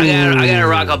 Yeah, I got a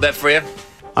rock. I'll bet for you.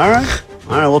 All right.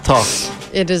 We'll talk.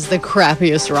 It is the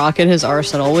crappiest rock in his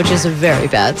arsenal, which is a very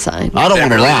bad sign. I don't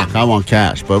want a rock. I want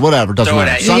cash, but whatever. Doesn't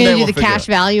matter. You're going to do the cash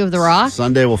value of the rock?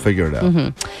 Sunday we'll figure it out.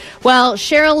 Mm-hmm. Well,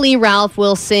 Cheryl Lee Ralph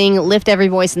will sing Lift Every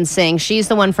Voice and Sing. She's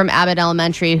the one from Abbott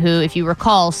Elementary who, if you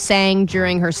recall, sang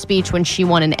during her speech when she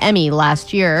won an Emmy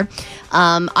last year.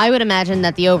 I would imagine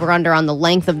that the over-under on the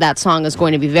length of that song is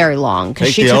going to be very long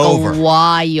because she took a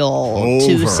while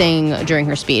to sing during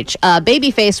her speech.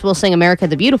 Babyface will sing America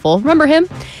the Beautiful. Remember him?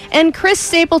 And Chris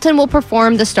Stapleton will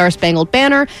perform the Star-Spangled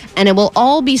Banner, and it will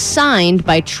all be signed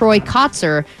by Troy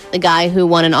Kotzer, the guy who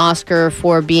won an Oscar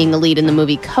for being the lead in the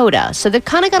movie Coda. So they've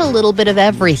kind of got a little bit of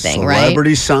everything, right?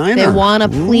 Celebrity signer. They want to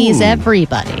please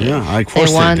everybody. Yeah, of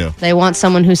course they do. They want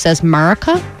someone who says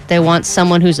America. They want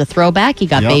someone who's a throwback. You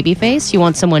got Babyface. You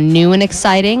want someone new and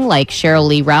exciting like Cheryl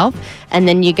Lee Ralph. And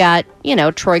then you got,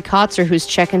 Troy Kotzer who's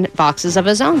checking boxes of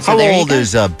his own. So How old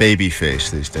is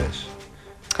Babyface these days?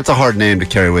 That's a hard name to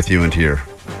carry with you into your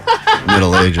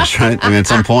middle ages, right? I mean, at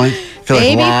some point, I feel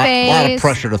like a lot of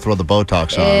pressure to throw the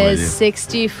Botox on. Is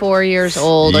 64 years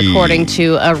old, according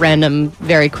to a random,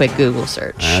 very quick Google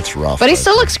search. That's rough. But he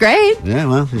still looks great. Yeah,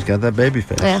 well, he's got that baby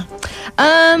face. Yeah.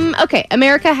 Okay,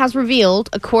 America has revealed,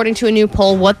 according to a new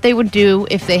poll, what they would do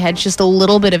if they had just a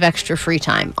little bit of extra free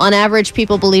time. On average,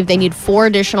 people believe they need 4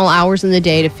 additional hours in the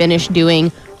day to finish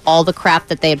doing all the crap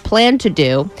that they had planned to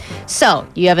do. So,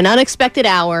 you have an unexpected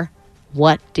hour.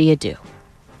 What do you do?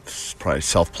 Probably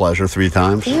self-pleasure 3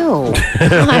 times. Ew.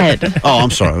 God. Oh, I'm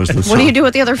sorry. It was the What do you do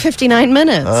with the other 59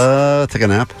 minutes? Take a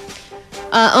nap.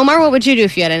 Omar, what would you do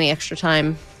if you had any extra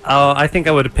time? Oh, I think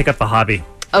I would pick up a hobby.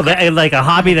 Okay. Like a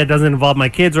hobby that doesn't involve my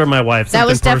kids or my wife. That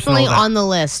was definitely on the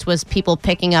list, was people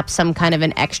picking up some kind of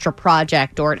an extra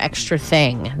project or an extra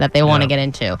thing that they want to get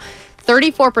into.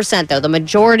 34%, though, the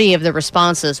majority of the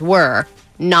responses were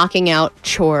knocking out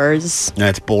chores.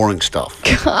 That's boring stuff.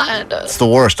 God. It's the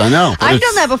worst, I know. I've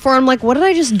done that before. I'm like, what did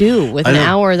I just do with an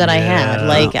hour that I had?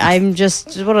 Like, I'm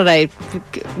just, what did I,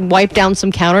 wipe down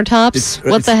some countertops?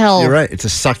 What the hell? You're right. It's a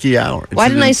sucky hour. Why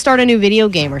didn't I start a new video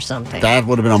game or something? That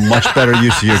would have been a much better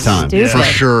use of your time. For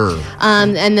sure.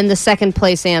 And then the second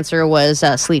place answer was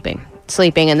sleeping.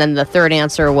 And then the third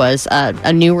answer was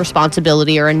a new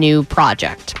responsibility or a new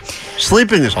project.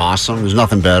 Sleeping is awesome. There's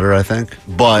nothing better, I think.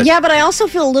 But yeah, but I also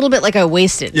feel a little bit like I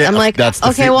wasted. Yeah, I'm like, I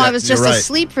was just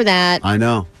asleep for that. I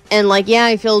know. And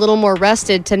I feel a little more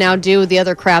rested to now do the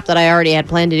other crap that I already had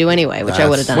planned to do anyway, which I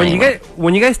would have done anyway.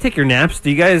 When you guys take your naps, do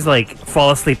you guys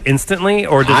fall asleep instantly,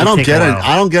 or does I don't it take a while?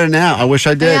 I don't get a nap. I wish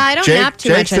I did. Yeah, I don't nap too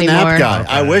Jake's much the anymore. nap guy.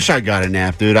 I wish I got a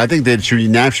nap, dude. I think that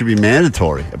nap should be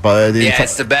mandatory. But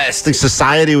it's the best. I think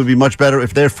society would be much better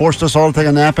if they forced us all to take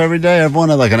a nap every day. Everyone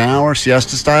had like an hour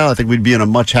siesta style. I think we'd be in a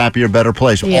much happier, better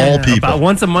place. Yeah. All people. About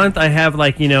once a month, I have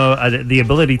the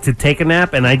ability to take a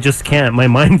nap, and I just can't. My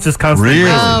mind's just constantly.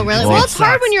 Really? Oh, really? Well, it's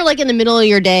hard when you're in the middle of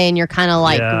your day and you're kind of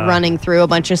running through a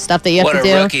bunch of stuff that you have to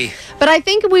do. Rookie. But I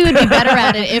think we would be better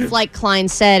at it if, like Klein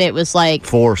said, it was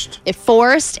forced.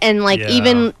 And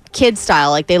even kid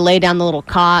style, they lay down the little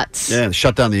cots. Yeah,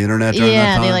 shut down the internet during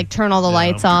that time. They turn all the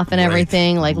lights off and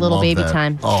everything, little Love baby that.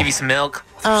 time. Oh. Give you some milk.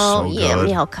 Oh, So yeah, good.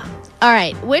 milk. All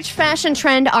right, which fashion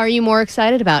trend are you more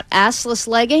excited about? Assless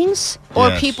leggings or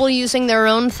Yes. people using their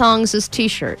own thongs as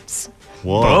t-shirts?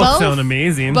 Whoa. Both sound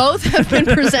amazing. Both have been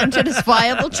presented as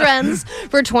viable trends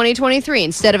for 2023.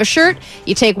 Instead of a shirt,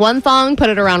 you take one thong,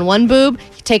 put it around one boob.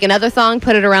 You take another thong,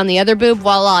 put it around the other boob.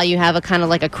 Voila, you have a kind of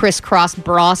like a crisscross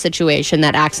bra situation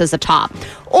that acts as a top.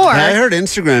 Or I heard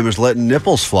Instagram is letting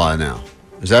nipples fly now.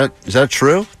 Is that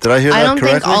true? Did I hear that I don't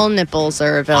correctly? think all nipples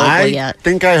are available I yet.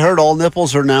 think I heard all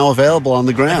nipples are now available on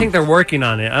the gram. I think they're working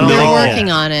on it. I don't They're know.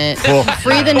 working on it.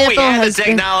 Free the We nipple had has the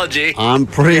been... technology. I'm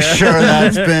pretty sure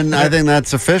that's been. I think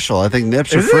that's official. I think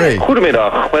nips are free.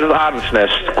 Goedemiddag, met het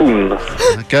aardappelsnest, Koen.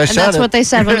 That guy And said that's it. what they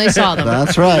said when they saw them.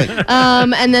 That's right.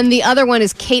 And then the other one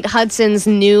is Kate Hudson's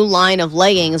new line of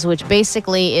leggings, which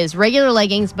basically is regular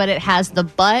leggings, but it has the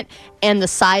butt and the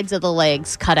sides of the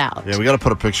legs cut out. Yeah, we got to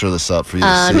put a picture of this up for you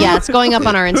to see. Yeah, it's going up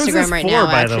on our Who's Instagram this right for, now,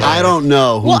 by the actually. way? I don't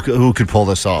know who could pull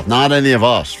this off. Not any of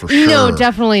us, for sure. No,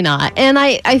 definitely not. And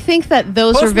I think that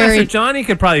those are Postmaster very... Johnny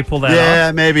could probably pull that off.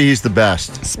 Yeah, maybe he's the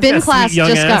best. Spin That class sweet young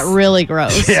just ass. got really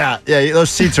gross. Yeah, those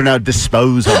seats are now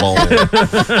disposable.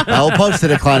 I'll post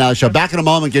it at Klein Alley Show. Back in a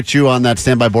moment, get you on that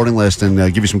standby boarding list and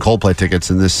give you some Coldplay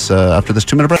tickets in this after this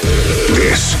 2-minute break.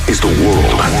 This is the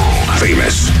world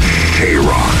famous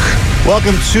K-Rock.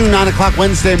 Welcome to 9 o'clock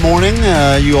Wednesday morning.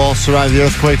 You all survived the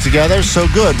earthquake together. So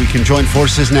good. We can join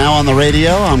forces now on the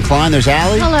radio. I'm Klein. There's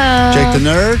Allie. Hello. Jake the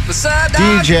Nerd. What's up, dog?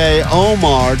 DJ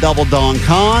Omar, Double Dong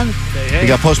Khan. Hey. We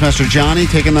got Postmaster Johnny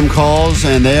taking them calls,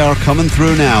 and they are coming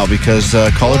through now because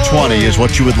caller 20 is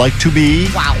what you would like to be.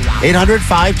 Wow.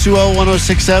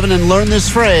 800-520-1067 and learn this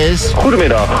phrase.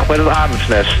 Goedemiddag, met het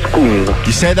Arendsnest, Koen.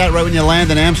 You say that right when you land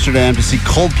in Amsterdam to see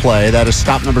Coldplay. That is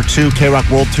stop number 2, K-Rock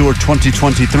World Tour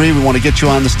 2023. We want to get you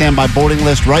on the standby boarding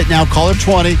list right now. Caller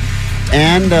 20,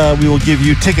 and we will give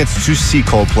you tickets to see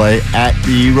Coldplay at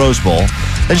the Rose Bowl.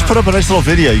 They just put up a nice little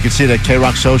video. You can see it at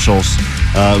K-Rock Socials.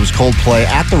 It was Coldplay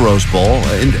at the Rose Bowl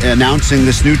announcing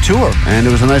this new tour, and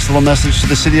it was a nice little message to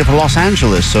the city of Los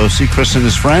Angeles. So see Chris and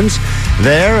his friends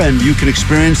there, and you can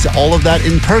experience all of that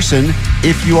in person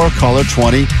if you are caller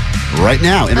 20 right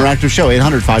now. Interactive show,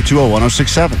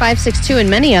 800-520-1067. 562 and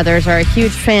many others are a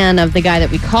huge fan of the guy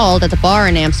that we called at the bar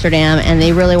in Amsterdam, and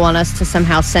they really want us to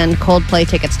somehow send Coldplay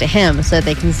tickets to him so that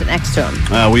they can sit next to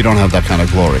him. We don't have that kind of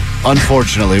glory.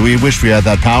 Unfortunately, we wish we had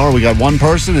that power. We got one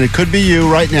person, and it could be you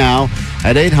right now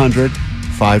at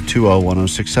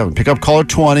 800-520-1067. Pick up caller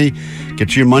 20,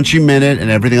 get your Munchie Minute,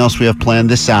 and everything else we have planned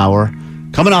this hour.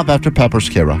 Coming up after Pepper's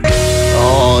K-Rock.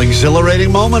 Oh,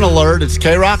 exhilarating moment alert. It's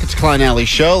K-Rock. It's Klein Alley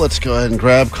Show. Let's go ahead and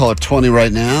grab caller 20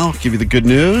 right now. Give you the good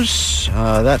news.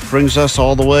 That brings us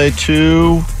all the way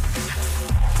to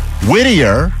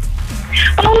Whittier.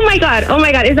 Oh my God.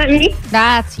 Is that me?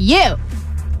 That's you.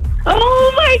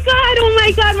 Oh my God. Who am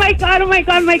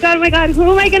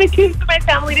I going to choose for my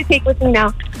family to take with me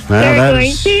now? They're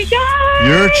going to die.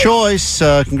 Your choice.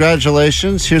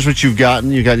 Congratulations. Here's what you've gotten.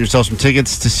 You got yourself some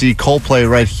tickets to see Coldplay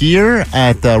right here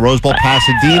at Rose Bowl,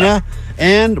 Pasadena.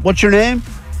 And what's your name?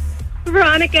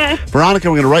 Veronica, we're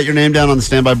going to write your name down on the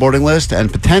standby boarding list,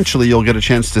 and potentially you'll get a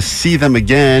chance to see them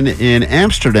again in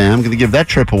Amsterdam. I'm going to give that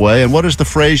trip away. And what is the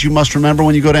phrase you must remember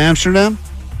when you go to Amsterdam?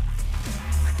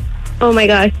 Oh my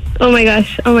gosh.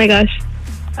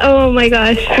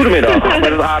 Goedemiddag, met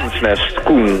het Arendsnest,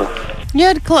 Koen. You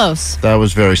had close. That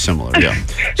was very similar, yeah.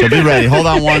 So be ready. Hold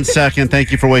on one second.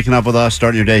 Thank you for waking up with us,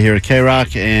 starting your day here at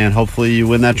K-Rock, and hopefully you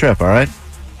win that trip, all right?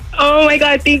 Oh my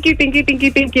God, thank you.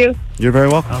 You're very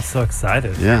welcome. I'm so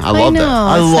excited. Yeah, I love that.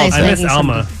 I love that. I miss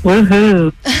Alma.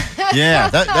 Woohoo. Yeah,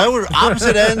 that were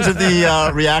opposite ends of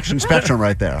the reaction spectrum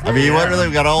right there. I mean, literally,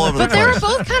 we got all over the place. But they were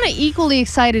both kind of equally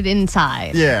excited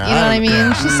inside. Yeah. You know what I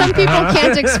mean? Just some people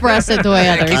can't express it the way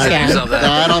others can. No,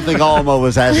 I don't think Alma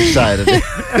was as excited.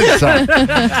 It's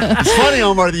funny,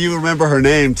 Omar, that you remember her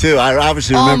name, too. I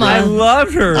obviously remember. I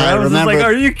loved her. I was just like,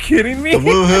 are you kidding me? The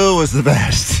woohoo was the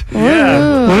best. Yeah.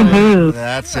 Woohoo.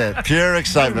 That's it. Pure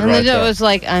excitement and right then there. It was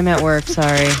like, I'm at work,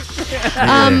 sorry.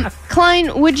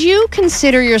 Klein, would you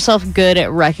consider yourself good at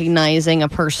recognizing a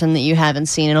person that you haven't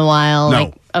seen in a while?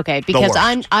 No. Okay, because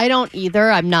I don't either.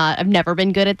 I've never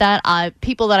been good at that.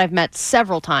 People that I've met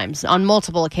several times on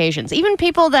multiple occasions, even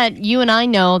people that you and I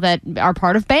know that are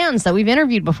part of bands that we've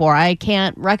interviewed before, I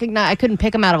can't recognize. I couldn't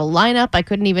pick them out of a lineup. I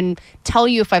couldn't even tell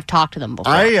you if I've talked to them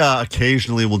before. I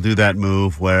occasionally will do that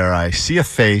move where I see a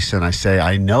face and I say,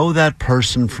 I know that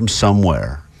person from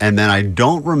somewhere. And then I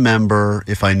don't remember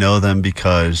if I know them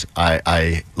because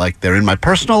I like they're in my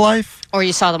personal life. Or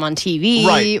you saw them on TV.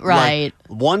 Right. Like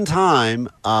one time,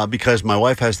 because my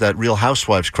wife has that Real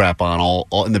Housewives crap on all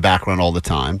in the background all the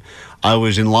time, I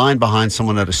was in line behind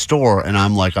someone at a store, and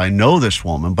I'm like, I know this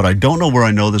woman, but I don't know where I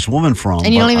know this woman from.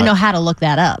 And you don't even know how to look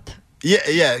that up.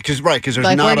 Yeah, because there's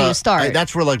like, not where do you start?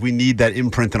 That's where we need that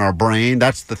imprint in our brain.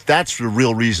 That's the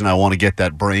real reason I want to get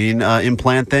that brain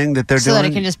implant thing that they're doing. So that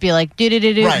it can just be like do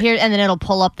here, and then it'll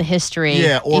pull up the history.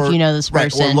 Yeah, or, if you know this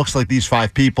person, right, or it looks like these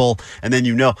 5 people, and then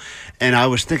you know. And I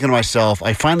was thinking to myself,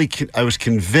 I was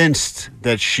convinced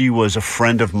that she was a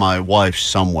friend of my wife's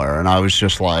somewhere, and I was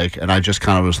just like, and I just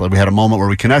kind of was like, we had a moment where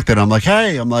we connected. I'm like,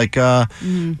 hey,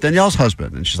 Danielle's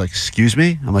husband, and she's like, excuse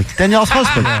me. I'm like, Danielle's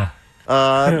husband. Me.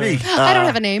 I don't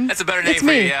have a name. That's a better name it's for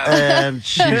me. you. Yeah. And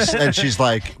she's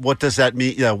like, what does that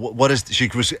mean? Yeah, what is? She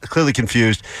was clearly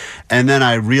confused, and then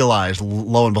I realized,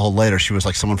 lo and behold, later she was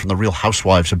like someone from the Real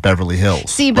Housewives of Beverly Hills.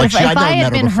 See, but if I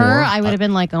had been her, I would have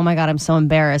been like, oh my God, I'm so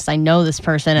embarrassed. I know this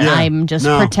person, and I'm just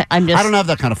I don't have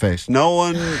that kind of face. No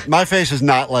one. My face is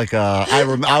not like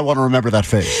I want to remember that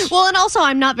face. Well, and also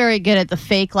I'm not very good at the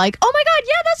fake. Like, oh my God,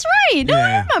 yeah, that's right. No,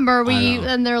 I remember.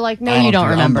 And they're like, no, you don't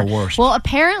remember. I'm the worst. Well,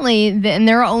 apparently. And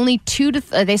there are only 2 to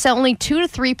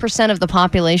 3% of the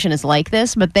population is like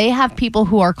this, but they have people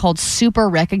who are called super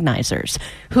recognizers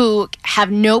who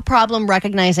have no problem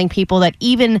recognizing people that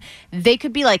even they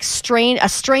could be like a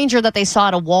stranger that they saw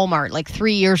at a Walmart like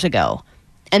 3 years ago.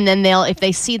 And then if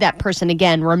they see that person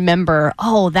again, remember,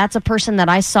 oh, that's a person that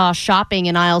I saw shopping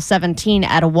in aisle 17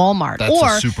 at a Walmart. That's or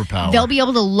a superpower. They'll be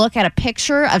able to look at a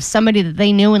picture of somebody that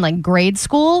they knew in like grade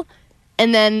school,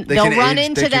 and then they'll run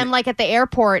into them like at the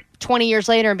airport 20 years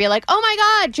later and be like, oh my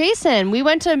God, Jason, we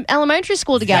went to elementary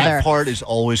school together. That part is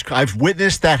always, I've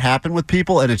witnessed that happen with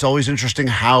people, and it's always interesting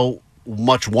how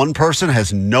much one person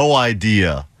has no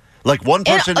idea. Like one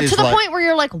person is to the point where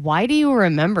you're like, why do you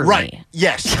remember me?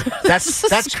 Yes.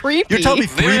 That's creepy. You're telling me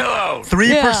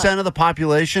 3% of the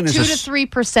population is 2 to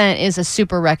 3% is a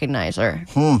super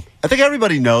recognizer. I think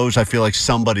everybody knows, I feel like,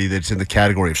 somebody that's in the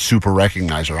category of super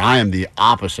recognizer. I am the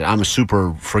opposite. I'm a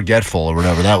super forgetful or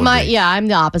whatever that would be. Yeah, I'm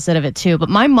the opposite of it too. But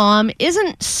my mom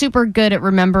isn't super good at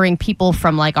remembering people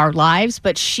from like our lives,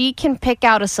 but she can pick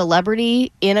out a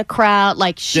celebrity in a crowd.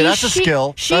 Like that's a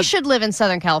skill. She should live in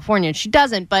Southern California, and she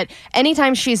doesn't. But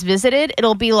anytime she's visited,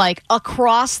 it'll be like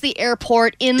across the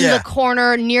airport in the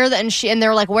corner near the and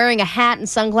they're like wearing a hat and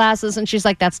sunglasses, and she's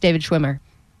like, "That's David Schwimmer."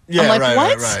 Yeah, I'm like,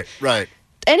 what? Right.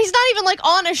 And he's not even like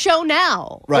on a show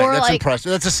now. Right, or that's like,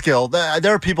 impressive. That's a skill.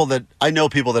 There are people that I know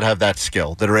that have that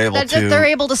skill that are able to. They're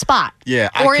able to spot. Yeah,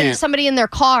 or somebody in their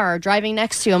car driving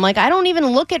next to you. I'm like, I don't even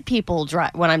look at people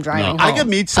when I'm driving home. I could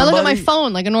meet somebody. I look at my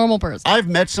phone like a normal person. I've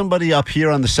met somebody up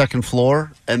here on the second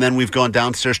floor, and then we've gone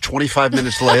downstairs 25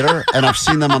 minutes later, and I've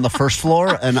seen them on the first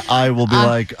floor, and I will be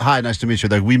like, "Hi, nice to meet you."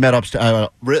 Like, we met upstairs.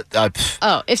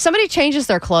 If somebody changes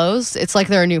their clothes, it's like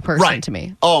they're a new person to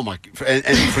me. Oh my!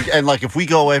 And like if we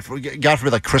go away for. God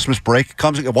forbid, like Christmas break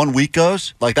comes, 1 week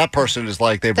goes, like that person is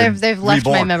like they've left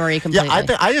my memory completely.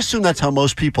 Yeah, I assume that's how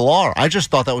most people are. I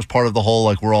just thought that was part of the whole,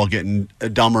 like, we're all getting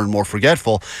dumber and more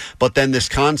forgetful. But then this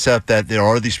concept that there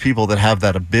are these people that have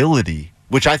that ability,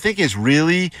 which I think is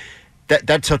really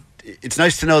it's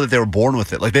nice to know that they were born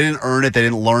with it. Like, they didn't earn it, they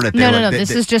didn't learn it. No.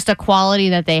 This is just a quality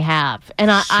that they have, and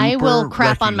I will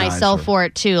crap on myself for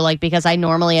it too. Like, because I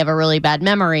normally have a really bad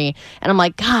memory, and I'm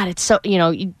like, God, it's so you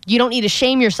don't need to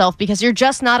shame yourself because you're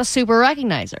just not a super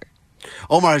recognizer.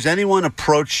 Omar, has anyone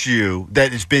approached you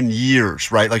that it's been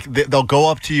years, right? Like, they'll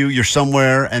go up to you, you're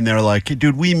somewhere, and they're like,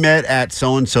 dude, we met at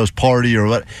so-and-so's party or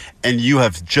what, and you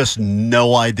have just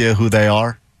no idea who they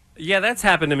are? Yeah, that's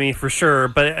happened to me for sure,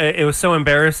 but it was so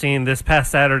embarrassing. This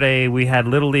past Saturday, we had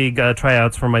Little League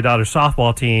tryouts for my daughter's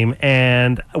softball team,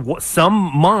 and some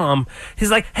mom,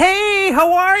 she's like, hey,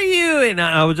 how are you? And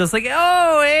I was just like,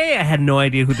 oh, hey. I had no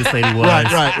idea who this lady was.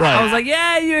 Right. I was like,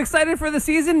 yeah, you excited for the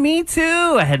season? Me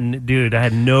too. I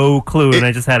had no clue, and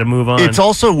I just had to move on. It's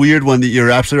also weird when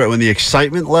you're absolutely right, when the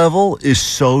excitement level is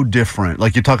so different.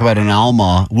 Like, you talk about an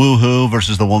Alma, woohoo,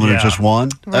 versus the woman who just won.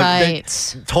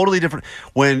 Right. Totally different.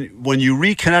 When you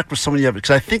reconnect with someone because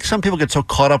I think some people get so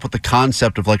caught up with the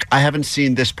concept of like, I haven't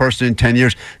seen this person in 10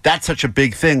 years. That's such a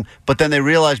big thing. But then they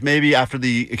realize maybe after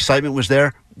the excitement was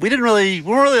there, we weren't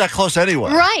really that close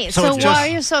anyway. Right. So why are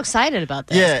you so excited about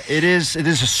this? Yeah, it is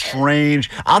a strange.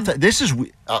 I'll tell you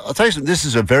something. This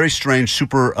is a very strange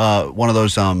super. One of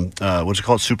those. What's it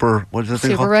called? Super. What is that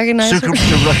thing called? Recognizer. Super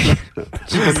recognizer.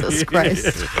 Jesus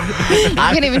Christ! You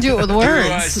can't even do it with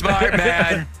words. Smart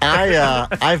man.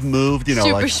 I've moved.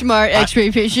 Super smart X-ray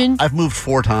vision. I've moved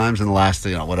 4 times in the last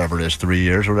whatever it is, 3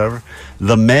 years or whatever.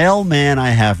 The mailman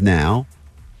I have now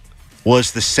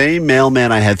was the same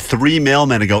mailman I had 3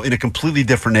 mailmen ago in a completely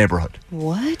different neighborhood.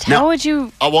 What? How would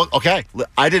you? Okay.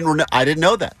 I didn't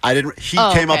know that. He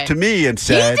came up to me and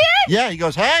said, "He did?" Yeah. He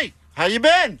goes, "Hey, how you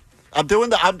been? I'm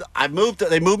doing I moved.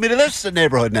 They moved me to this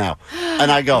neighborhood now."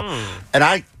 And I go, and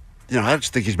I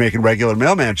just think he's making regular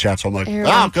mailman chats. So I'm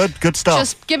like, good stuff.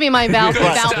 Just give me my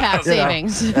Valpak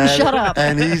savings. Shut up.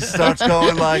 And he starts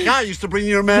going like, I used to bring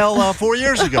your mail 4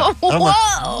 years ago.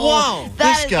 Whoa.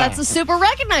 That's a super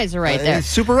recognizer right there.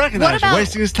 Super recognizer.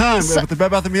 Wasting his time with the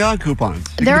Bed Bath & Beyond coupons.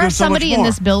 There are somebody in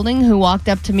this building who walked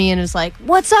up to me and was like,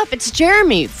 what's up? It's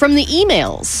Jeremy from the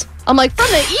emails. I'm like, from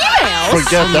the emails?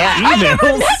 Forget that. I've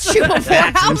never met you before.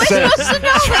 How am I supposed to know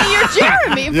that you're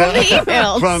Jeremy from the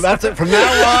emails? That's it. From now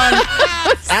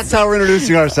on, that's how we're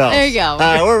introducing ourselves. There you go.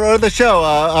 We're the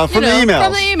show from the emails.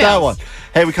 From the emails. That one.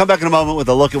 Hey, we come back in a moment with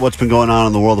a look at what's been going on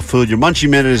in the world of food. Your Munchie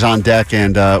Minute is on deck,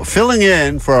 and filling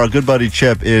in for our good buddy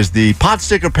Chip is the Pot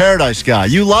Sticker Paradise guy.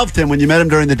 You loved him when you met him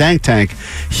during the Dank Tank.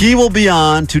 He will be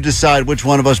on to decide which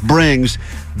one of us brings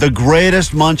the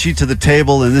greatest munchie to the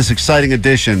table in this exciting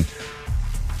edition.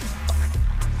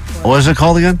 What is it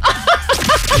called again?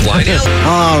 K-Rock line.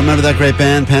 Oh, remember that great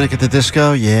band, Panic at the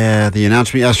Disco? Yeah, the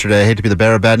announcement yesterday, I hate to be the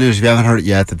bearer of bad news if you haven't heard it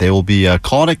yet, that they will be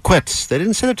calling it quits. They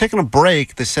didn't say they're taking a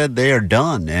break. They said they are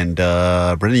done. And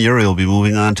Brendan Urie will be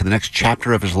moving on to the next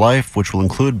chapter of his life, which will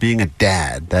include being a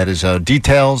dad. That is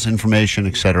details, information,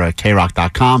 etc. at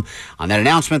krock.com. On that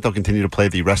announcement, they'll continue to play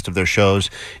the rest of their shows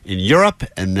in Europe,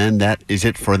 and then that is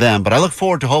it for them. But I look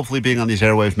forward to hopefully being on these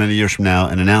airwaves many years from now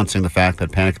and announcing the fact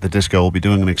that Panic at the Disco will be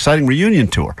doing an exciting reunion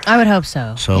tour. I would hope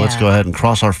so. So let's go ahead and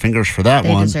cross our fingers for that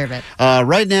one. They deserve it.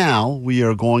 Right now, we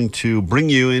are going to bring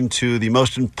you into the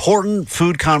most important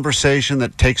food conversation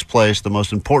that takes place, the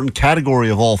most important category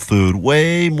of all food,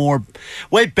 way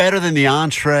better than the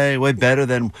entree, way better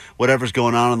than whatever's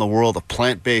going on in the world of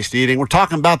plant-based eating. We're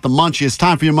talking about the Munchie. It's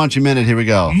time for your Munchie Minute. Here we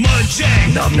go.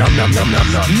 Munchie! Nom nom nom nom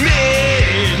nom nom. Minute!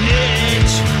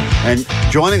 And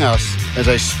joining us as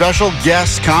a special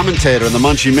guest commentator in the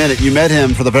Munchie Minute, you met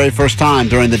him for the very first time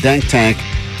during the Dank Tank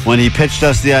when he pitched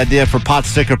us the idea for Pot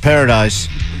Sticker Paradise.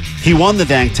 He won the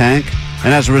Dank Tank,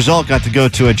 and as a result got to go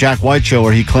to a Jack White show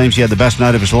where he claims he had the best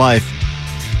night of his life.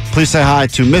 Please say hi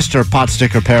to Mr. Pot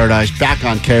Sticker Paradise back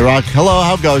on K-Rock. Hello,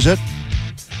 how goes it?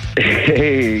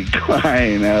 Hey,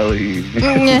 Klein, Ellie.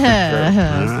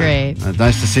 Yeah, great.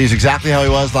 Nice to see. He's exactly how he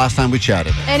was last time we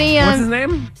chatted. Any, What's his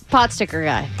name? Pot sticker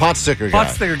guy. Pot sticker guy.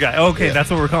 Pot sticker guy. Okay, that's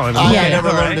what we're calling him. I never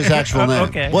learned his actual name.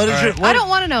 Okay. What is your? I don't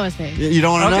want to know his name. You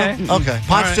don't want to know? Okay.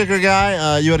 Pot sticker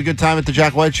guy. You had a good time at the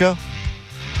Jack White show?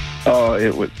 Oh,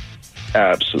 it was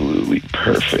absolutely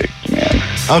perfect, man.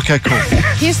 Okay, cool.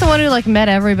 He's the one who met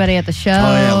everybody at the show. Oh,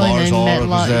 yeah, Lars and then met Ulrich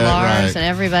was there, Lars right. and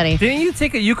everybody. Didn't you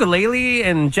take a ukulele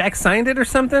and Jack signed it or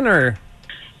something? Or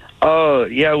Oh,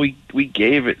 yeah, we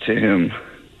gave it to him.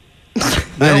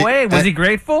 no way. Was he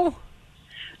grateful?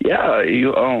 Yeah,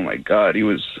 oh my God, he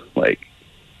was like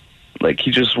he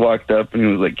just walked up and he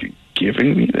was like, "You're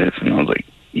giving me this?" And I was like,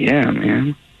 "Yeah,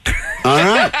 man." All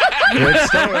right. Good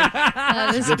story.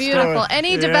 That is Good beautiful. story.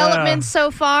 Any developments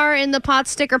so far in the Pot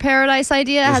Sticker Paradise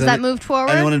idea? Has that moved forward?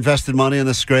 Anyone invested money in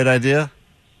this great idea?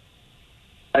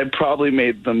 I probably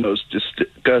made the most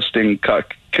disgusting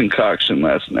concoction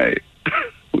last night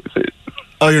with it.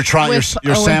 Oh, you're trying.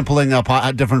 You're sampling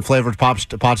different flavored pot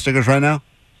stickers right now.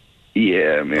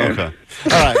 Yeah, man. Okay.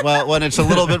 All right. Well, when it's a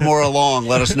little bit more along,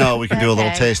 let us know. We can do a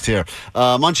little taste here.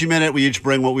 Munchie Minute. We each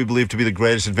bring what we believe to be the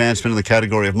greatest advancement in the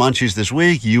category of munchies this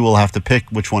week. You will have to pick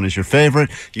which one is your favorite.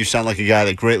 You sound like a guy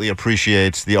that greatly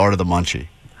appreciates the art of the munchie.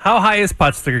 How high is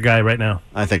Pot Sticker guy right now?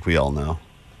 I think we all know.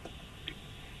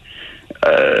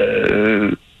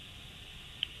 I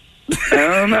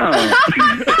don't know.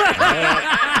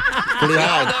 Pretty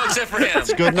high. No, except for him.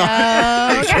 It's good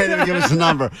enough. You can't even give us a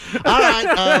number. All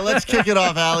right, let's kick it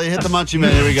off, Allie. Hit the Munchie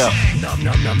Minute. Here we go.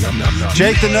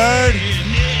 Jake the Nerd,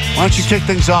 why don't you kick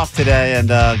things off today and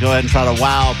go ahead and try to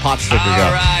wow Pot Sticker guy.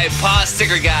 All right, Pot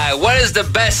Sticker guy. What is the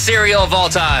best cereal of all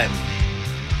time?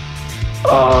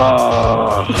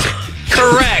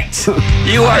 Correct.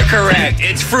 You are correct.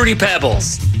 It's Fruity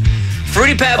Pebbles.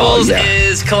 Fruity Pebbles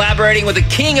is collaborating with the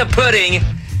King of Pudding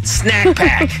Snack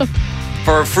Pack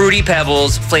for Fruity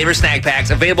Pebbles flavor snack packs,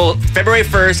 available February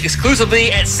 1st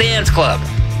exclusively at Sam's Club.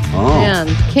 Oh. Man,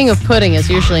 King of Pudding is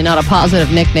usually not a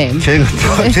positive nickname. King of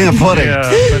Pudding. Yeah,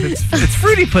 but it's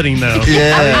Fruity Pudding, though.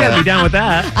 Yeah. You gotta be down with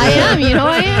that. I am.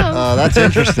 I am. That's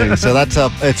interesting. So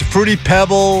it's Fruity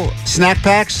Pebble snack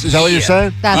packs. Is that what you're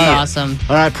saying? That's awesome.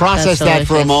 All right, process that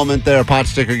for a moment there, Pot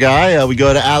Sticker guy. We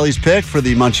go to Allie's pick for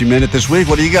the Munchie Minute this week.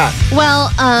 What do you got?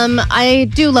 Well, I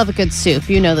do love a good soup.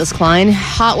 You know this, Klein.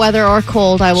 Hot weather or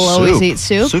cold, I will always eat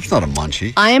soup. Soup's not a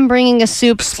munchie. I am bringing a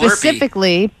soup Slurpee.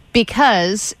 specifically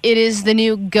because it is the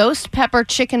new Ghost Pepper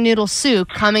Chicken Noodle Soup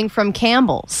coming from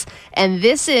Campbell's. And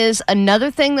this is another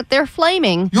thing that they're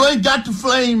flaming. You ain't got to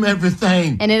flame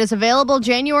everything. And it is available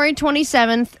January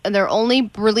 27th. And they're only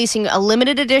releasing a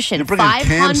limited edition. You're bringing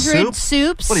canned 500 soup?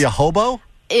 soups. What are you, hobo?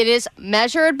 It is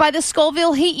measured by the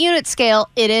Scoville Heat Unit Scale.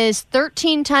 It is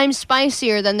 13 times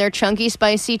spicier than their chunky,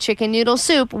 spicy chicken noodle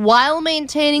soup while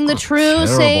maintaining the true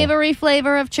savory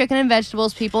flavor of chicken and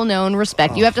vegetables people know and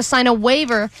respect. You have to sign a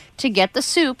waiver to get the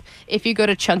soup if you go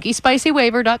to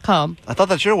chunkysspicywaiver.com. I thought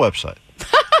that's your website.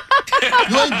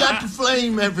 You ain't got to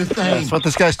flame everything. That's what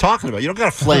this guy's talking about. You don't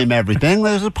got to flame everything.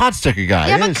 There's a Pot Sticker guy.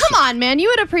 Yeah, but come on, man. You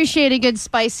would appreciate a good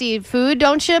spicy food,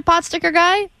 don't you, Pot Sticker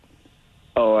guy?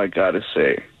 Oh, I gotta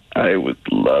say, I would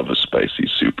love a spicy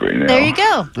soup right now. There you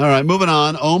go. All right, moving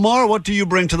on. Omar, what do you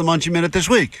bring to the Munchie Minute this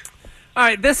week? All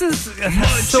right, this is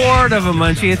sort of a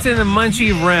munchie. It's in the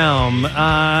munchie realm.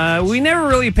 We never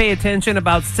really pay attention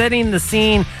about setting the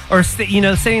scene or, setting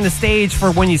the stage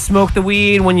for when you smoke the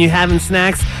weed, when you're having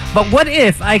snacks. But what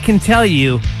if I can tell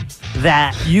you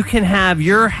that you can have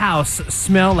your house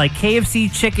smell like KFC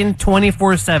chicken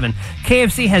 24/7.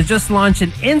 KFC has just launched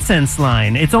an incense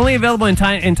line. It's only available in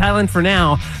Thailand for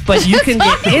now, but you can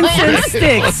get incense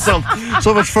sticks.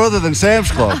 So much further than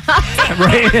Sam's Club.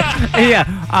 Right? Yeah.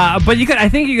 But I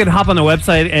think you could hop on the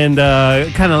website and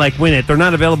kind of like win it. They're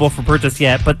not available for purchase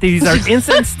yet, but these are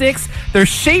incense sticks. They're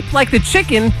shaped like the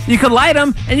chicken. You can light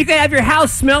them, and you can have your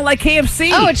house smell like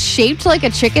KFC. Oh, it's shaped like a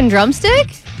chicken drumstick?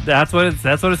 That's what it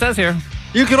says here.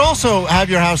 You could also have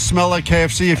your house smell like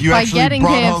KFC if you By actually getting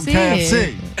brought home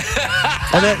KFC. KFC.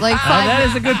 And then, that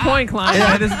is a good point, Klein.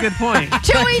 Yeah. That is a good point.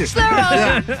 To each their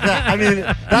own. I mean,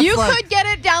 that's You like, could get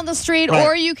it down the street, Right.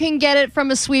 or you can get it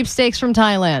from a sweepstakes from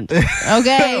Thailand.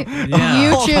 Okay?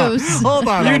 You choose. Hold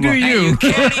on. You do you. You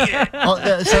can't eat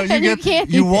it. So And you can't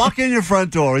you eat walk in your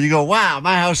front door, you go, wow,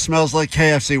 my house smells like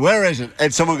KFC. Where is it?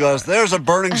 And someone goes, there's a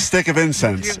burning stick of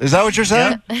incense. Is that what you're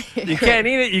saying? You can't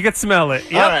eat it. You can smell it.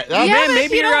 Yep. All right. Yeah, Man, but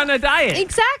maybe you you're don't- on a diet.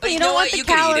 Exactly. You know don't want what? the You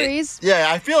could eat it. calories. Yeah,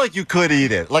 I feel like you could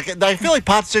eat it. Like, I feel like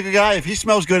Pot Sticker Guy, if he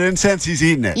smells good incense, he's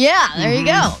eating it. Yeah, there you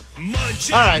go. All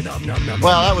right.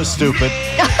 Well, that was stupid.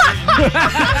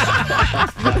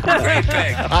 Great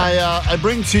pick. I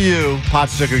bring to you, Pot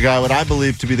Sticker Guy, what I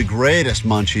believe to be the greatest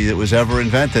munchie that was ever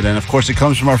invented. And, of course, it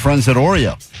comes from our friends at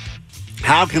Oreo.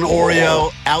 How can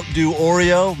Oreo outdo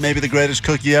Oreo? Maybe the greatest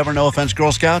cookie ever. No offense,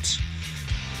 Girl Scouts.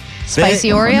 Spicy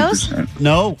Oreos?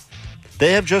 No.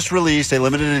 They have just released a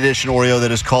limited edition Oreo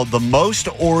that is called the most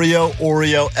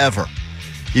Oreo ever.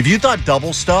 If you thought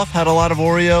Double Stuff had a lot of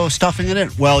Oreo stuffing in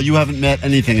it, well, you haven't met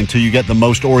anything until you get the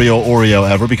most Oreo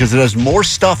ever, because it has more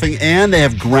stuffing and they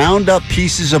have ground up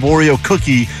pieces of Oreo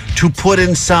cookie to put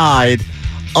inside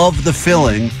of the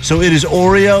filling. So it is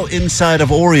Oreo inside of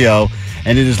Oreo,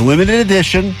 and it is limited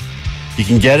edition. You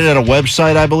can get it at a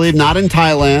website, I believe, not in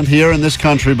Thailand, here in this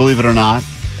country, believe it or not.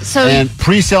 So And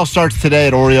pre-sale starts today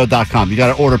at Oreo.com. You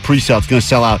got to order pre-sale. It's going to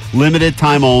sell out. Limited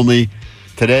time only.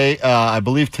 Today, I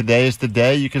believe today is the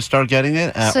day you can start getting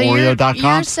it at So you're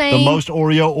Oreo.com. saying The most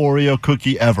Oreo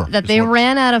cookie ever. that they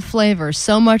ran out of flavors,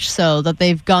 so much so that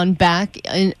they've gone back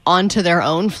onto their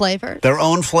own flavor? Their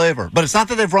own flavor. But it's not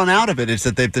that they've run out of it. It's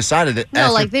that they've decided it.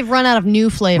 No, like they've run out of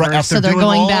new flavors, Right, after so they're doing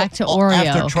going all- back to Oreo.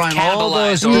 After trying all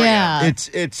those. Cannibalized Oreo. Yeah.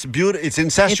 It's beautiful. It's It's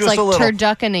incestuous like a little.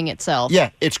 turduckening itself. Yeah,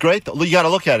 it's great. You got to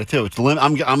look at it too. It's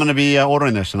I'm going to be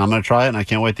ordering this, and I'm going to try it, and I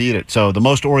can't wait to eat it. So the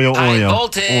most Oreo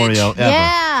voltage. Oreo ever. Yeah.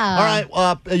 All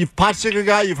right, you've Pot Sticker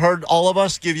Guy. You've heard all of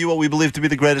us give you what we believe to be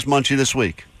the greatest munchie this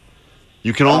week.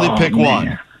 You can only pick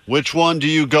one. Which one do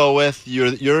you go with?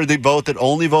 You're the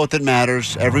only vote that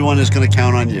matters. Everyone is going to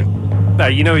count on you.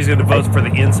 You know he's going to vote for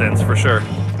the incense for sure.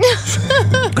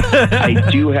 I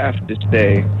do have to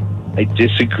say, I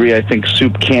disagree. I think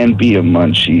soup can be a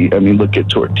munchie. I mean, look at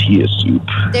tortilla soup.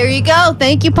 There you go.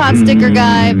 Thank you, Pot Sticker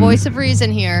Guy. Voice of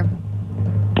reason here.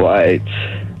 But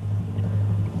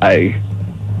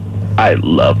I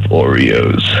love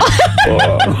Oreos.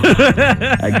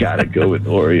 I gotta go with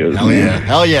Oreos. Hell yeah.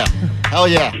 Hell yeah. Hell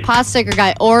yeah. Pot Sticker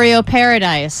Guy, Oreo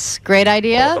Paradise. Great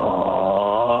idea.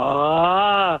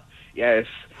 Yes.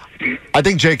 I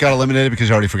think Jake got eliminated because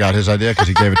he already forgot his idea because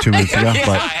he gave it 2 minutes ago.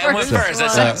 But I went first.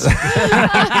 That's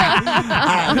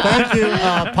thank you,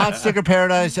 Pot Sticker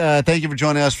Paradise. Thank you for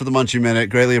joining us for the Munchie Minute.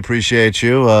 Greatly appreciate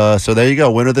you. So there you go.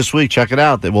 Winner this week. Check it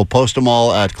out. We'll post them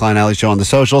all at Klein Alley Show on the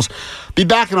socials. Be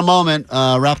back in a moment.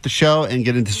 Wrap the show and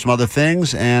get into some other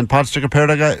things. And Pot Sticker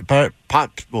Paradise. Oh,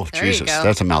 There you Jesus. go.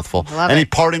 That's a mouthful. Love Any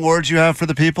it. parting words you have for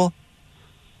the people?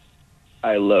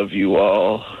 I love you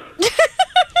all.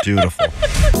 Beautiful.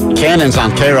 Cannon's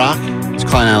on K-Rock. It's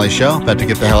Klein Alley Show. About to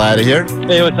get the hell out of here.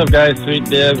 Hey, what's up, guys? Sweet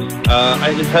Dibs.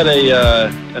 I just had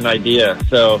an idea.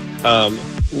 So,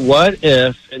 what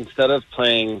if instead of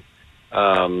playing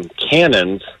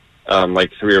Cannons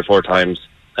like 3 or 4 times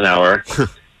an hour,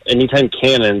 anytime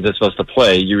Cannons is supposed to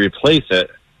play, you replace it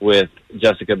with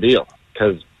Jessica Biel?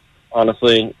 Because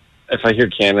honestly, if I hear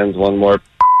Cannons one more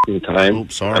time,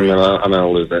 I'm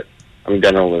gonna lose it. I'm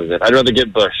gonna lose it. I'd rather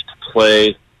get Bush to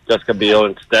play Jessica Biel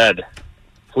instead.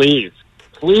 Please,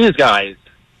 guys,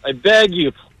 I beg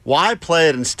you. Why play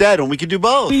it instead when we can do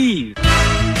both? Please.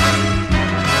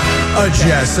 A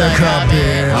Jessica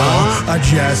Biel, a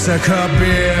Jessica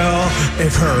Biel.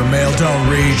 If her mail don't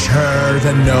reach her,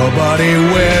 then nobody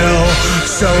will.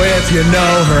 So if you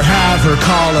know her, have her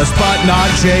call us, but not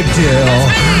Jake Dill.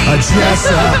 A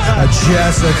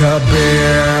Jessica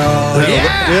Biel.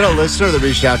 We had a listener that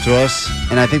reached out to us,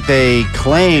 and I think they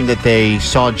claimed that they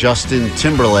saw Justin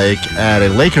Timberlake at a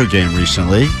Laker game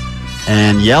recently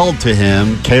and yelled to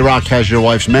him, K-Rock has your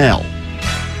wife's mail.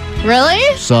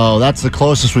 Really? So that's the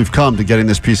closest we've come to getting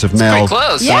this piece of mail. pretty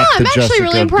close. Yeah, back I'm to actually Jessica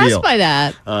really impressed Biel. by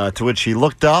that. To which he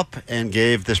looked up and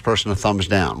gave this person a thumbs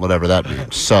down, whatever that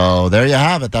means. So there you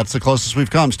have it. That's the closest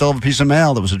we've come. Still have a piece of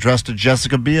mail that was addressed to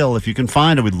Jessica Biel. If you can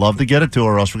find it, we'd love to get it to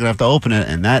her, or else we're going to have to open it,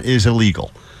 and that is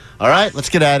illegal. All right, let's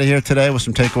get out of here today with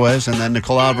some takeaways, and then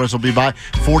Nicole Alvarez will be by.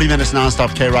 40 minutes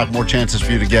nonstop K-Rock. More chances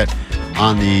for you to get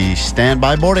on the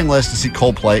standby boarding list to see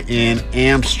Coldplay in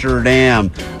Amsterdam.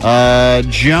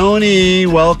 Joni,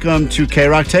 welcome to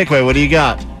K-Rock Takeaway. What do you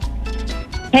got?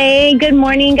 Hey, good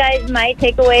morning, guys. My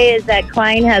takeaway is that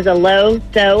Klein has a low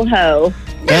Soho.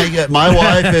 Yeah, my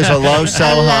wife is a low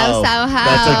Soho. Low Soho.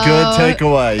 That's a good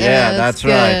takeaway. Yeah, that's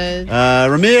good. right.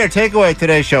 Ramir, takeaway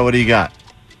today's show. What do you got?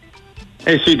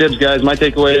 Hey, Sweet Dibs, guys. My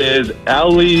takeaway is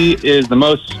Allie is the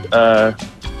most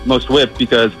whipped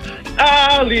because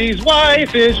Allie's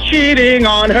wife is cheating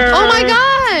on her. Oh, my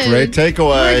God. Great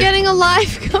takeaway. We're getting a live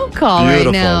phone call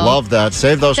Beautiful. right now. Love that.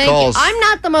 Save those Thank calls. you. I'm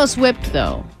not the most whipped,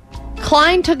 though.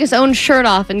 Klein took his own shirt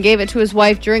off and gave it to his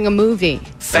wife during a movie.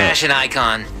 Fashion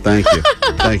icon. Thank you.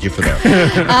 Thank you for that.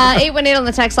 818 on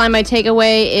the text line. My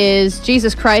takeaway is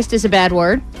Jesus Christ is a bad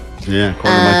word. Yeah,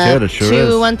 according to my kid, it sure is.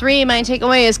 213, my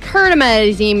takeaway is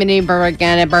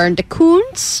Kurtemazimenbergane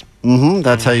Kunz.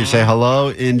 That's how you say hello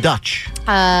in Dutch.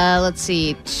 Let's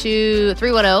see.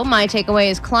 310, my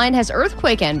takeaway is Klein has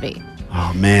earthquake envy.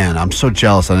 Oh, man, I'm so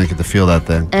jealous I didn't get to feel that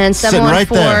thing. And Sitting 714, right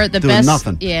there, the doing best.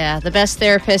 nothing. Yeah, the best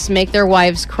therapists make their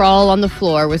wives crawl on the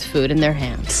floor with food in their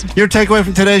hands. Your takeaway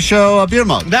from today's show, Beer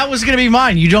Mug. That was going to be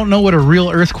mine. You don't know what a real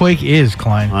earthquake is,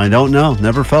 Klein. I don't know.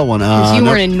 Never felt one. Because you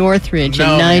weren't in Northridge in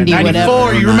 90 94.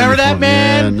 whatever. You remember that,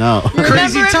 man? Yeah, no.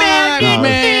 Crazy time,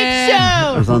 man.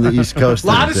 I was on the East Coast. A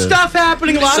lot of stuff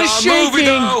happening, a lot of shaking.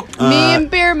 Me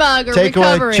and Beer Mug are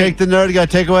recovering. Jake the Nerd, you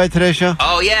got a takeaway today's show?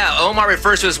 Oh, yeah. Omar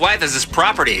refers to his wife as his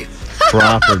property.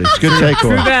 Property. It's good takeaway.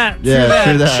 True that. Yeah,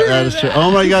 true that. That is true.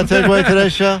 Omar, you got a takeaway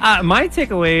today's show? My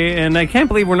takeaway, and I can't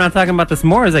believe we're not talking about this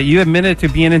more, is that you admitted to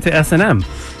being into S&M.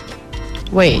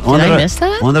 Wait, did I miss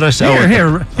that? When did I say?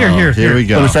 Here we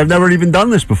go. I've never even done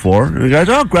this before. And the guys,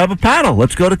 grab a paddle.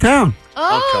 Let's go to town.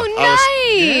 Oh,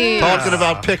 nice. Talking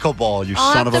about pickleball, you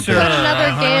son of a I'll have to bitch. put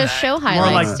another gayest show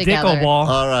highlights together. Dickleball.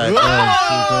 All right.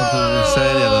 Say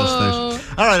any of those things.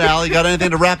 All right, Allie, got anything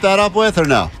to wrap that up with or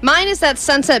no? Mine is that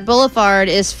Sunset Boulevard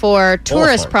is for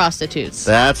tourist prostitutes.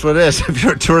 That's what it is. If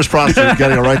you're a tourist prostitute, you got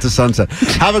to go right to Sunset.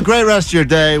 Have a great rest of your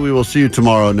day. We will see you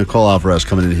tomorrow. Nicole Alvarez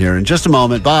coming in here in just a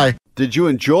moment. Bye. Did you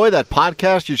enjoy that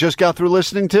podcast you just got through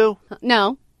listening to?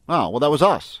 No. Oh, well, that was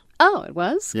us. Oh, it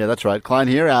was? Yeah, that's right. Klein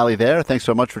here, Allie there. Thanks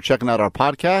so much for checking out our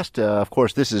podcast. Of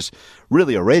course, this is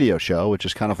really a radio show, which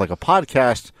is kind of like a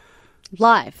podcast.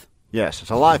 Live. Yes,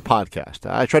 it's a live podcast.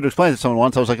 I tried to explain it to someone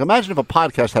once. I was like, imagine if a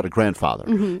podcast had a grandfather.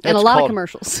 And a lot of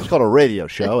commercials. It's called a radio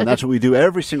show, and that's what we do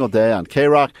every single day on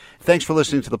K-Rock. Thanks for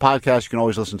listening to the podcast. You can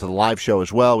always listen to the live show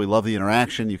as well. We love the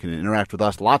interaction. You can interact with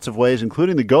us lots of ways,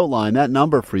 including the GOAT line. That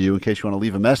number for you, in case you want to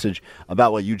leave a message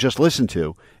about what you just listened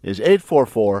to, is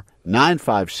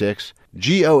 844-956-GOAT.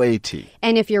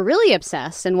 And if you're really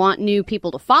obsessed and want new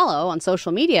people to follow on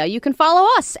social media, you can follow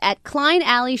us at Klein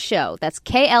Alley Show. That's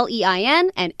Klein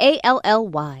and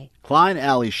ALLY. Klein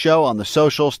Alley Show on the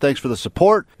socials. Thanks for the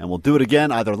support, and we'll do it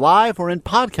again either live or in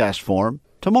podcast form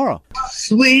tomorrow.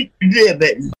 Sweet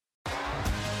ribbon.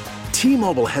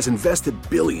 T-Mobile has invested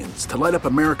billions to light up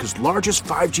America's largest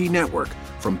 5G network,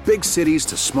 from big cities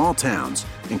to small towns,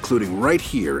 including right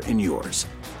here in yours.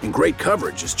 And great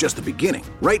coverage is just the beginning.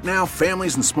 Right now,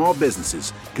 families and small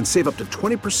businesses can save up to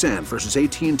 20% versus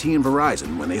AT&T and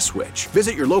Verizon when they switch.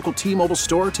 Visit your local T-Mobile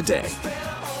store today.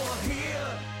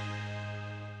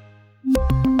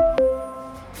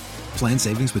 Plan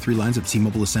savings with 3 lines of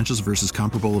T-Mobile Essentials versus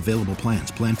comparable available plans.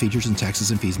 Plan features and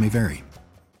taxes and fees may vary.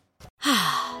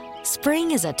 Spring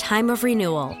is a time of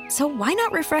renewal, so why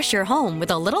not refresh your home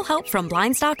with a little help from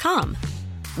Blinds.com?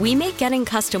 We make getting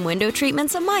custom window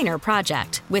treatments a minor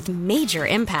project with major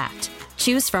impact.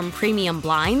 Choose from premium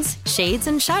blinds, shades,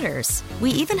 and shutters.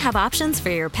 We even have options for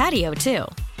your patio, too.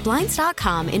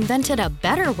 Blinds.com invented a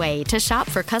better way to shop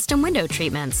for custom window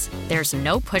treatments. There's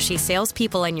no pushy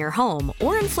salespeople in your home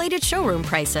or inflated showroom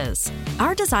prices.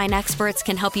 Our design experts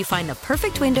can help you find the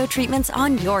perfect window treatments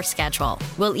on your schedule.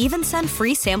 We'll even send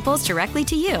free samples directly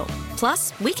to you.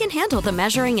 Plus, we can handle the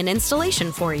measuring and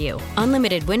installation for you.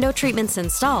 Unlimited window treatments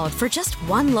installed for just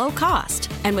one low cost.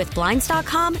 And with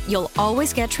Blinds.com, you'll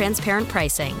always get transparent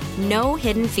pricing. No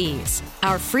hidden fees.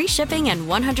 Our free shipping and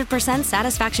 100%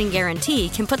 satisfaction guarantee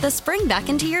can put the spring back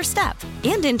into your step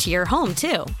and into your home,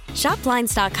 too. Shop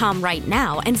Blinds.com right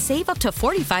now and save up to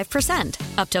 45%.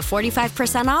 Up to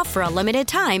 45% off for a limited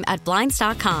time at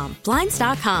Blinds.com.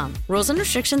 Blinds.com. Rules and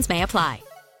restrictions may apply.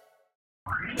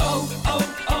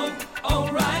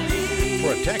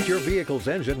 Protect your vehicle's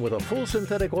engine with a full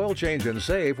synthetic oil change and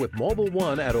save with Mobil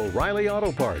 1 at O'Reilly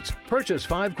Auto Parts. Purchase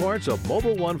 5 quarts of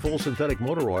Mobil 1 full synthetic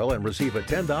motor oil and receive a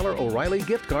 $10 O'Reilly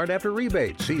gift card after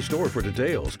rebate. See store for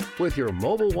details. With your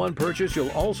Mobil 1 purchase,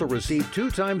 you'll also receive 2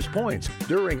 times points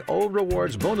during O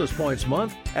Rewards Bonus Points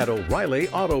Month at O'Reilly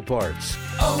Auto Parts.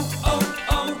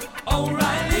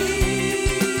 O'Reilly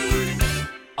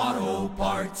Auto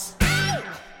Parts.